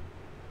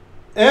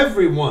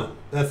 everyone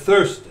that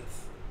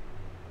thirsteth,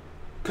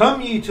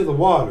 come ye to the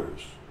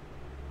waters,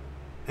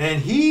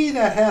 and he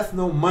that hath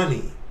no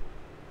money,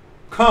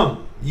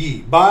 come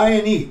ye, buy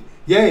and eat.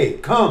 Yea,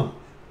 come,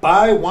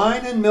 buy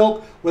wine and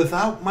milk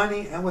without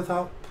money and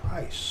without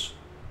price.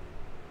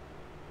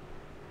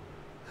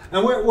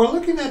 And we're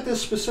looking at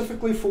this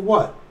specifically for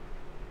what?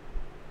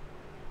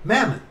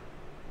 Mammon,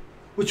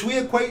 which we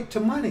equate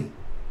to money.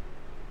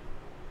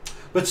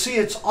 But see,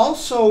 it's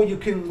also, you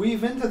can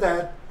weave into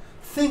that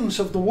things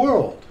of the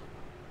world.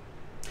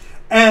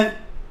 And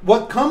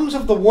what comes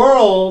of the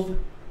world,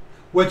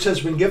 which has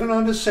been given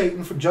unto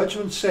Satan for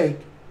judgment's sake,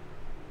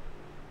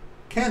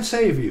 can't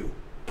save you.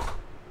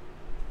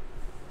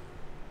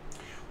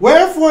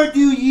 Wherefore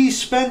do ye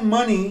spend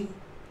money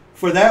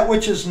for that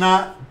which is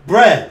not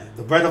bread,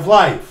 the bread of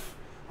life,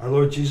 our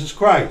Lord Jesus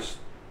Christ,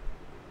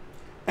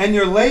 and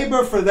your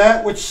labor for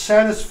that which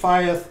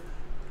satisfieth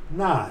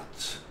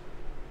not?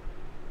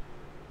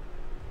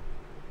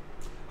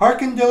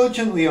 Hearken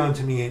diligently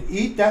unto me, and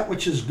eat that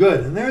which is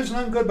good, and there is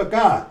none good but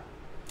God.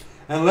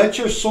 And let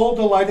your soul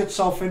delight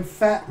itself in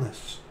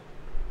fatness.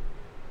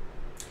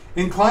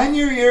 Incline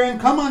your ear and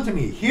come unto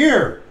me.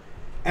 Hear,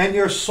 and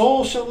your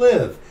soul shall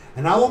live.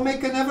 And I will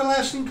make an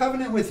everlasting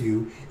covenant with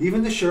you,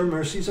 even the sure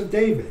mercies of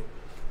David.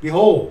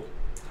 Behold,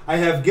 I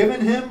have given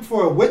him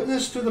for a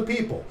witness to the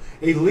people,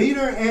 a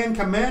leader and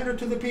commander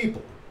to the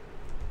people.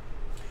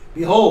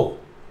 Behold,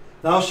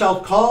 thou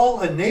shalt call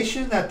a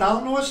nation that thou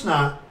knowest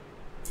not,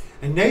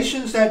 and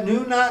nations that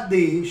knew not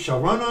thee shall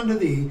run unto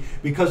thee,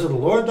 because of the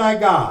Lord thy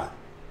God,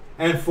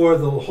 and for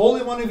the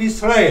Holy One of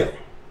Israel,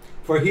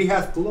 for he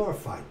hath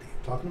glorified thee.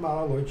 Talking about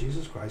our Lord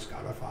Jesus Christ,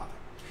 God our Father.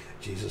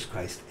 Jesus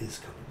Christ is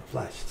come in the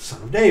flesh, the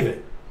Son of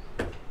David.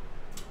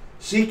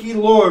 Seek ye the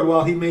Lord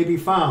while he may be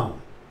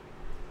found.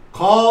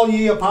 Call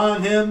ye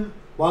upon him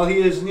while he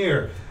is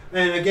near.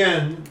 And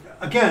again,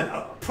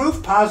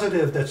 proof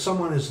positive that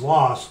someone is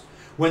lost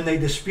when they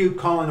dispute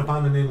calling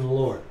upon the name of the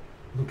Lord.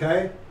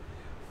 Okay?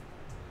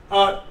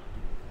 When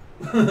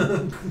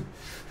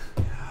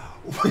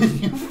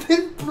you've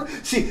been...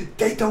 See,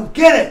 they don't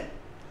get it.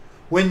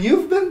 When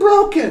you've been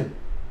broken...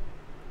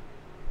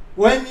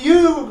 When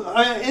you,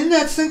 in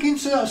that sinking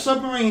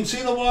submarine,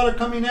 see the water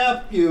coming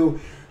at you,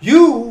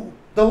 you,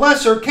 the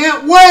lesser,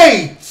 can't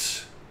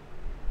wait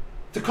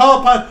to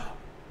call upon.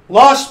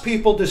 Lost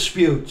people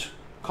dispute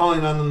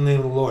calling on the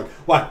name of the Lord.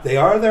 What? They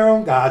are their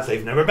own gods.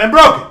 They've never been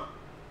broken.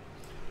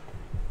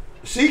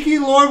 Seek ye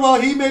the Lord while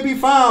he may be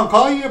found.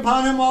 Call ye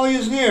upon him while he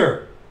is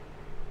near.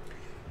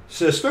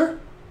 Sister,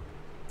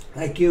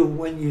 like you,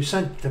 when you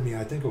sent to me,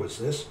 I think it was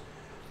this.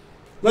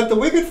 Let the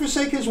wicked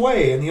forsake his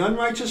way, and the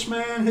unrighteous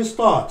man his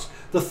thoughts.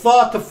 The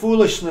thought of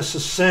foolishness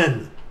is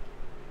sin.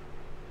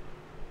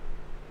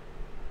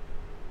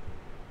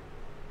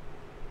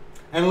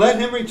 And let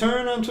him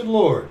return unto the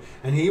Lord,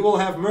 and he will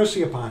have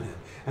mercy upon him.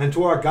 And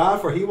to our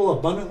God, for he will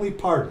abundantly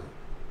pardon.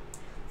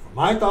 For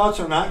my thoughts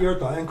are not your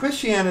thoughts. And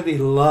Christianity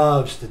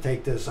loves to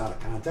take this out of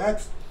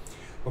context.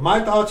 For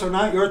my thoughts are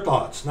not your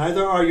thoughts,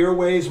 neither are your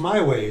ways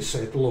my ways,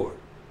 saith the Lord.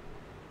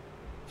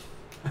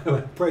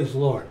 Praise the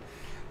Lord.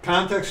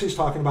 Context, he's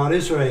talking about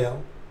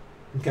Israel.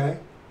 Okay?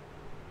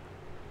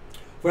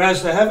 For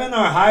as the heaven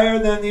are higher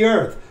than the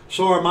earth,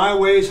 so are my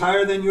ways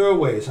higher than your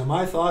ways, and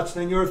my thoughts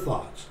than your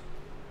thoughts.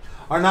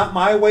 Are not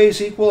my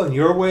ways equal and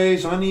your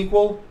ways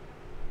unequal?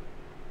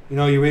 You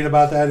know, you read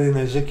about that in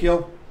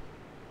Ezekiel,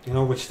 you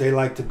know, which they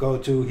like to go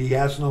to. He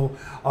has no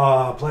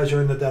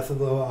pleasure in the death of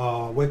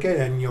the wicked.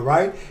 And you're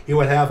right. He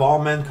would have all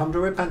men come to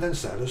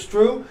repentance. That is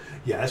true.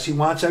 Yes, he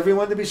wants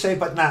everyone to be saved,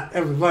 but not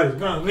everybody's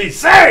going to be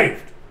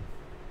saved.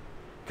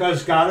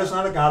 Because God is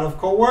not a God of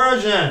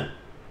coercion.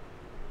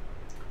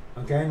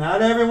 Okay,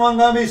 not everyone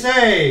going to be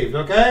saved.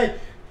 Okay,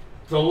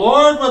 the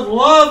Lord would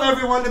love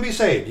everyone to be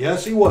saved.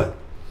 Yes, he would.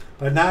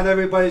 But not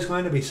everybody's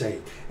going to be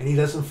saved. And he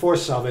doesn't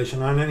force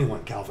salvation on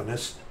anyone,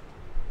 Calvinist.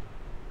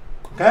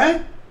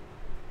 Okay?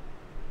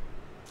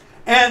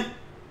 And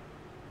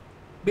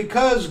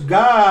because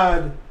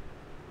God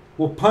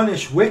will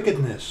punish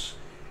wickedness,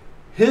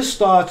 his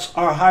thoughts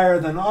are higher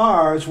than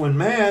ours. When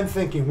man,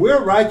 thinking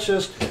we're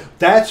righteous,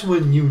 that's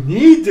when you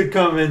need to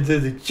come into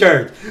the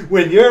church.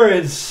 When you're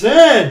in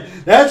sin,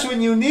 that's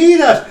when you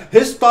need us.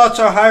 His thoughts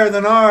are higher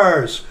than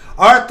ours.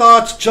 Our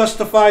thoughts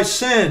justify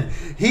sin.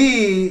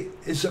 He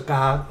is a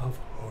God of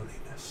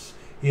holiness.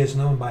 He is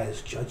known by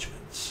his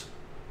judgments.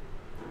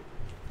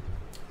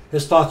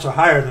 His thoughts are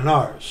higher than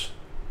ours.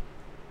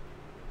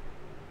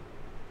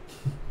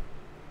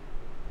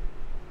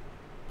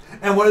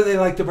 And what do they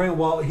like to bring?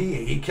 Well,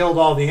 he killed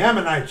all the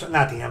Ammonites,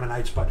 not the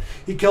Ammonites, but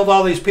he killed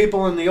all these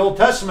people in the Old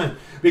Testament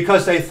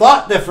because they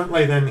thought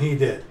differently than he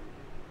did.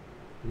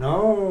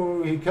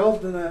 No, he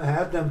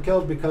had them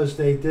killed because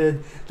they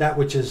did that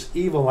which is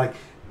evil, like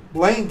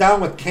laying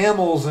down with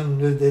camels and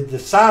the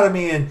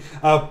sodomy and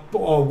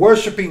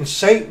worshiping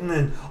Satan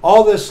and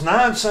all this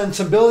nonsense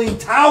and building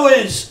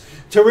towers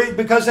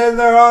because they're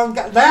their own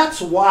God.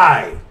 That's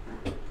why.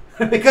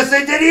 Because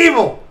they did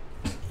evil.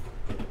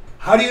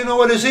 How do you know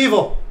what is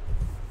evil?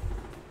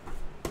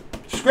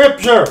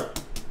 Scripture.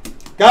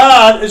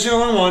 God is the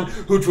only one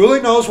who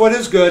truly knows what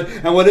is good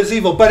and what is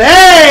evil. But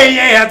hey,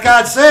 yea, hath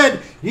God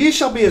said, ye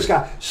shall be as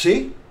God.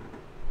 See?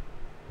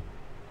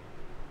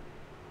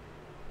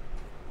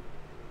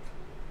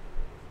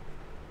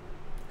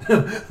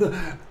 Praise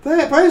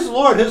the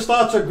Lord, his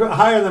thoughts are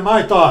higher than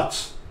my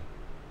thoughts.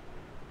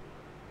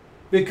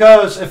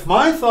 Because if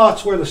my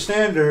thoughts were the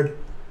standard,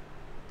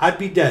 I'd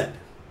be dead.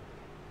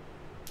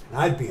 And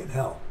I'd be in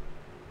hell.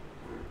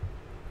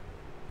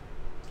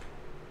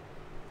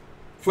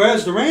 For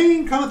as the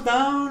rain cometh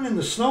down and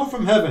the snow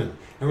from heaven,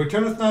 and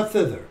returneth not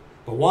thither,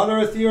 but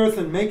watereth the earth,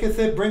 and maketh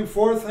it bring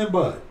forth and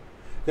bud,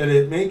 that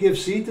it may give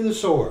seed to the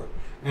sower,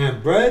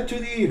 and bread to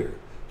the eater,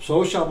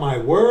 so shall my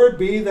word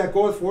be that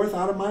goeth forth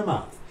out of my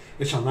mouth.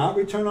 It shall not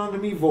return unto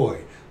me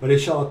void, but it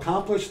shall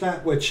accomplish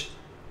that which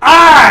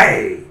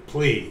I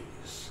please.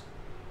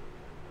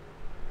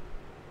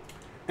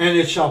 And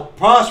it shall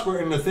prosper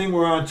in the thing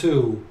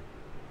whereunto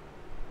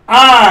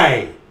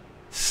I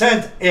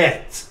sent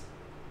it.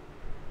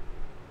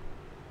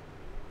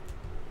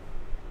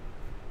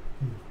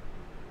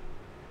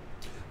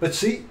 But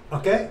see,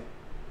 okay,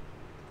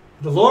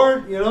 the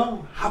Lord, you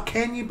know, how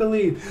can you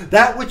believe?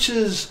 That which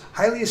is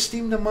highly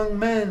esteemed among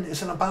men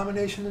is an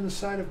abomination in the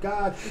sight of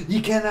God.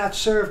 You cannot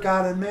serve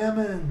God and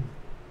mammon.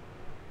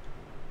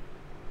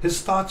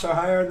 His thoughts are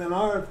higher than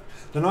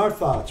our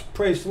thoughts.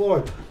 Praise the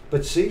Lord.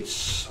 But see,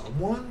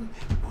 someone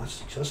wants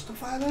to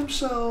justify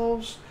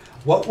themselves.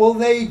 What will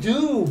they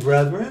do,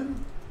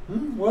 brethren?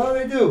 What will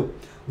they do?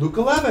 Luke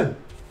 11,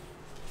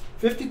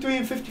 53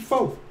 and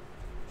 54.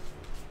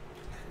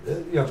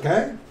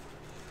 Okay?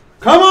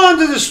 Come on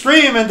to the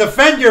stream and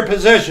defend your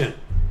position.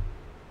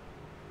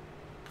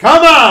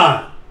 Come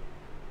on!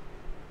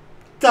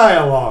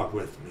 Dialogue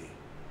with me.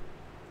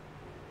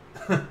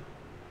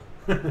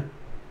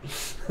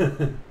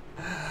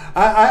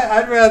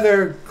 I'd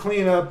rather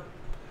clean up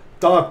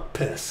dog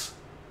piss,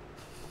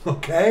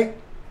 okay,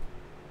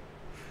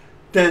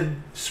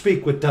 than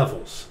speak with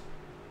devils.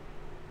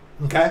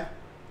 Okay?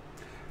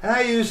 And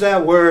I use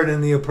that word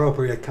in the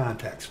appropriate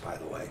context, by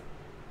the way.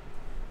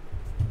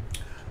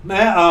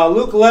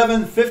 Luke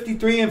 11,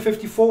 53 and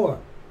 54.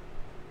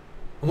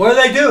 What do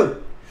they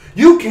do?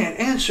 You can't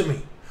answer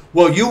me.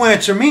 Well, you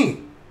answer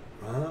me.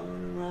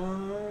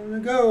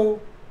 Go.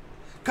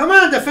 Come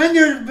on, defend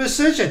your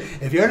position.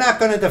 If you're not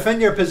going to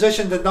defend your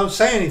position, then don't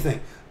say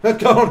anything.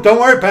 Don't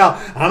worry, pal.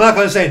 I'm not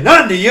going to say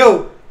nothing to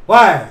you.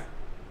 Why?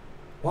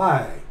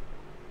 Why?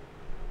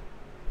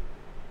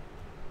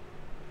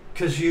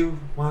 Because you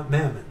want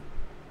mammon.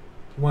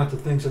 You want the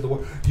things of the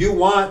world. You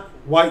want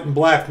white and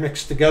black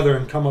mixed together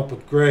and come up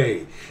with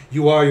gray.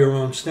 You are your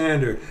own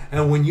standard.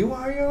 And when you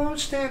are your own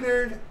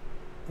standard,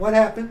 what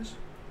happens?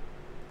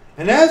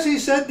 And as he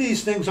said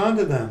these things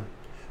unto them,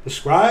 the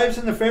scribes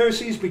and the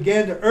Pharisees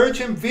began to urge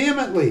him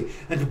vehemently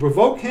and to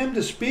provoke him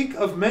to speak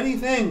of many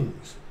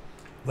things,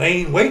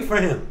 laying wait for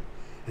him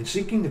and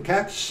seeking to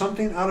catch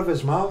something out of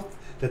his mouth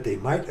that they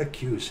might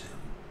accuse him.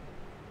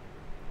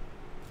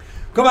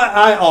 Come on,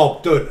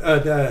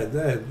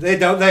 they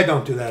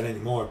don't do that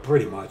anymore,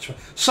 pretty much.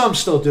 Some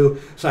still do.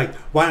 It's like,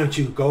 why don't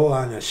you go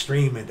on a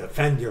stream and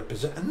defend your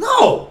position?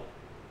 No,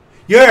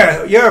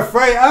 you're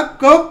afraid.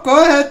 Go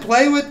ahead,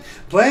 play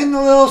Play in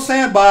the little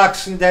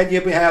sandbox that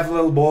you have,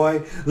 little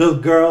boy, little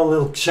girl,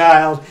 little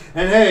child.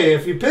 And hey,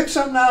 if you pick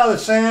something out of the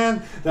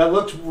sand that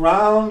looks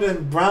round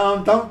and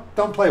brown,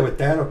 don't play with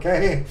that,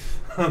 okay?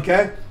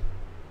 Okay?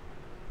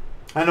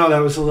 I know that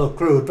was a little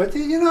crude, but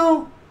you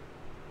know,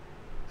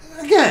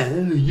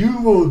 again, you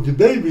hold the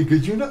baby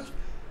because you're not.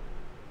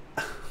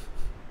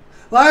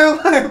 Liar,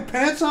 liar,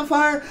 pants on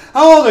fire?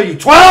 How old are you?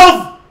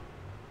 12?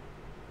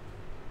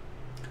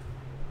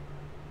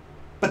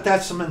 But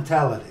that's the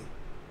mentality.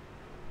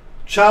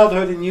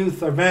 Childhood and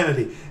youth are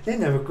vanity. They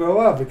never grow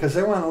up because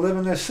they want to live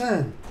in their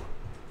sin.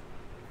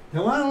 They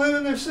want to live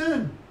in their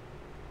sin.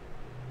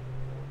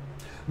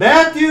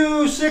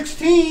 Matthew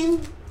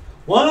 16,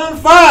 1 on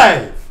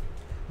 5.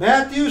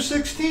 Matthew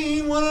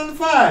 16, 1 on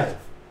 5.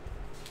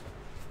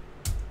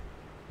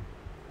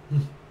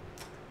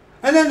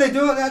 And then they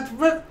do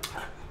that.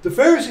 The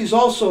Pharisees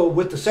also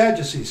with the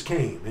Sadducees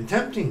came, and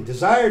tempting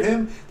desired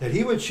him that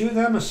he would shew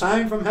them a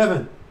sign from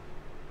heaven.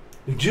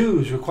 The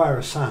Jews require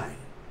a sign.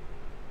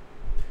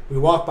 We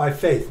walk by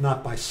faith,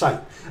 not by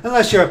sight.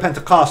 Unless you're a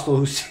Pentecostal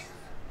who sees.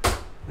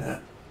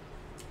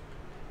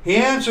 He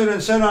answered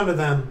and said unto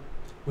them,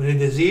 when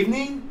it is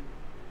evening,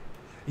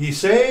 ye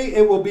say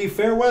it will be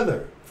fair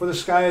weather, for the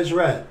sky is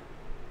red.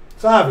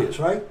 It's obvious,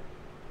 right?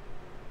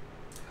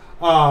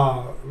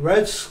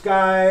 Red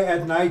sky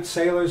at night,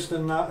 sailors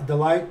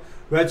delight.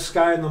 Red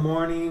sky in the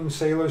morning,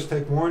 sailors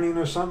take warning,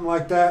 or something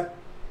like that.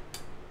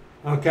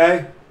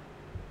 Okay?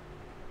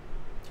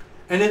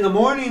 And in the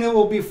morning it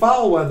will be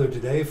foul weather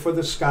today, for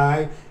the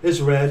sky is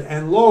red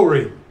and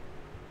lowering.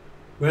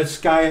 Red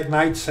sky at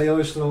night,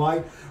 sailors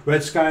delight.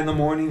 Red sky in the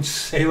morning,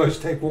 sailors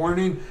take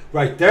warning.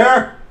 Right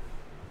there.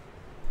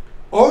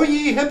 O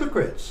ye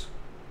hypocrites,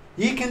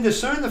 ye can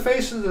discern the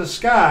face of the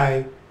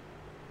sky,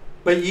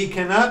 but ye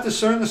cannot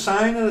discern the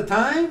sign of the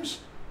times?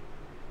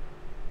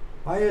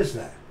 Why is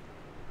that?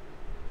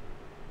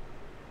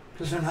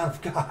 Because they're not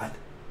of God.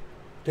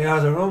 They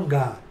are their own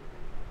God.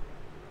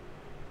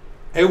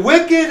 A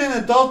wicked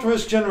and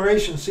adulterous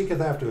generation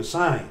seeketh after a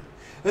sign,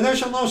 and there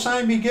shall no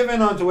sign be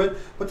given unto it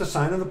but the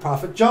sign of the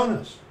prophet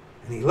Jonas.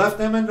 And he left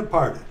them and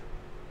departed.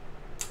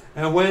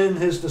 And when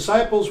his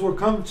disciples were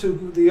come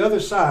to the other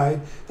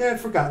side, they had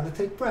forgotten to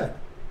take bread.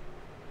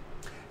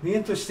 The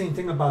interesting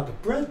thing about the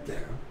bread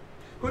there,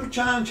 go to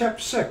John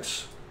chapter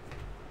 6.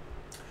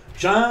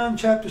 John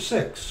chapter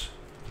 6.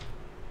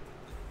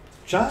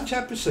 John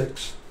chapter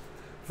 6,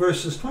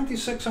 verses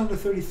 26 under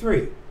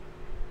 33.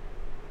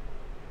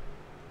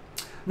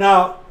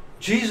 Now,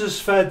 Jesus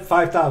fed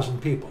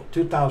 5,000 people,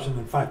 2,000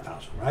 and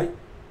 5,000, right?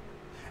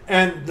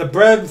 And the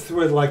bread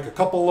with like a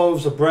couple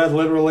loaves of bread,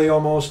 literally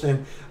almost,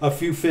 and a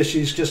few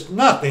fishes, just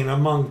nothing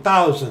among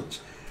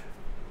thousands.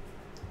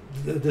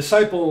 The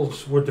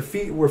disciples were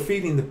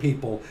feeding the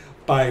people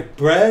by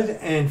bread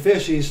and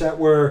fishes that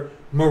were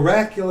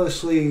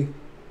miraculously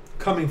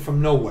coming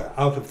from nowhere,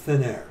 out of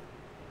thin air.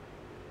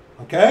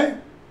 Okay?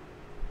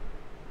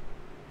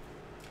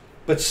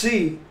 But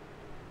see,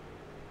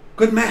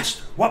 good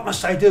master, what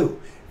must I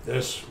do?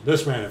 This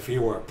man, if he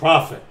were a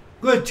prophet,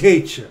 good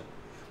teacher,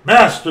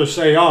 master,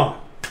 say on.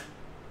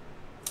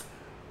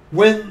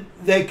 When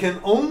they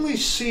can only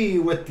see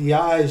with the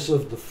eyes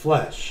of the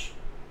flesh.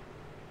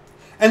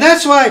 And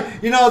that's why,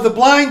 you know, the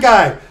blind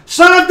guy,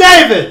 Son of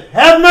David,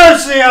 have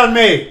mercy on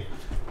me.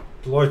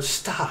 The Lord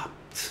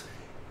stopped.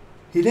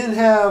 He didn't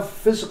have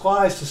physical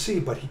eyes to see,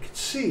 but he could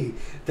see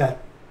that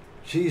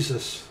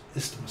Jesus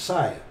is the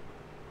Messiah.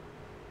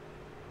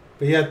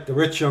 But yet the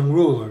rich young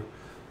ruler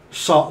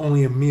saw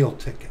only a meal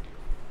ticket.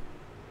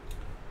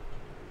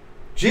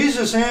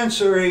 Jesus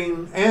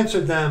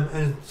answered them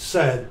and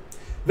said,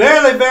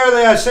 Verily,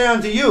 verily, I say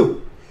unto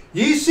you,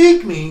 ye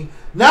seek me,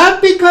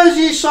 not because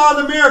ye saw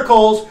the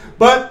miracles,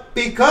 but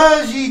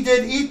because ye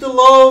did eat the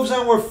loaves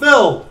and were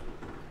filled.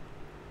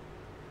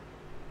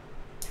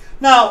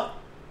 Now,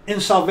 in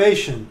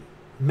salvation,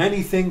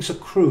 many things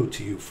accrue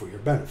to you for your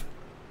benefit.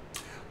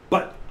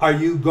 But are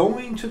you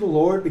going to the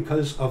Lord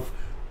because of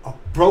a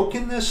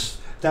brokenness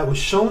that was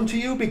shown to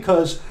you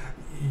because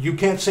you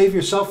can't save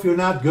yourself, you're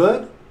not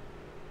good?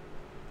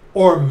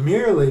 Or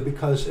merely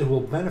because it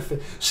will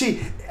benefit?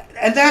 See,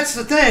 and that's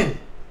the thing.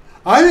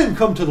 I didn't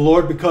come to the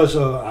Lord because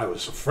I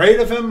was afraid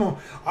of him or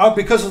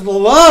because of the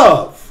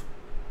love.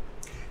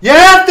 You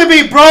have to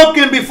be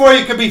broken before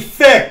you can be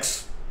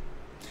fixed.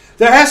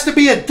 There has to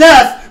be a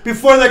death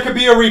before there can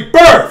be a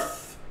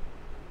rebirth.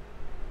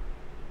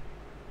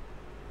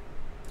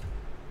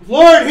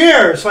 Lord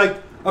here, it's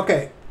like,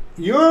 okay,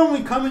 you're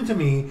only coming to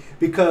me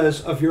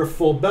because of your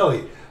full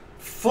belly.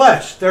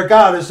 Flesh, their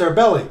God is their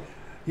belly.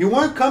 You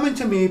weren't coming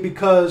to me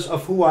because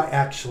of who I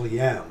actually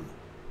am.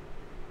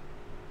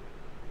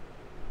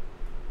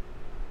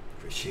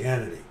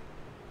 Christianity.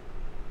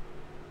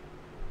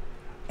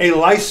 A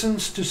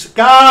license to,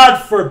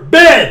 God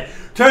forbid,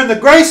 turn the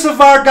grace of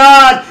our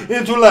God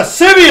into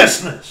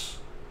lasciviousness.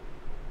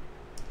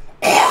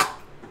 For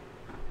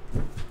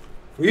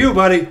you,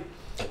 buddy.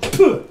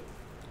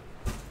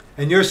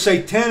 And your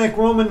satanic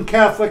Roman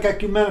Catholic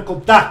ecumenical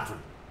doctrine.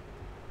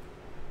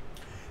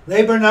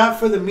 Labor not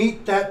for the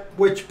meat that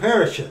which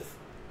perisheth,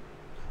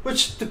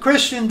 which the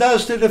Christian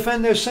does to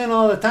defend their sin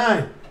all the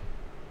time.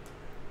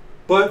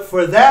 But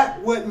for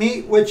that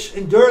meat which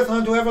endureth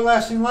unto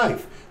everlasting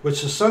life,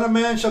 which the Son of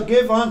Man shall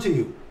give unto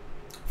you,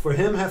 for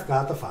him hath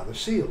God the Father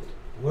sealed.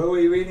 Where are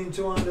we reading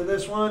to onto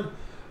this one?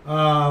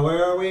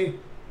 Where are we?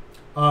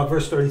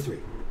 Verse 33.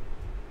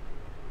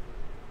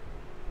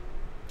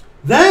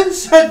 Then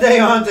said they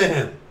unto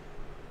him,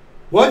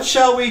 what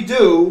shall we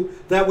do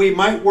that we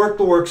might work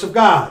the works of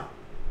God?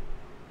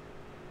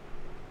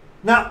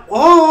 Now,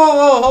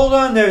 hold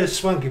on there,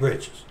 Spunky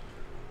Britches.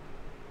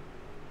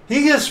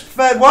 He just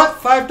fed what?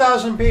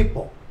 5,000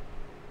 people.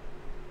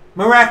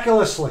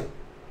 Miraculously.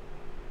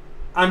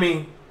 I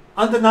mean,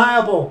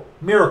 undeniable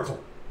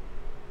miracle.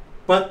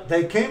 But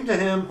they came to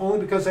him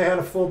only because they had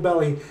a full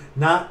belly,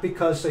 not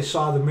because they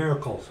saw the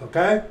miracles,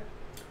 okay?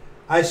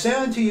 I say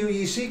unto you,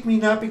 ye seek me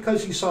not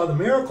because ye saw the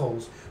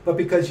miracles, but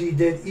because ye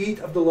did eat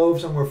of the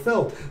loaves and were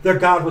filled. Their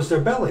God was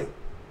their belly.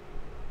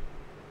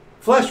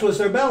 Flesh was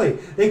their belly.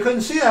 They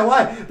couldn't see that.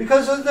 Why?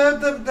 Because of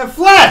the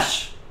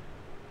flesh.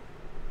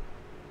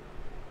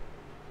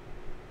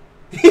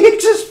 He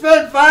just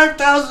fed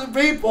 5,000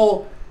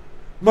 people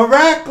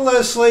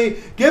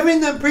miraculously, giving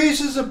them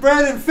pieces of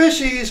bread and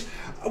fishes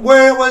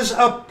where it was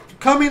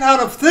coming out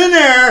of thin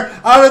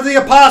air out of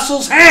the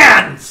apostles'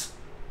 hands.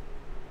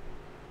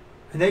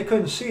 And they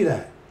couldn't see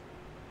that.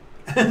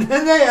 And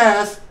then they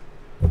asked,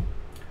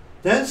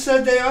 then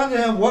said they unto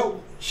him, what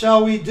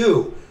shall we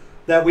do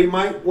that we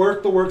might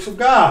work the works of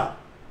God?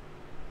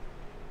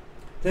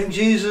 Then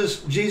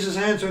Jesus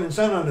answered and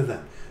said unto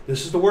them,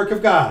 this is the work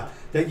of God,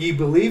 that ye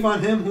believe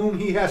on him whom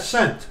he hath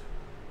sent.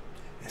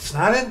 It's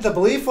not in, the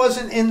belief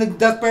wasn't in the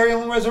death,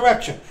 burial, and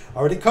resurrection.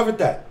 Already covered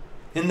that.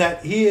 In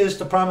that he is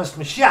the promised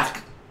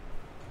Mashiach.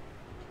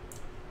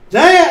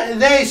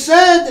 They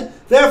said,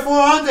 therefore,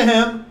 unto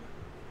him,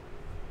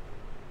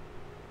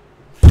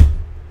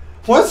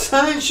 what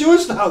sign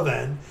shewest thou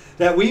then,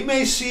 that we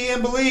may see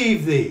and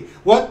believe thee?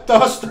 What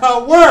dost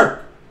thou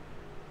work?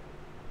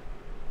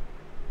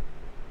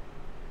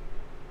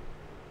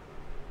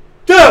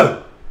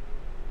 Dude!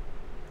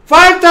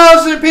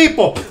 5,000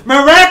 people,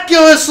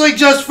 miraculously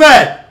just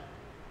fed.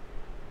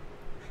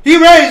 He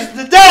raised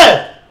the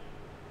dead.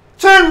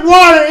 Turned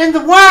water into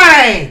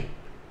wine.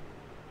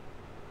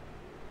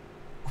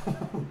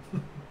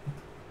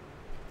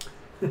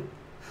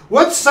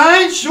 What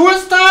sign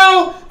shewest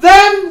thou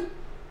then?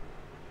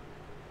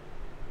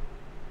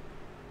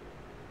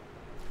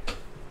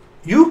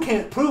 You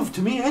can't prove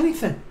to me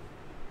anything.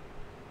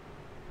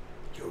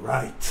 You're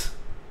right.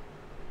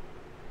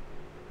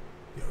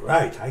 You're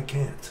right, I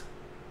can't.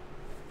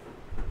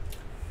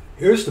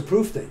 Here's the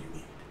proof that you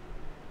need.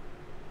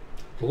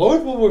 The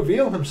Lord will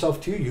reveal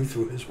himself to you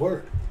through his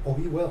word. Oh,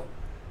 he will.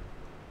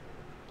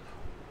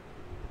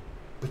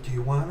 But do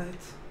you want it?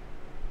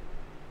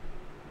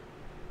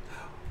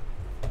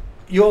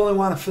 You only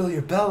want to fill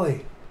your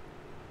belly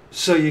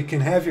so you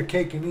can have your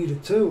cake and eat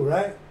it too,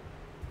 right?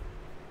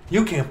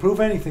 You can't prove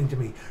anything to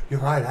me. You're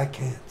right, I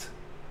can't.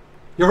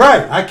 You're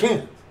right, I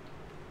can't.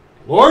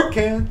 The Lord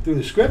can through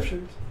the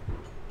scriptures.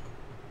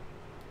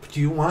 But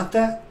do you want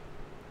that?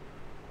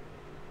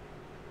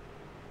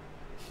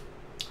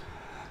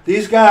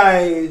 These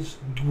guys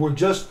were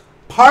just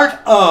part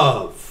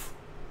of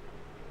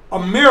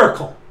a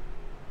miracle.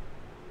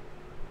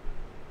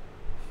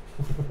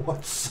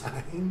 What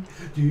sign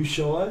do you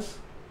show us?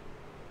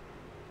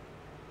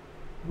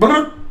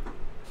 Dude.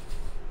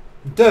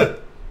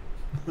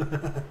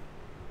 and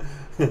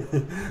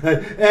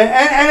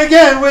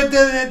again, with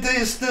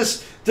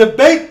this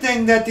debate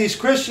thing that these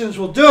Christians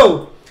will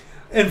do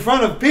in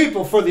front of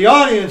people for the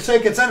audience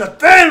sake, it's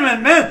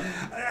entertainment, man.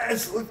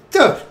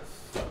 Dude.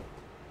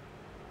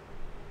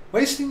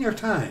 Wasting your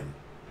time.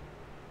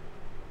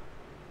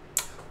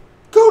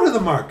 Go to the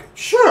market.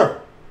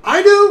 Sure,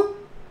 I do.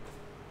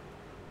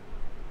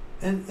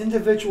 In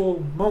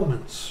individual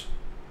moments.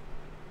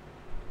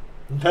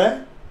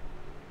 Okay?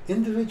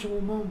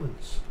 Individual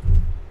moments.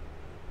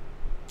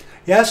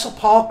 Yes,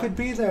 Paul could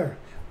be there,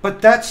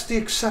 but that's the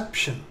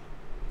exception,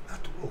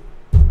 not the rule.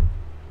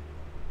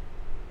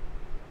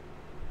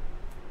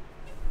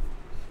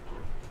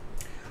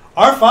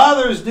 Our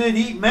fathers did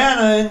eat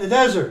manna in the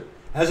desert,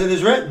 as it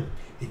is written,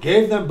 he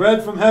gave them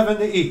bread from heaven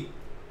to eat.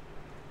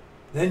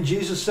 Then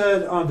Jesus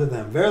said unto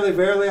them, verily,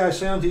 verily, I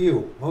say unto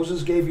you,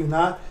 Moses gave you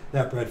not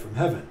that bread from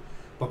heaven,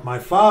 but my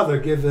Father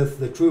giveth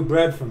the true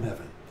bread from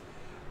heaven.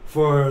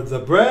 For the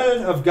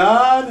bread of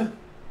God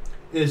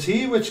is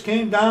he which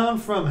came down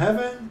from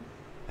heaven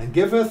and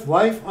giveth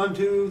life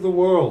unto the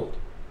world.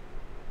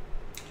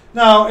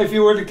 Now, if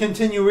you were to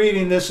continue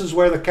reading, this is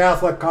where the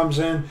Catholic comes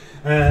in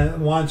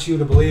and wants you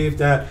to believe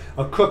that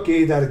a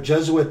cookie, that a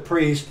Jesuit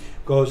priest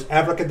goes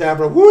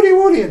abracadabra, woody,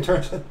 woody, and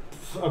turns it,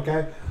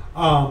 okay?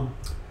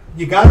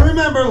 You got to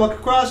remember, look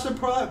across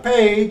the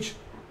page,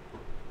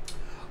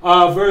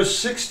 verse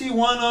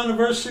 61 on to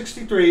verse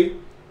 63.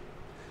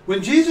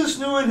 When Jesus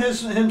knew in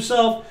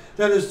himself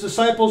that his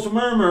disciples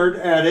murmured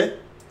at it,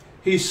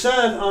 he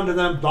said unto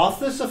them, doth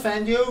this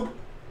offend you?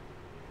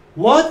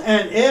 What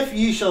and if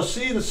ye shall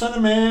see the Son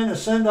of Man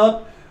ascend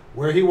up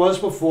where he was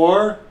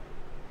before?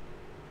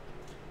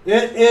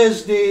 It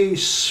is the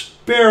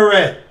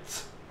Spirit.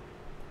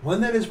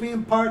 One that is being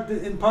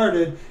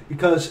imparted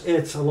because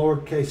it's a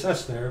lowercase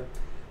s there.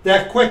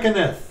 That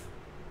quickeneth.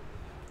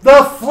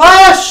 The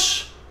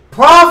flesh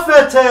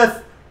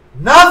profiteth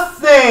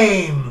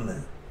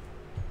nothing.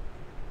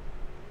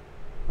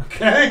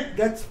 Okay?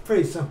 That's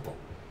pretty simple.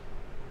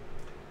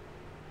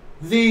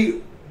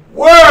 The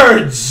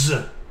words.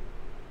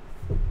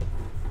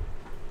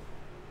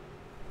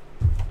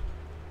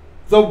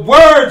 The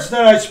words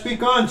that I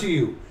speak unto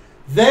you,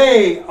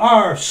 they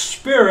are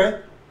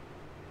spirit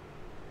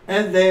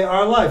and they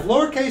are life.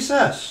 Lowercase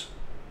s.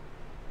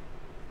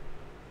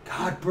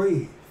 God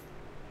breathed.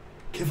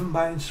 Given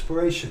by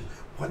inspiration.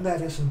 One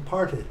that is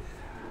imparted.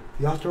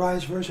 The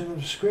authorized version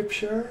of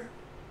Scripture.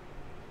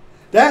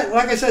 That,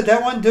 like I said,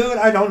 that one dude,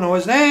 I don't know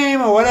his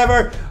name or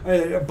whatever,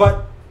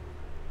 but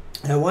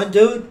that one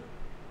dude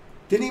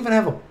didn't even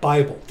have a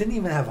Bible. Didn't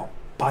even have a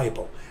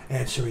Bible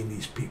answering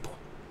these people.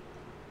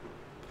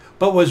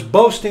 But was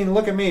boasting,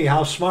 look at me,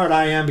 how smart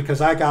I am because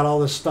I got all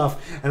this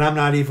stuff and I'm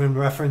not even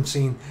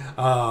referencing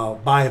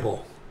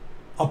Bible.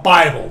 A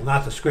Bible,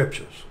 not the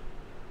Scriptures.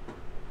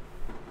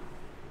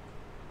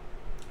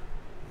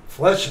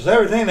 Flesh is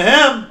everything to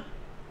him.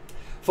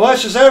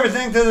 Flesh is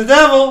everything to the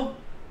devil.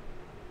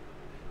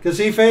 Because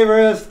he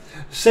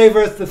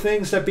savoreth the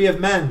things that be of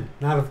men,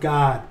 not of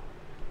God.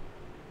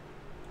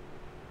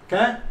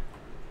 Okay?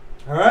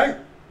 All right?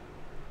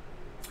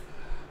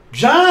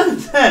 John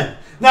 10.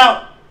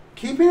 Now,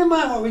 keeping in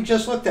mind what we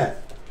just looked at.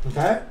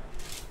 Okay?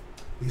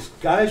 These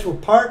guys were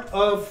part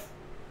of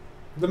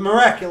the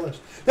miraculous.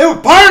 They were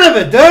part of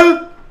it,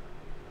 dude.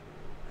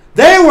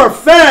 They were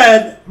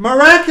fed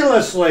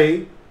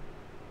miraculously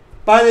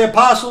by the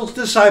apostles,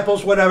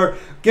 disciples, whatever,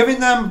 giving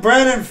them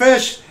bread and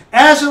fish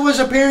as it was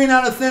appearing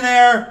out of thin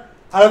air,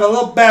 out of a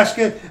little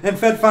basket, and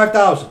fed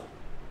 5,000.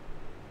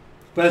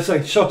 But it's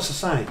like, show us a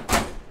sign.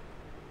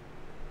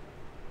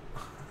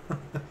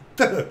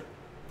 Dude.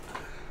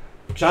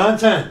 John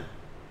 10,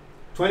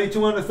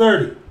 22 to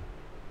 30.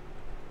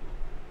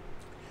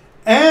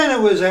 And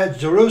it was at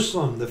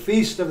Jerusalem, the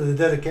feast of the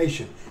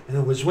dedication, and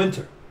it was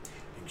winter.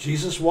 And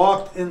Jesus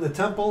walked in the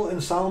temple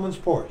in Solomon's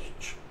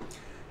porch.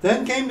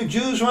 Then came the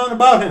Jews round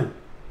about him,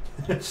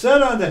 and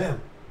said unto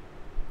him,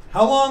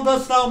 How long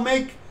dost thou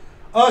make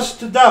us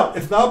to doubt?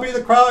 If thou be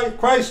the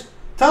Christ,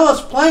 tell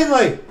us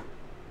plainly.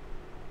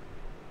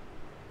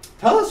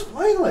 Tell us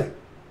plainly.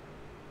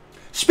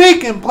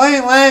 Speak in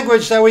plain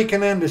language that we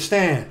can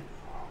understand.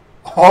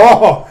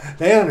 Oh,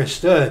 they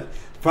understood.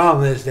 The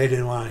problem is they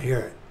didn't want to hear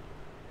it.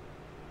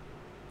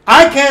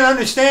 I can't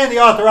understand the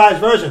authorized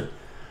version.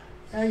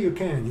 Yeah, you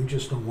can. You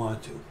just don't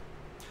want to.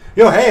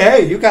 You know,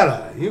 hey, you got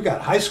a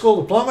high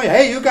school diploma.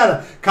 Hey, you got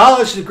a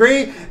college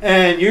degree,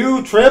 and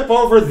you trip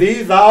over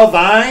thee, thou,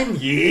 thine,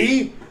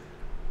 ye.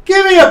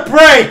 Give me a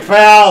break,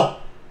 pal.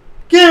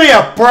 Give me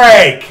a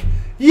break.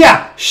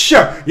 Yeah,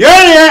 sure.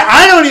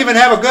 I don't even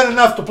have a good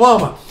enough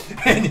diploma,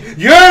 and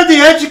you're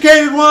the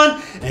educated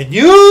one, and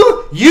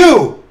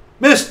you,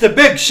 Mr.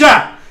 Big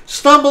Shot,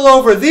 stumble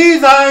over thee,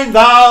 thine,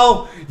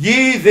 thou,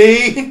 ye,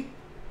 thee.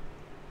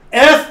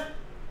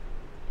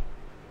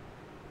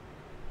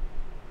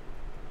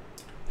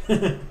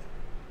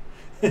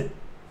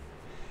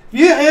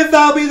 If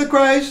thou be the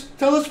Christ,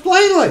 tell us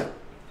plainly.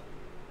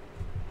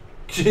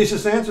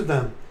 Jesus answered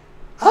them,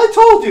 I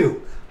told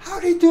you. How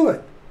did he do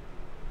it?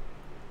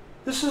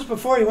 This is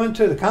before he went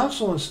to the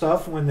council and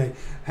stuff, when they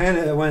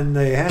handed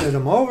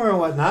him over and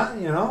whatnot,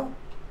 you know.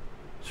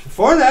 It's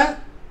before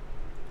that.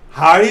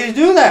 How do you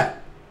do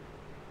that?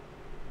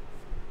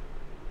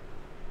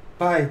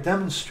 By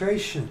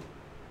demonstration.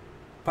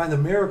 By the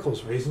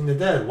miracles, raising the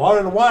dead, water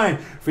and wine,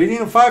 feeding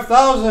of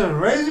 5,000,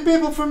 raising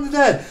people from the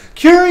dead,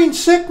 curing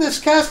sickness,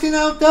 casting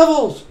out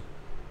devils.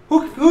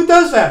 Who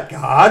does that?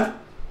 God.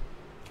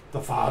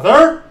 The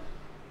Father.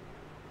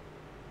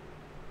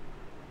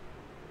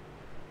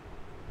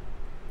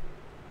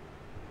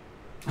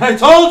 I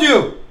told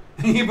you,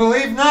 and ye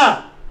believe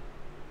not.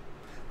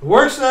 The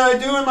works that I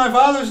do in my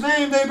Father's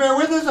name, they bear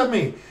witness of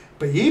me.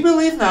 But ye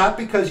believe not,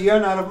 because ye are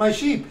not of my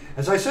sheep.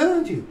 As I said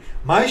unto you,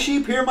 my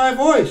sheep hear my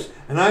voice,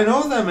 and I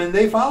know them, and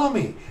they follow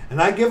me. And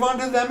I give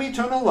unto them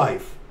eternal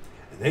life,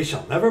 and they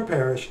shall never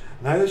perish,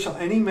 neither shall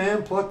any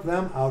man pluck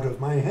them out of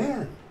my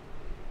hand.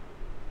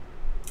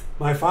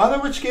 My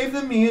Father which gave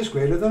them me is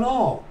greater than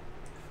all.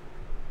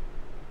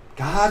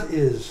 God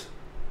is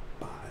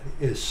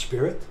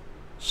spirit,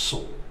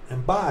 soul,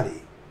 and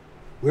body.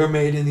 We're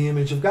made in the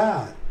image of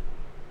God.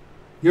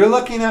 You're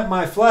looking at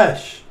my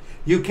flesh.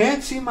 You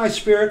can't see my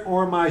spirit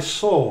or my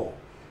soul.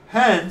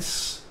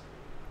 Hence,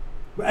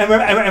 and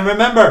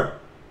remember,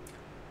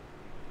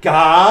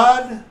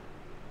 God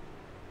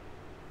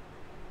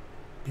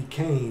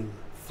became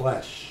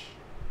flesh.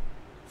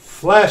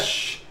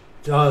 Flesh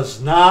does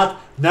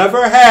not,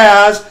 never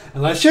has,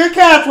 unless you're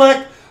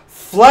Catholic,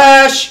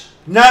 flesh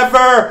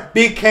never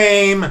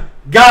became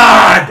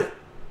God.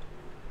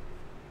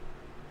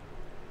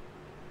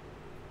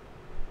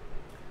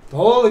 The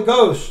Holy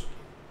Ghost,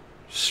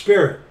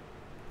 Spirit,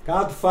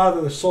 God the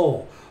Father, the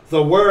soul,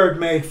 the Word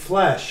made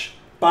flesh,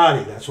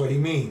 body, that's what he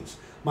means.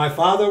 My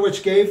Father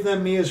which gave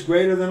them me is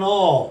greater than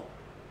all,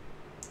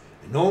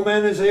 and no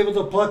man is able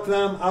to pluck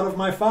them out of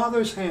my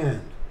Father's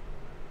hand.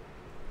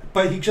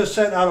 But he just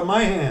said out of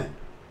my hand,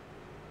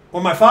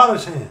 or my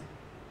Father's hand.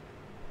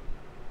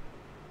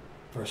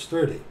 Verse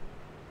 30.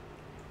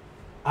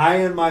 I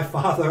and my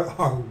Father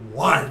are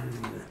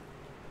one.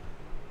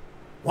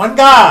 One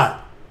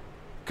God,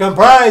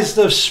 comprised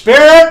of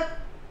spirit,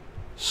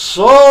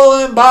 soul,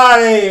 and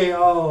body.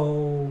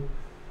 Oh,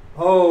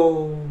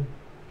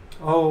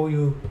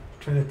 you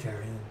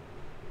Trinitarian.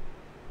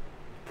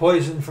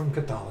 Poison from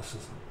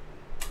Catholicism.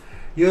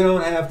 You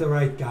don't have the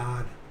right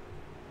God.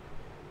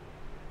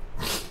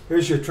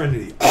 Here's your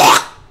Trinity.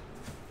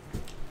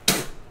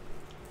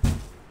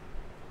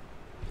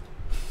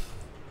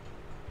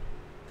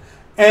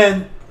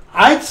 And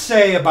I'd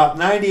say about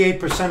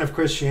 98% of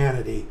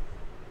Christianity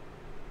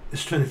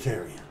is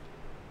Trinitarian.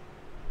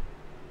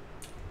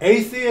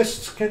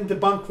 Atheists can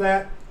debunk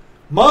that.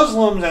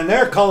 Muslims, and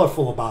they're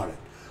colorful about it.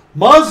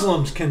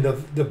 Muslims can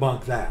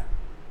debunk that.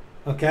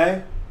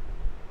 Okay?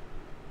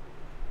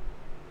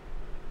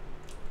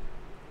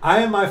 I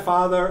and my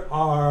Father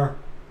are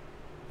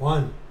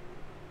one.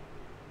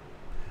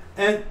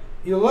 And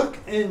you look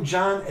in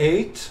John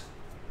 8.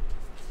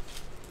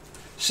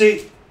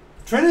 See,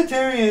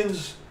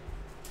 Trinitarians,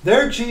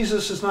 their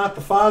Jesus is not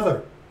the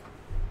Father.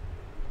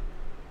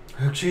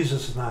 Their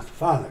Jesus is not the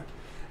Father.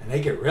 And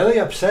they get really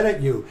upset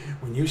at you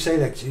when you say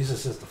that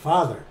Jesus is the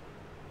Father.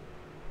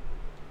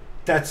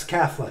 That's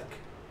Catholic.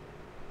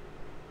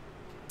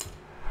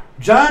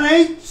 John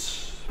 8,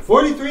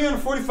 43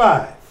 and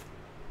 45.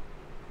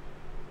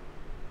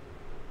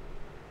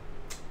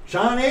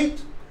 John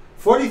 8,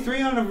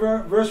 43 on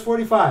verse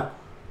 45.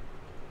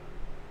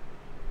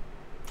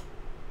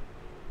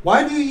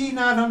 Why do ye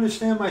not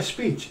understand my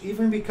speech,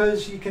 even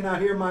because ye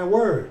cannot hear my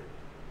word?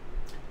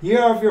 Ye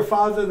are of your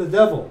father the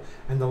devil,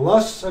 and the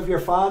lusts of your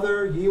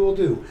father ye will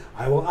do.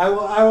 I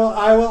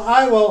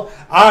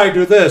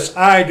do this,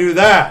 I do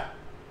that.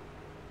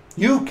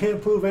 You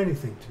can't prove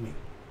anything to me.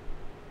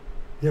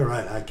 You're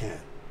right, I can't.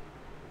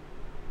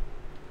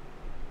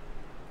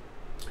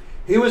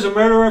 He was a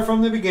murderer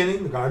from the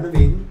beginning, the Garden of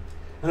Eden,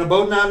 and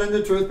abode not in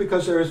the truth,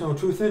 because there is no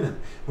truth in him.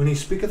 When he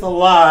speaketh a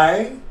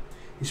lie,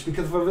 he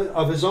speaketh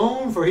of his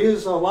own, for he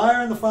is a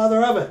liar and the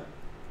father of it.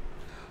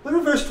 Look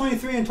at verse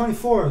 23 and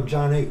 24 in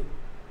John 8.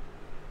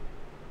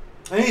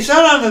 And he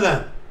said unto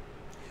them,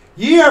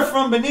 Ye are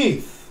from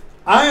beneath,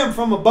 I am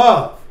from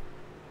above,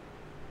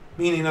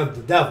 meaning of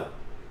the devil.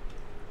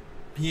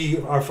 Ye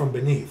are from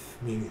beneath,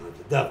 meaning of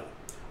the devil.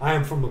 I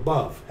am from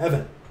above,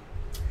 heaven.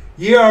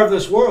 Ye are of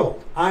this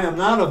world, I am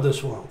not of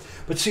this world.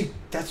 But see,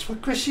 that's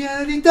what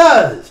Christianity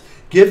does.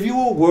 Give you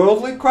a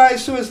worldly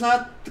Christ who is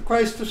not the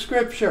Christ of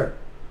Scripture.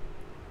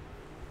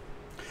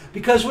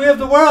 Because we of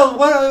the world,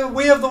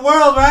 we of the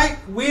world, right?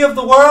 We of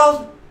the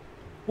world.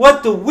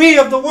 What do we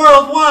of the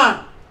world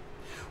want?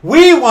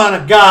 We want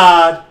a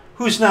God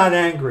who's not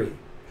angry.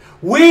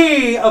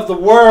 We of the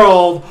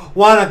world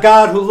want a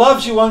God who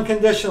loves you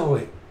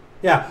unconditionally.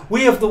 Yeah,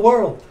 we of the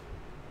world.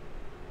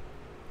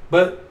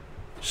 But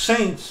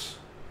saints,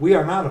 we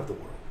are not of the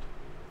world.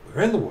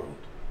 We're in the world.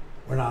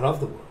 We're not of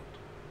the world.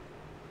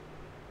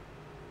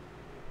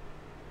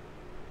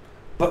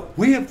 But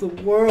we of the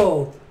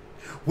world,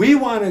 we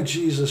want a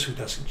Jesus who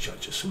doesn't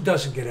judge us, who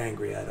doesn't get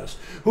angry at us,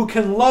 who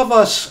can love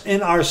us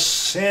in our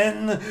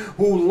sin,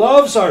 who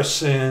loves our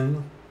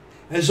sin,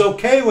 and is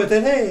okay with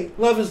it. Hey,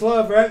 love is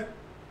love, right?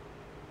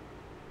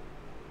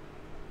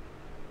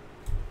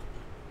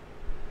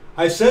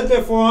 I said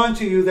therefore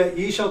unto you that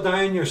ye shall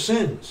die in your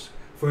sins.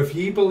 For if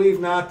ye believe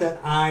not that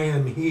I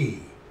am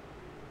he,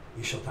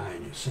 ye shall die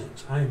in your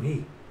sins. I am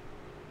he,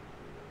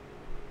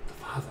 the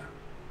Father.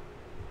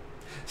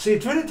 See,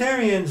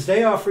 Trinitarians,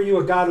 they offer you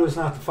a God who is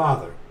not the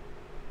Father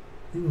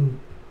in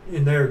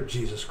their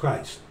Jesus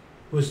Christ,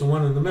 who is the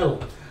one in the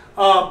middle.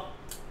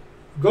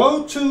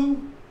 Go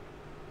to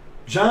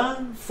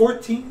John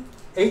 14,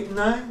 8 and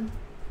 9.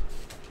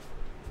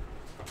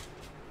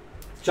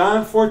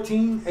 John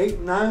 14, 8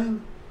 and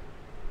 9.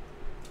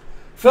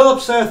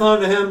 Philip saith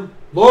unto him,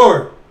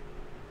 Lord,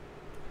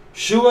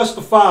 shew us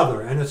the Father,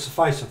 and it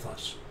sufficeth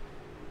us.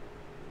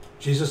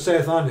 Jesus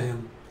saith unto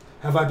him,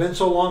 Have I been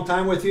so long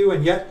time with you,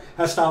 and yet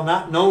hast thou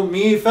not known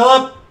me,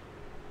 Philip?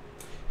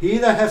 He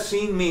that hath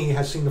seen me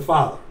has seen the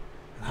Father.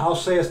 And how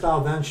sayest thou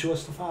then, Shew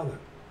us the Father?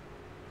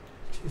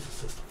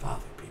 Jesus is the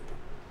Father, people.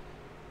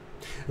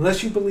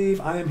 Unless you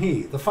believe I am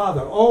he, the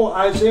Father. Oh,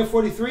 Isaiah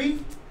 43.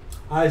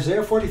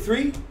 Isaiah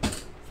 43.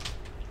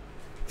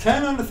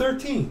 10 on to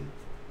 13.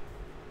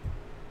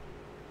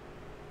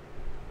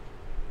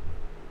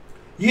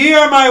 Ye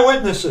are my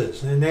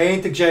witnesses, and they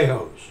ain't the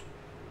Jehos,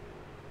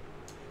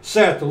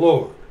 saith the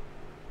Lord,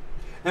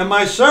 and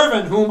my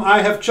servant whom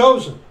I have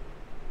chosen,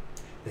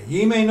 that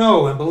ye may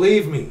know and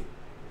believe me,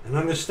 and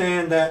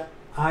understand that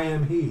I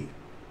am he.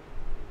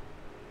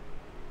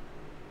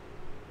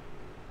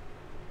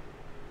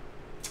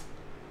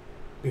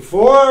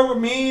 Before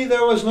me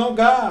there was no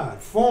God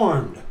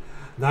formed,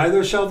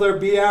 neither shall there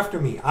be after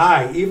me.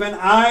 I, even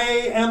I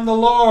am the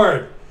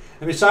Lord,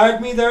 and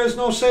beside me there is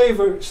no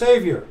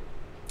Savior.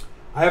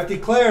 I have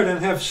declared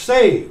and have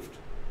saved,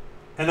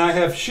 and I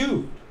have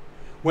shewed,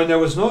 when there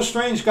was no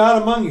strange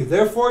God among you.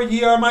 Therefore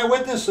ye are my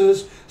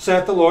witnesses,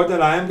 saith the Lord,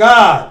 that I am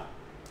God.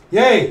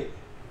 Yea,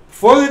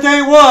 before the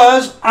day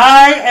was,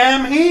 I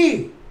am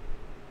He.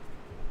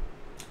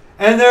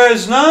 And there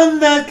is none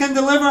that can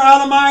deliver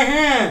out of my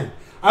hand.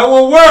 I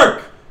will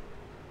work,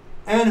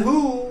 and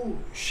who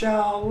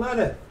shall let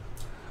it?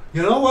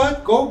 You know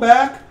what? Go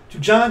back to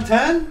John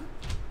 10.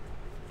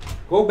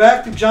 Go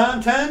back to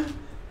John 10.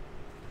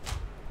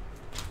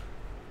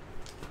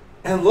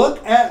 And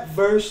look at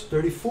verse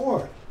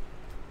 34.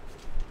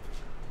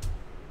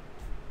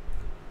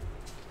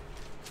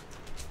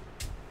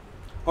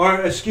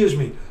 Or, excuse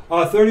me,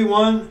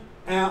 31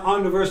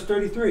 on to verse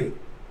 33.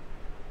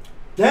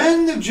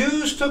 Then the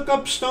Jews took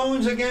up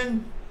stones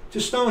again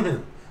to stone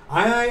him.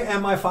 I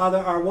and my Father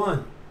are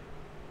one.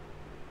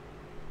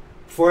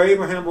 For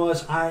Abraham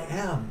was, I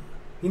am.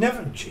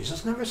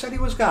 Jesus never said he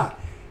was God.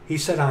 He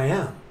said, I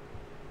am.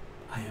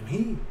 I am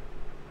He.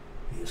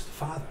 He is the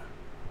Father.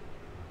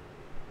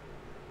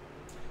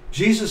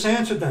 Jesus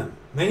answered them,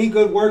 Many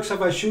good works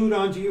have I shewed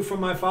unto you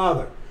from my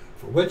Father.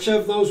 For which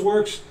of those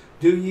works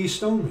do ye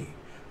stone me?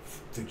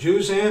 The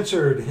Jews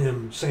answered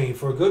him, saying,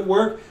 For a good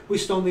work we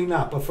stone thee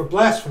not, but for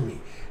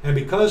blasphemy, and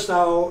because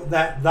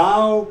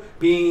thou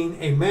being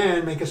a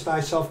man makest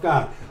thyself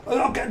God.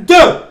 Okay,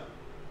 dude!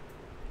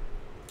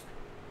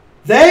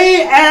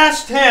 They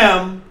asked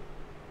him,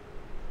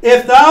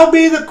 If thou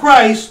be the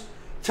Christ,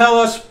 tell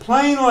us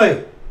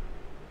plainly.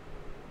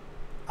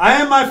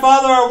 I and my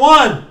Father are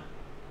one.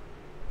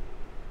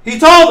 He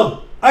told them,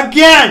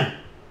 again.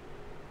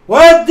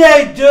 What did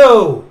they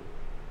do?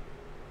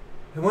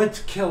 They went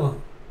to kill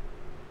him.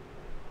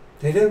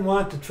 They didn't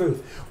want the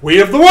truth.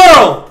 We of the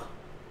world,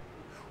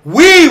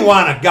 we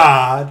want a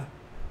God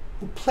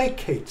who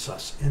placates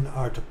us in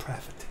our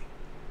depravity.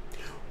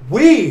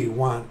 We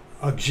want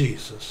a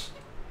Jesus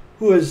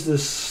who is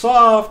this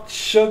soft,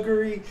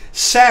 sugary,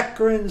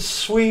 saccharine,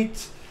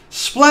 sweet,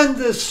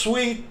 splendid,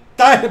 sweet,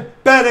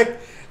 diabetic,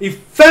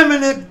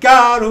 effeminate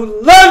God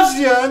who loves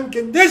you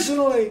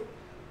unconditionally.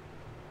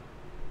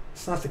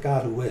 It's not the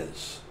God who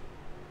is.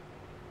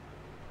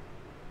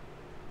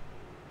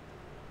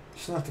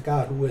 It's not the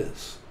God who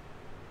is.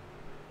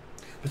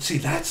 But see,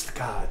 that's the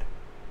God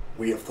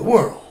we of the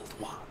world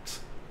want.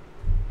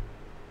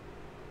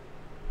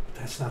 But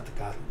that's not the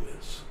God who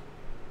is.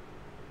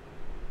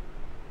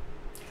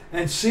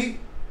 And see,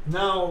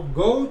 now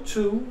go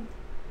to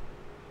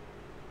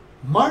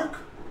Mark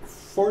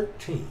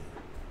 14.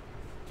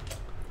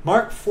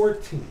 Mark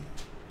 14.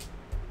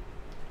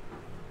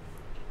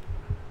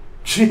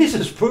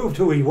 Jesus proved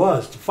who He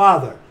was, the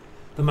Father,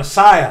 the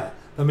Messiah,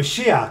 the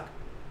Mashiach,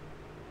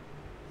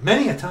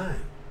 many a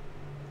time.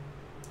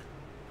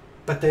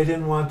 But they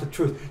didn't want the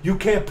truth. You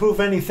can't prove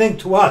anything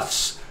to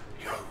us.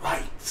 You're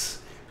right,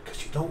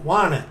 because you don't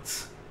want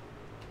it.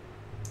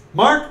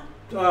 Mark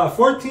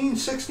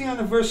 14:60 on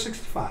to verse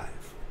 65.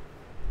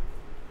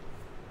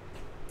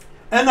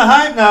 And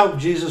now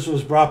Jesus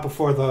was brought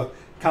before the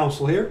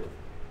council here.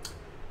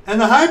 And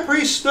the high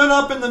priest stood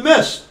up in the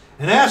midst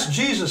and asked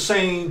Jesus,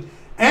 saying,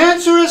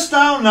 Answerest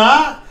thou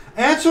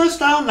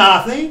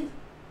nothing?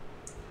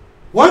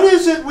 What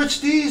is it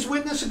which these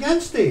witness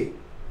against thee?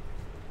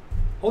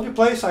 Hold your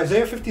place,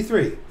 Isaiah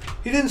 53.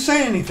 He didn't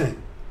say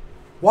anything.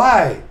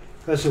 Why?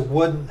 Because it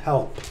wouldn't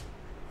help.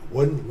 It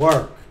wouldn't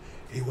work.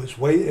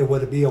 It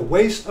would be a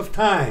waste of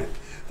time.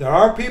 There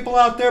are people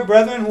out there,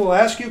 brethren, who will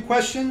ask you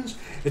questions.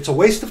 It's a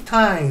waste of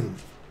time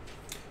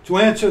to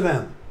answer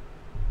them,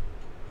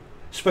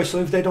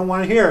 especially if they don't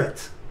want to hear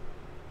it.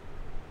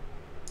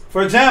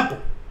 For example,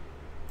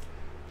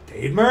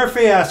 Dave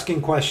Murphy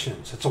asking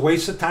questions. It's a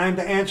waste of time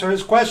to answer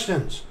his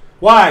questions.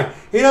 Why?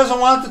 He doesn't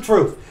want the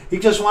truth. He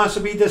just wants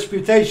to be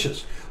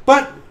disputatious.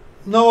 But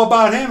know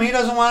about him, he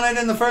doesn't want it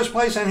in the first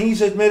place, and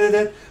he's admitted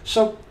it,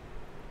 so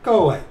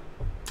go away.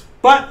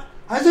 But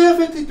Isaiah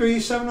 53,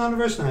 7 on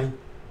verse 9.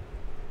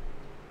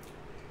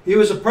 He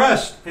was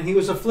oppressed and he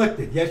was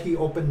afflicted, yet he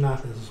opened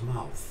not his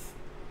mouth.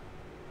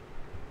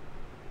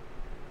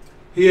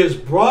 He is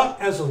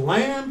brought as a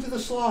lamb to the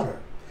slaughter,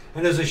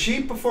 and as a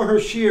sheep before her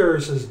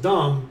shearers is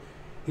dumb,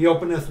 he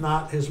openeth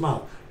not his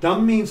mouth.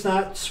 Dumb means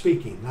not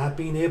speaking, not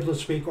being able to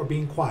speak or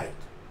being quiet.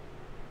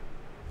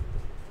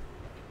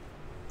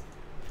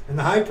 And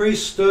the high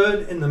priest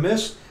stood in the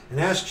midst and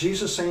asked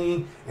Jesus,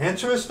 saying,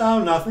 Answerest thou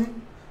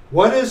nothing?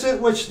 What is it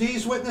which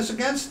these witness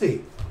against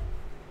thee?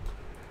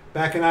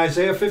 Back in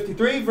Isaiah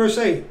 53, verse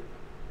 8.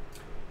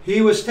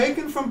 He was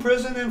taken from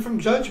prison and from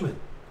judgment.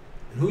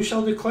 And who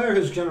shall declare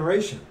his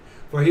generation?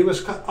 For he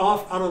was cut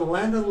off out of the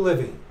land of the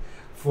living.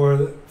 For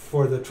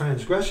the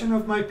transgression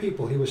of my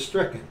people he was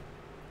stricken.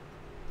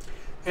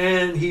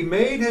 And he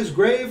made his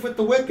grave with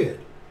the wicked,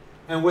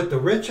 and with the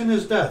rich in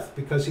his death,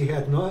 because he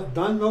had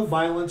done no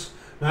violence,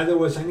 neither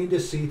was any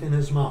deceit in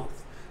his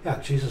mouth. Yeah,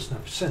 Jesus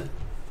never sinned.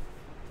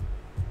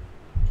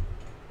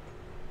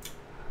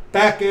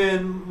 Back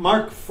in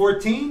Mark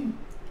 14,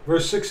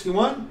 verse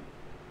 61.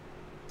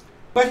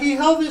 But he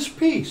held his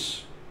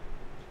peace,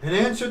 and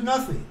answered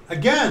nothing.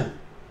 Again,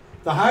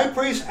 the high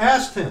priest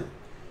asked him,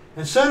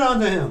 and said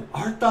unto him,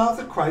 Art thou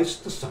the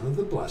Christ, the Son of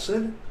the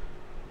Blessed?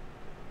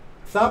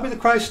 If thou be the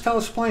Christ, tell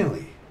us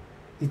plainly.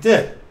 He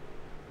did.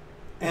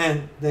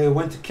 And they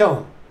went to kill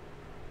him.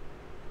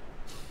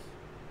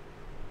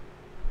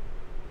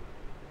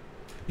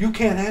 You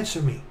can't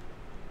answer me.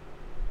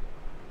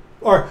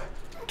 Or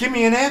give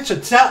me an answer.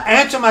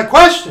 Answer my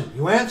question.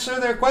 You answer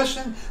their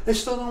question, they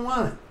still don't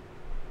want it.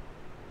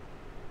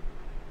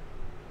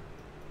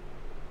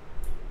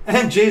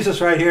 And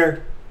Jesus right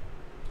here.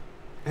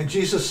 And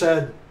Jesus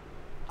said,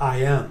 I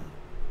am.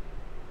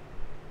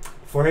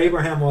 For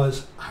Abraham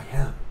was, I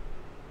am.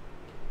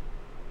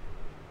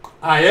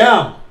 I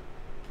am.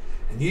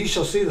 And ye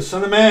shall see the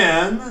Son of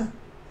Man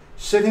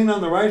sitting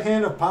on the right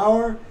hand of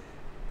power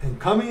and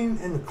coming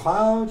in the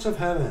clouds of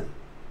heaven.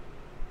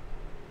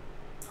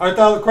 Art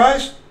thou the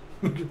Christ?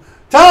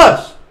 Tell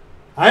us.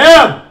 I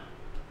am.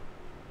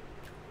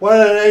 What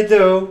did they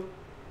do?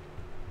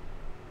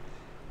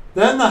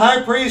 Then the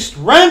high priest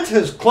rent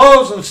his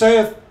clothes and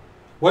saith,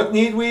 What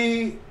need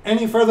we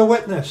any further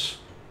witness?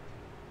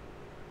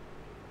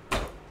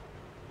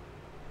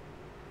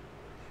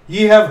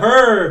 Ye have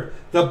heard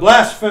the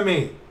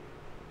blasphemy.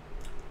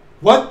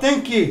 What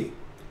think ye?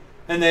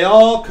 And they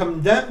all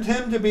condemned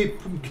him to be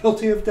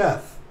guilty of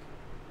death.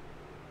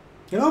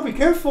 You know, be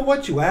careful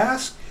what you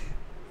ask,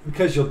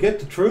 because you'll get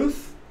the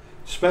truth,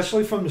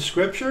 especially from the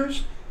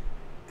scriptures.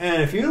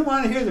 And if you don't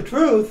want to hear the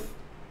truth,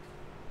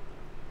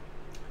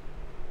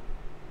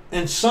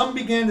 and some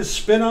began to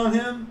spit on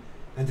him,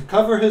 and to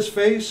cover his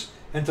face,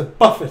 and to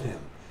buffet him,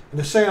 and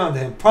to say unto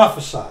him,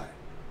 Prophesy.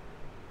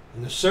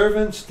 And the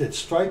servants did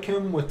strike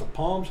him with the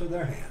palms of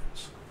their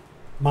hands.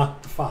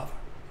 Mock the Father.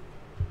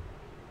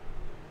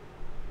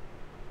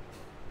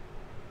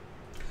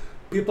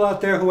 People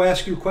out there who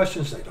ask you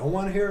questions, they don't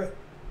want to hear it.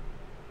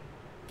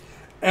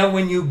 And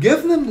when you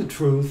give them the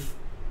truth,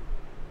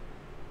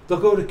 they'll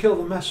go to kill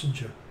the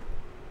messenger.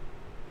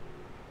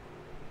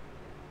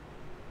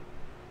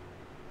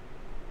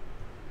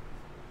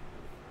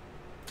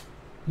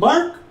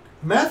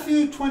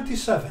 Matthew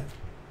 27.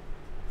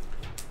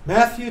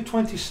 Matthew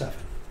 27.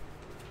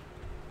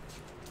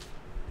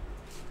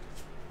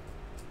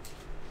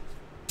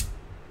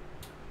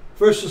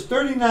 Verses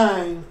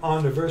 39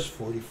 on to verse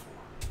 44.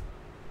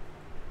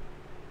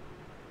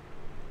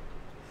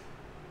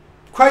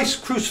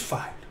 Christ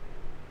crucified.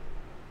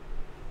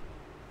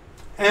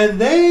 And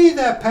they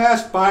that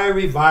passed by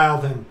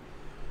reviled him,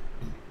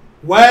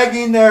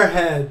 wagging their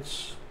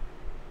heads,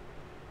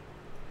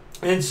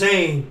 and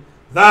saying,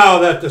 Thou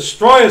that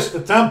destroyest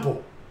the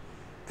temple,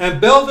 and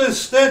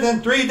buildest it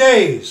in 3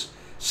 days,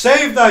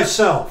 save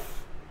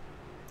thyself.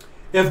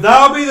 If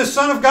thou be the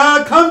Son of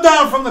God, come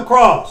down from the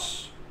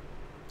cross.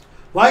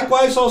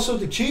 Likewise also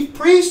the chief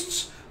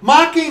priests,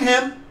 mocking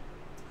him,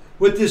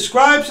 with the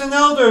scribes and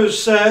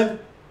elders, said,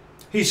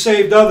 He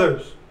saved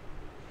others.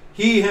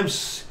 He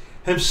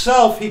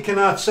himself he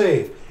cannot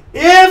save.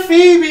 If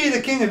he be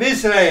the King of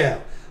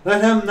Israel,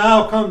 let him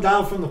now come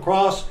down from the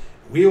cross,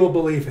 we will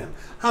believe him.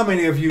 How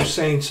many of you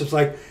saints is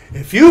like,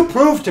 if you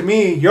prove to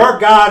me your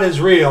God is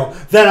real,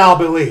 then I'll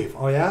believe.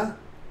 Oh yeah?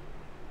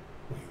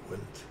 Well, you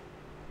wouldn't.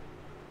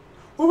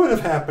 What would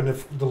have happened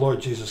if the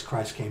Lord Jesus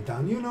Christ came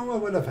down? You know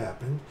what would have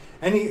happened.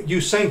 You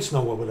saints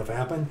know what would have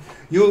happened.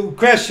 You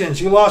Christians,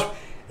 you lost.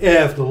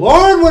 If the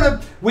Lord would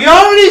have, we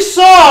already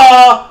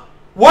saw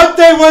what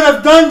they would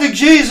have done to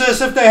Jesus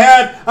if they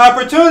had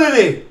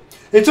opportunity.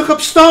 They took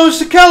up stones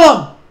to kill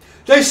him.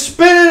 They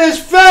spit in his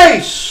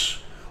face.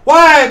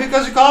 Why?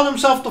 Because he called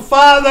himself the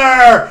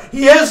Father.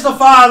 He is the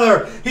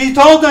Father. He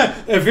told them,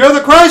 if you're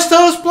the Christ,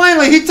 tell us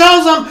plainly. He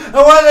tells them, and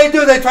what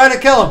do? They try to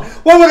kill him.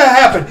 What would have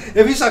happened?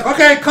 If he's like,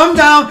 okay, come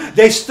down,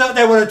 they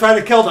would have tried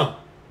to kill him.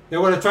 They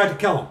would have tried to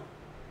kill him.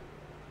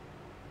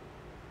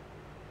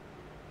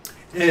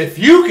 If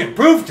you can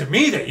prove to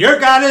me that your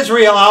God is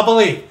real, I'll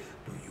believe.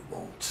 No, you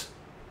won't.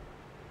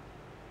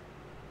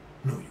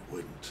 No, you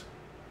wouldn't.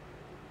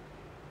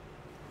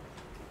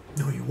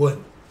 No, you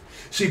wouldn't.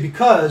 See,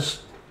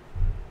 because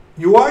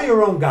you are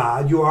your own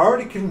God. You are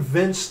already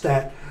convinced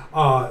that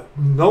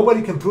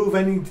nobody can prove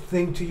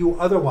anything to you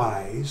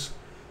otherwise.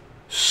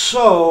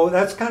 So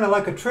that's kind of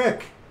like a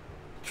trick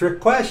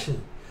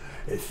question.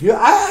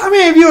 How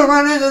many of you have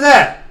run into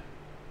that?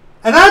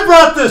 And I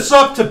brought this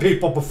up to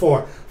people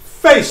before,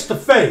 face to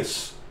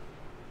face.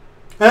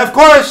 And of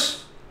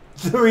course,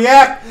 to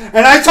react,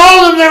 and I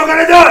told them they were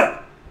going to do it.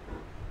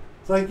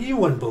 It's like, you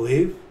wouldn't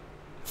believe.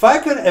 If I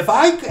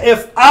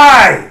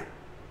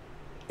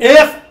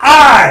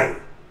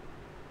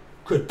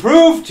could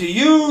prove to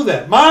you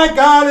that my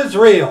God is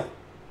real,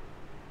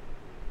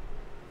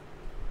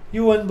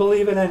 you wouldn't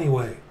believe it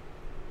anyway.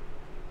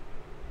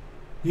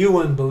 You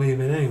wouldn't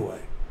believe it anyway.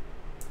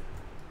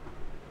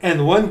 And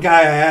the one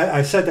guy,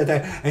 I said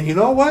that, and you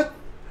know what?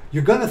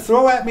 You're going to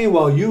throw at me?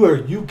 Well,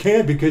 you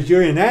can't because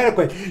you're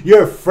inadequate.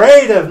 You're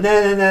afraid of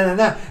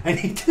na. And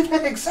he did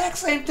that exact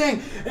same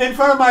thing in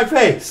front of my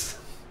face.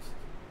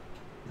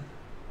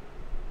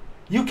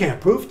 You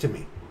can't prove to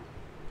me.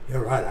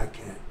 You're right, I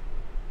can't.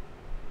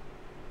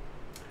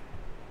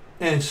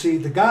 And see,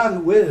 the God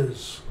who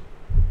is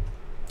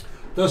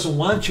doesn't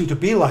want you to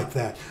be like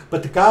that.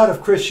 But the God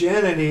of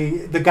Christianity,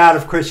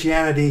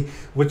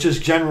 which is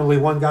generally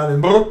one God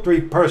in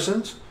 3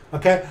 persons,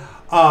 okay?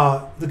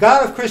 The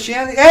God of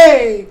Christianity,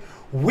 hey,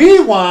 we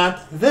want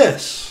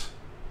this.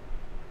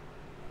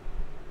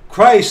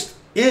 Christ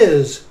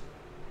is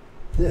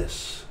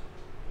this.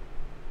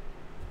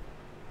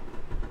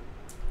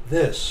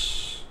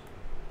 This.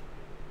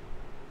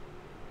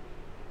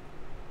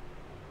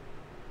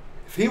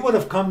 If he would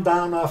have come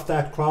down off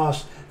that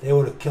cross, they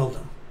would have killed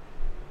him.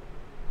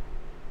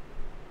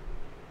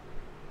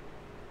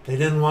 They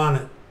didn't want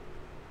it.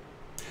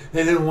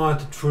 They didn't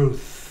want the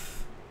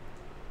truth.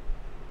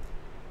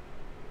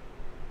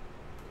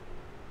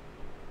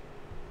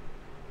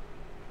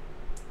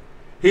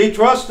 He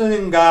trusted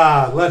in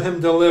God. Let him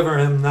deliver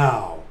him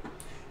now,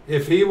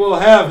 if he will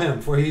have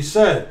him. For he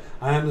said,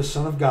 I am the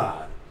Son of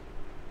God.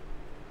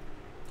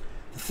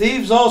 The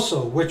thieves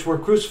also, which were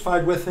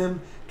crucified with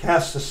him,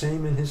 cast the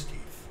same in his teeth.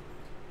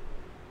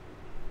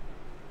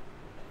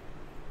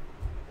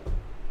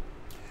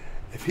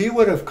 If he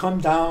would have come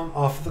down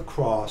off the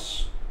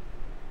cross,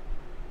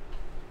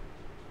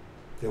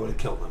 they would have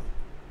killed him.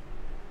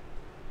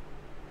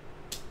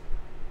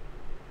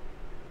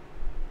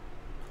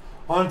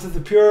 Unto the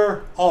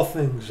pure, all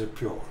things are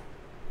pure.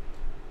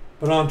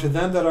 But unto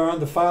them that are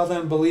undefiled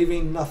and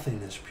unbelieving,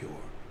 nothing is pure.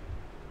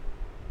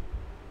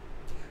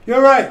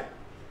 You're right.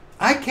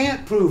 I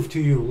can't prove to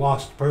you,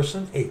 lost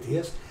person,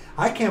 atheist,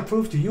 I can't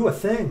prove to you a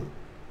thing.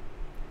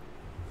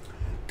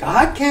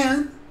 God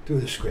can.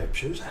 Through the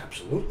scriptures,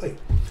 absolutely.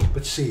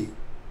 But see,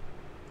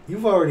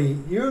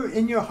 you're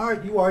in your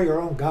heart, you are your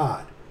own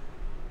God.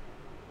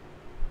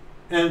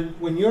 And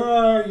when you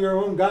are your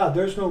own God,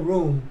 there's no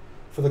room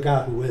for the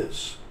God who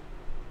is.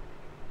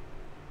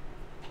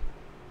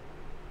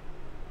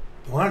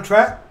 You want to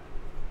track?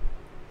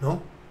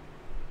 No.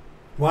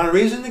 You want to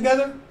reason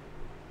together?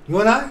 You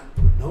and I?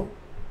 No.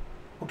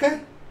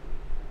 Okay.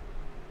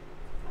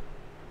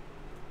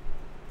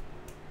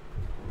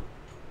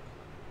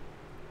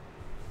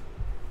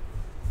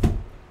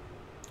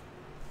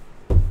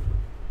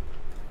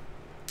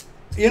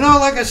 You know,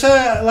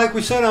 like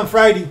we said on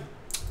Friday,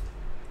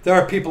 there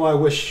are people I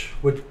wish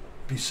would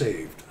be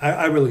saved.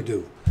 I really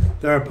do.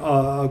 There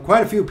are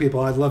quite a few people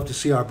I'd love to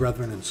see our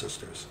brethren and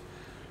sisters.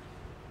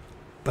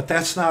 But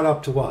that's not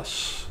up to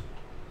us.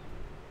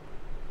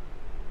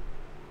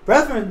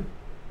 Brethren,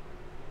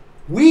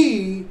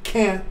 we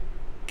can't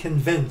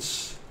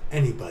convince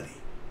anybody.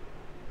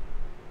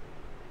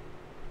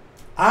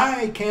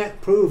 I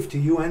can't prove to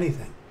you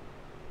anything.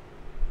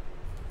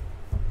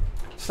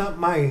 It's not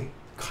my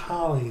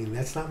calling.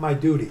 That's not my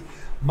duty.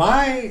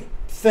 My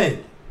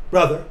thing,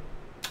 brother,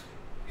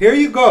 here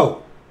you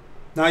go.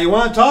 Now you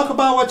want to talk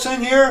about what's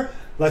in here?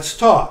 Let's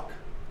talk.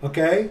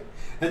 Okay?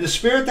 And the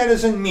Spirit that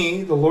is in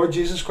me, the Lord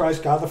Jesus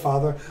Christ, God the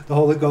Father, the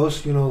Holy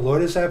Ghost, the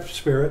Lord is that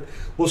Spirit,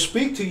 will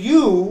speak to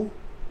you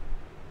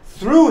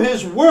through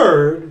His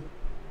Word,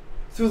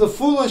 through the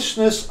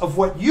foolishness of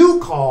what you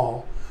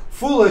call,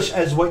 foolish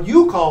as what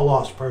you call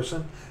lost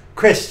person,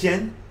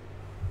 Christian,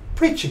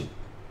 preaching.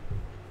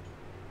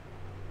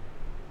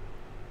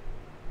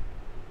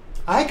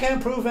 I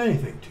can't prove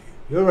anything to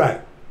you. You're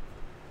right.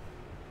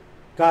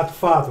 God the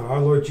Father, our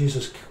Lord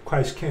Jesus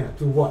Christ can.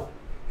 Through what?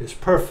 His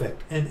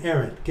perfect,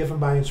 inerrant, given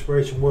by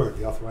inspiration word,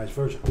 the authorized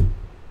version.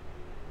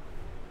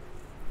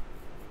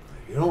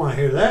 If you don't want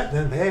to hear that,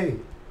 then hey,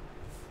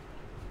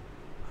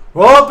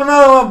 roll up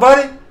another one,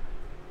 buddy.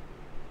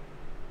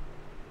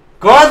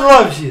 God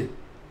loves you.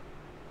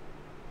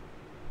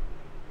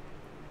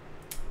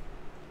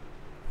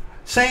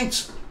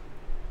 Saints,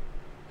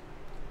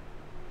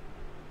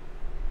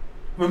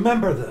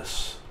 remember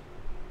this.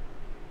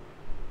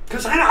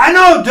 Because I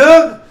know,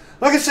 Doug,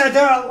 like I said,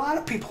 there are a lot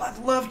of people I'd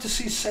love to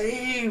see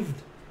saved.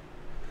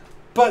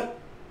 But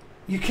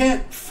you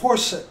can't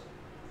force it.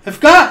 If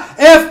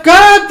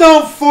God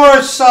don't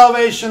force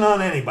salvation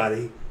on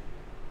anybody,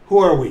 who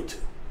are we to?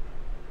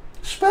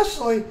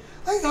 Especially,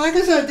 like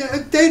I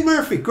said, Dave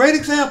Murphy, great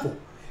example.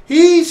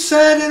 He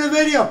said in a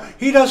video,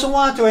 he doesn't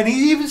want to. And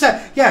he even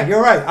said, yeah,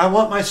 you're right, I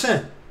want my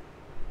sin.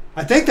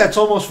 I think that's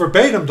almost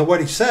verbatim to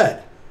what he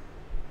said.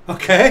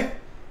 Okay?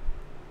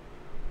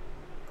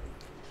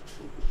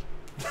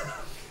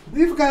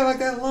 Leave a guy like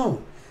that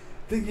alone.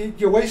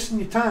 You're wasting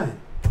your time.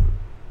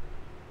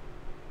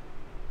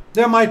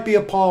 There might be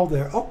a Paul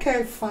there.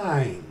 Okay,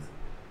 fine.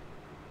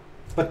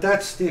 But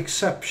that's the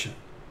exception,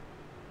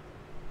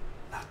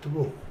 not the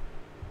rule.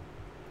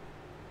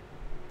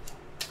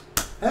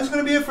 That's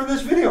going to be it for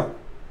this video.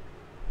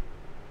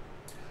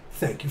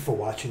 Thank you for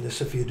watching this.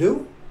 If you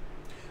do,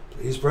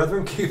 please,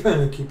 brethren,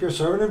 keep your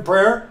servant in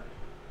prayer.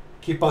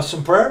 Keep us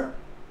in prayer.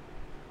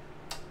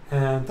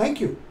 And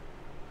thank you.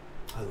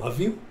 I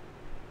love you.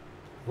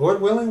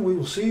 Lord willing, we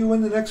will see you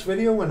in the next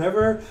video,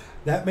 whenever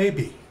that may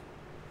be.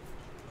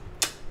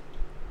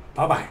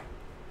 Bye-bye.